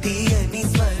తీయని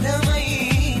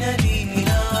స్వరమైన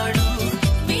నీనాడు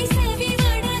వేసవి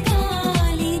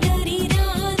వడగాలి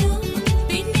దరిరాదు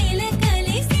వెన్నెల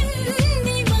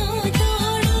కలిసింది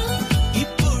మాతోడు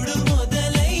ఇప్పుడు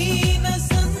మొదలైన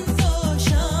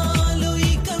సంతోషాలు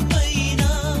ఇకపైన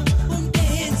ఉంటే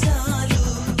చాలు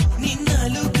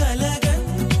నిన్నలు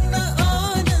కలగన్న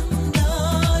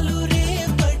ఆనందాలు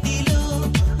రేపటిలో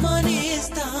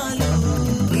మనేస్తాలు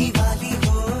ఇవాలి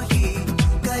హోలీ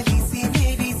కలిసి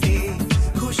మెరిసే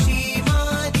ఖుషి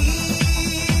మాది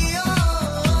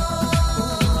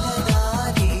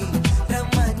పూలదారి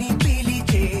రమ్మని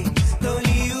పిలిచే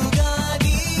తొలి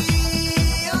Ugadi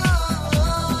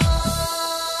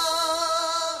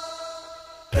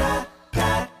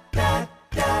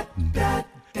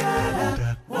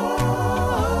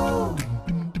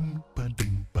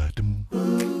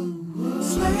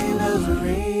Sleigh bells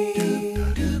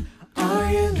ring,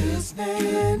 are you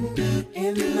listening?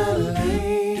 In the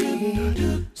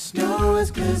lane, snow is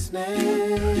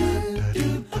glistening.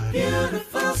 A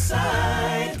beautiful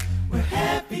sight, we're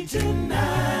happy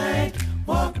tonight,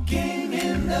 walking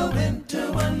in the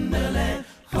winter wonderland.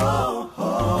 Ho,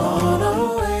 ho. On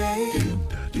our way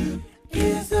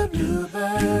is the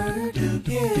bluebird,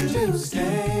 here to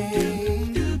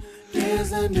stay.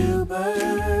 There's a new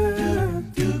bird.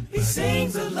 He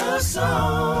sings a love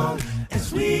song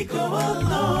as we go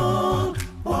along,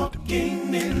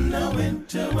 walking in the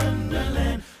winter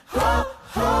wonderland. Ho,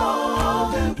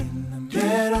 ho. In the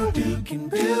meadow, you can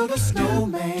build a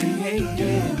snowman.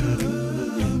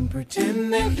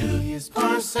 Pretend that he is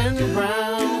Parson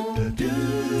Brown.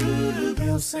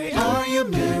 He'll say, are you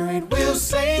married? We'll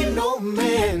say, no,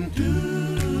 man.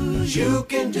 You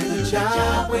can do the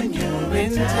job when you're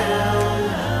in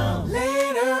town.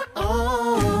 Later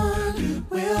on,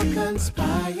 we'll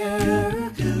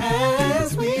conspire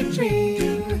as we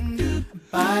dream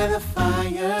by the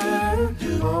fire.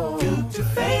 Oh, to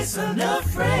face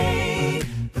unafraid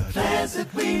the plans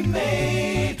that we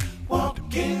made,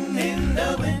 walking in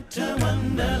the winter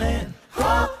wonderland.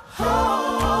 Ho, ho.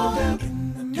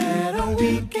 In the meadow,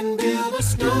 we can build a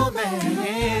snowman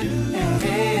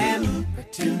and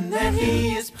pretend that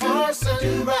he is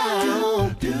Parson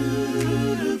Brown.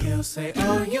 He'll say,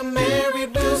 are you married?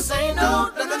 We'll say, no,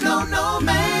 no, no, no, no,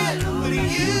 man. But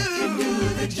you can do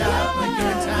the job when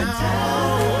you're in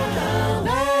town.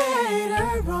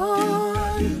 Later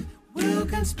on, we'll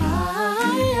conspire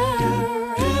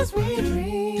as we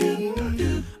dream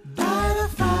by the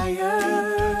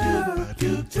fire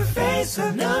to face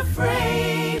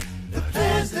unafraid the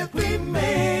plans that we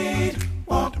made,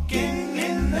 walking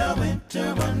in the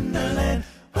winter wonderland.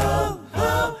 Oh,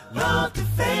 oh, oh, to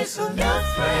face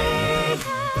unafraid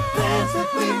the plans that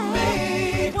we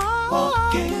made,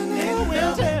 walking in the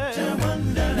winter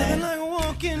wonderland. Like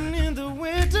walking in the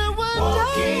winter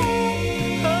wonderland.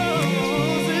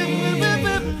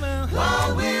 While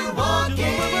we're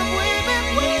walking,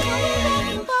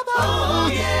 oh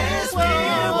yes,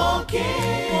 we're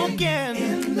walking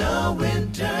in the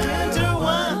winter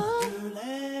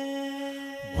wonderland.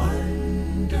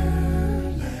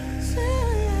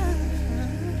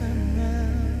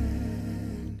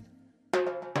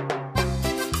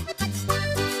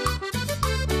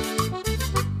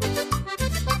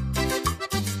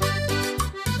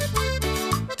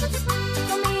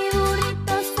 Con mi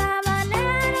burrito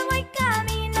sabanero voy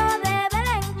camino de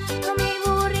Belén. Con mi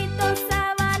burrito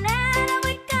sabanero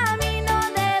voy camino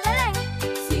de Belén.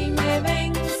 Si me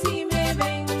ven,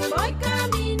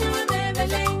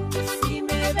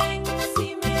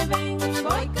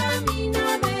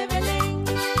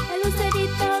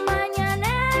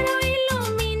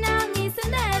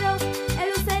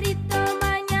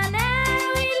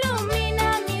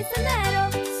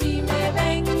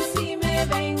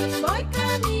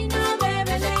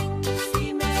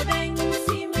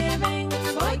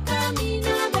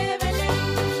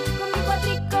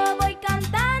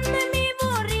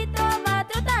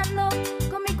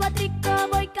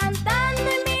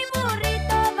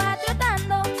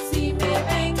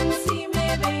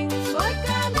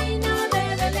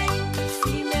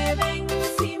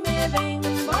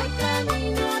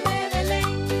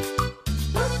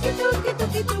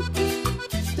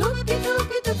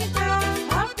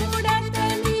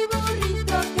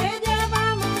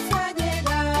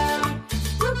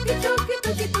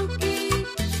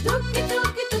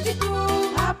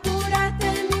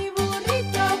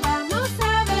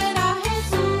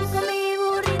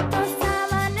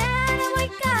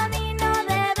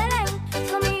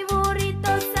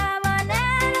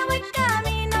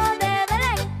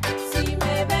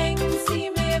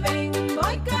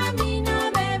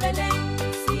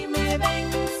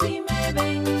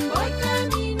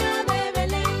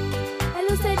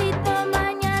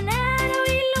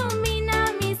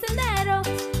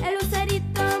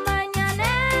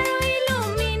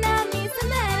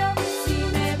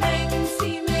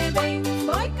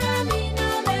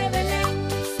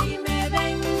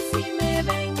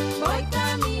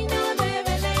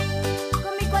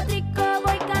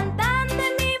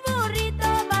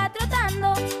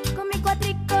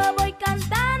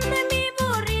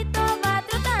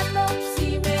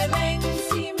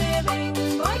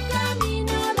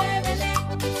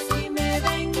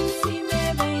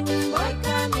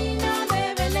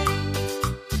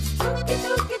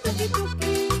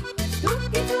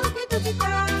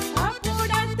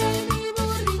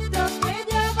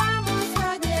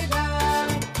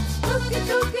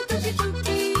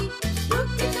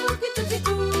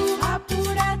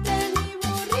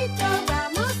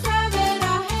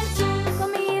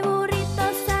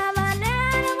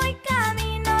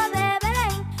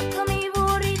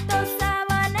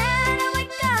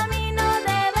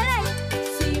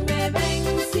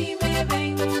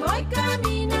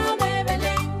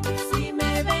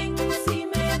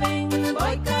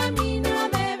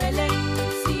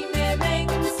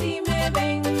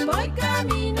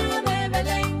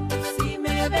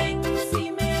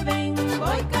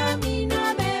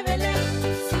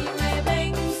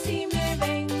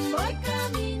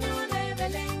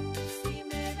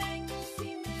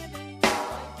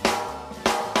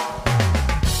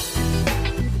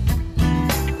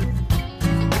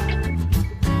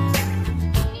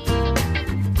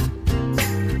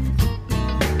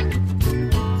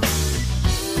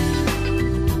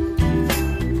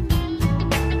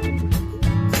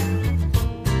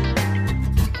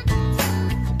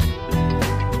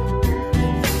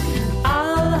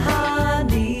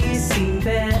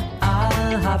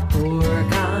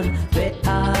 הפורקן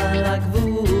ועל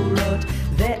הגבורות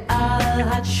ועל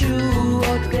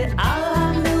התשועות ועל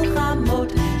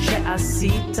המלחמות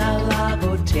שעשית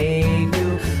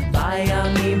לאבותינו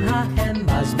בימים ההם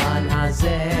בזמן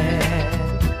הזה.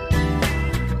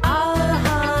 על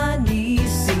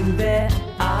הניסים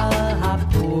ועל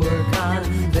הפורקן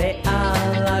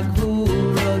ועל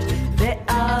הגבורות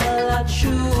ועל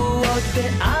התשועות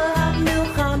ועל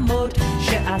המלחמות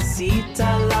שעשית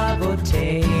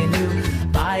לאבותינו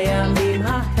בימים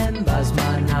ההם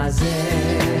בזמן הזה.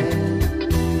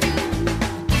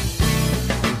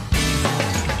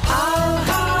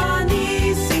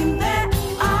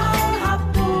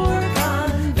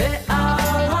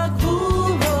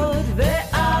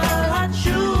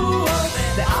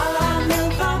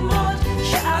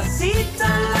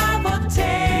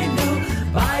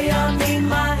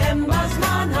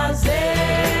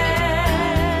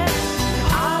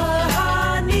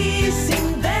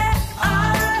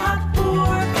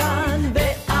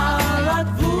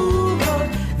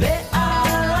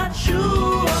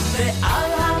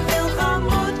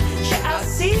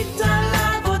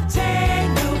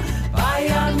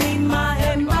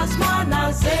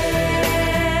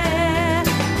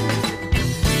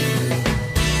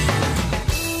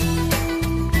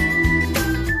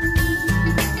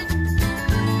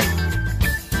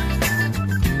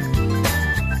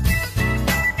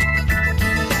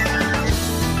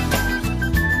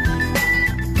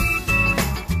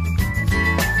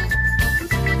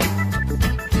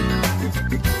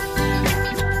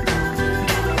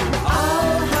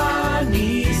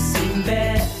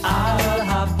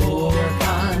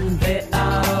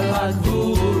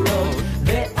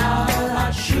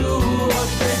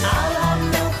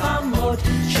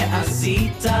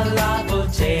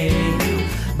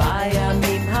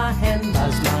 בימים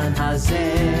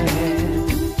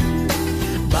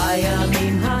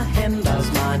ההם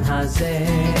בזמן הזה.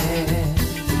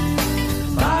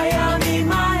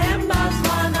 בימים ההם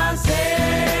בזמן הזה.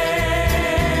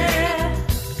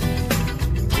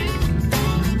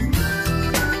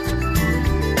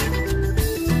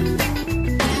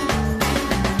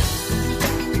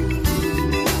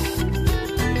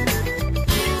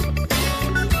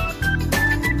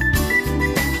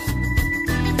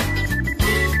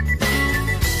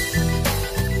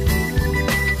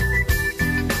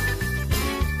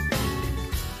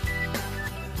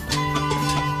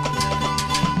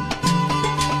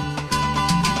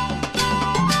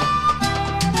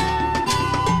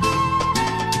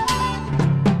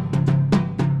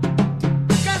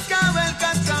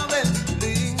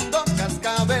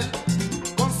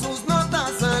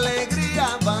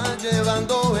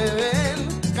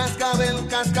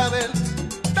 Cascabel,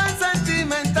 tan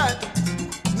sentimental,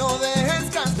 no dejes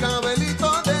cascabelito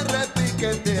de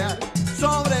repiquetear.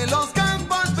 Sobre los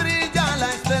campos brilla la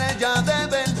estrella de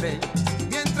Belén,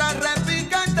 mientras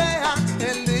repiquetea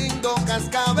el lindo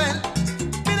cascabel.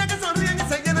 Mira que sonríen y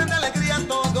se llenan de alegría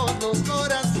todos los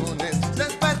corazones,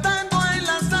 despertando en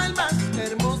las almas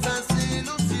hermosas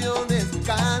ilusiones.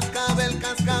 Cascabel,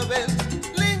 cascabel,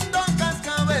 lindo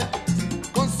cascabel,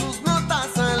 con sus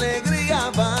notas alegría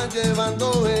va llevando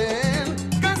él.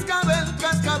 Cascabel,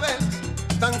 cascabel,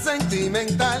 tan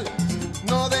sentimental,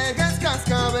 no dejes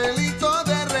cascabelito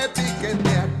de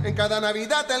repiquetear. En cada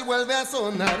Navidad él vuelve a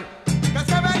sonar.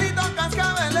 Cascabelito,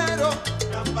 cascabelero,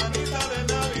 campanita de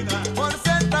Navidad, por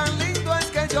ser tan lindo es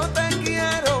que yo te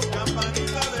quiero.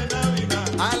 Campanita de Navidad,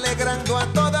 alegrando a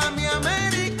toda mi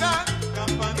América.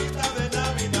 Campanita de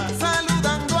Navidad,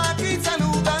 saludando aquí,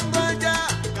 saludando allá.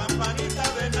 Campanita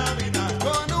de Navidad,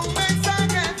 con un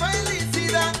mensaje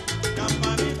felicidad.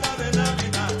 Campanita de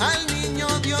Navidad, al niño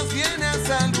Dios viene a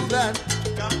saludar.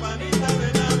 Campanita de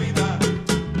Navidad.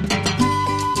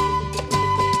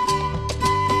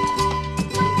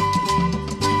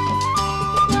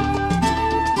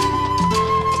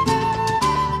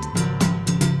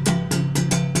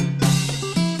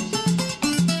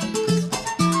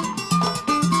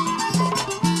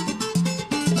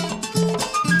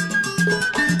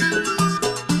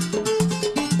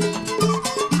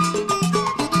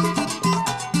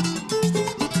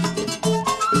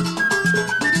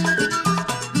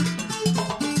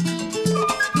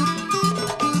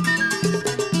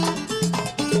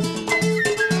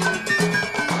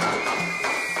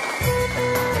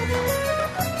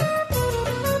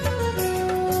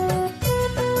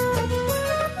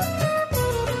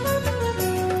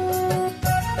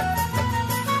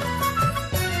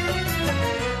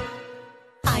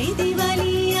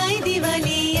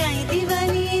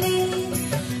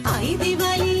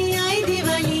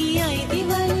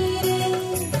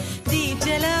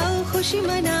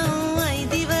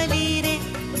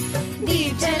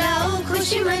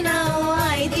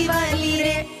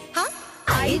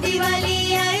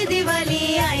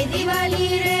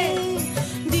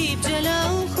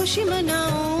 खुशी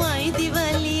मनाओ आई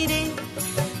दिवाली रे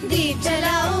दीप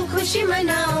जलाओ खुशी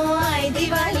मनाओ आई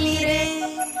दिवाली रे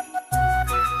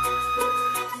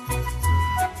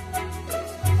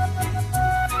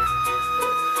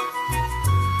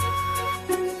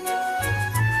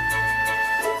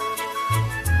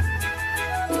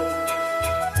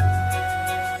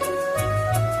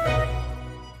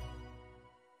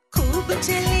खूब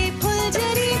चले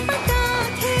फुलझड़ी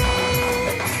पटाखे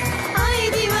आई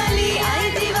दिवाली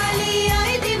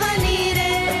रे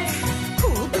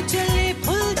खूब चले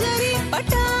फुलझड़ी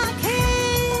पटाखे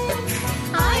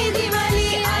आई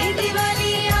दिवाली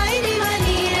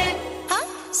रे हाँ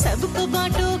सबको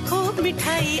बांटो खूब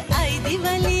मिठाई आई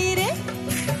दिवाली रे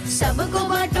सबको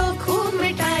बांटो खूब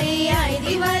मिठाई आई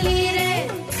दिवाली रे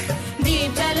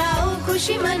दीप जलाओ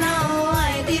खुशी मनाओ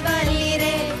आई दिवाली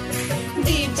रे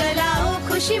दीप जलाओ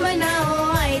खुशी मनाओ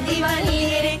आई दिवाली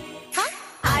रे हाँ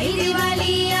आई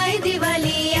दिवाली रे आई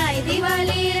दिवाली रे आई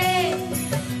दिवाली रे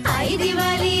आई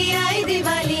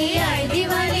दिवाली रे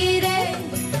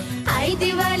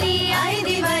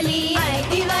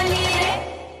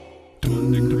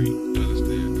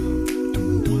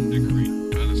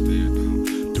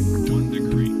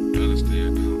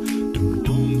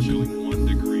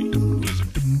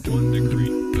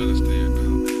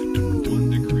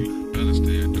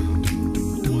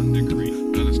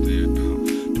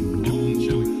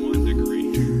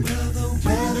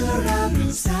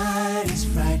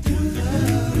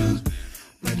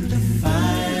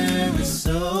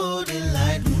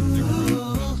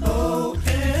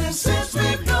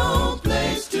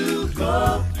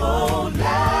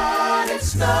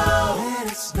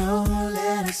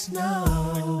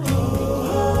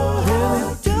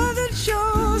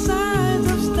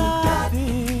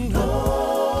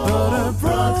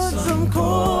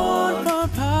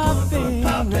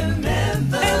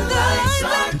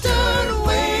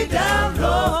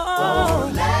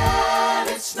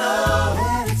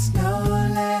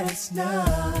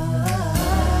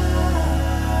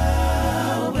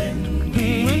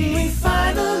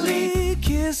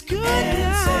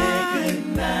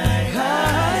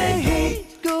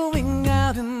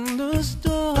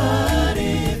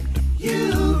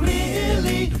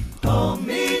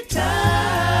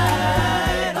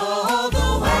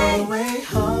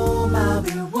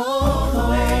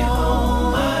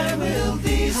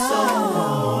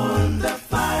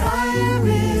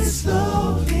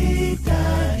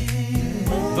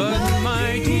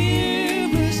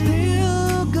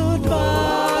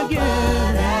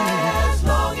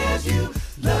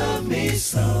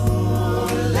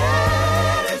So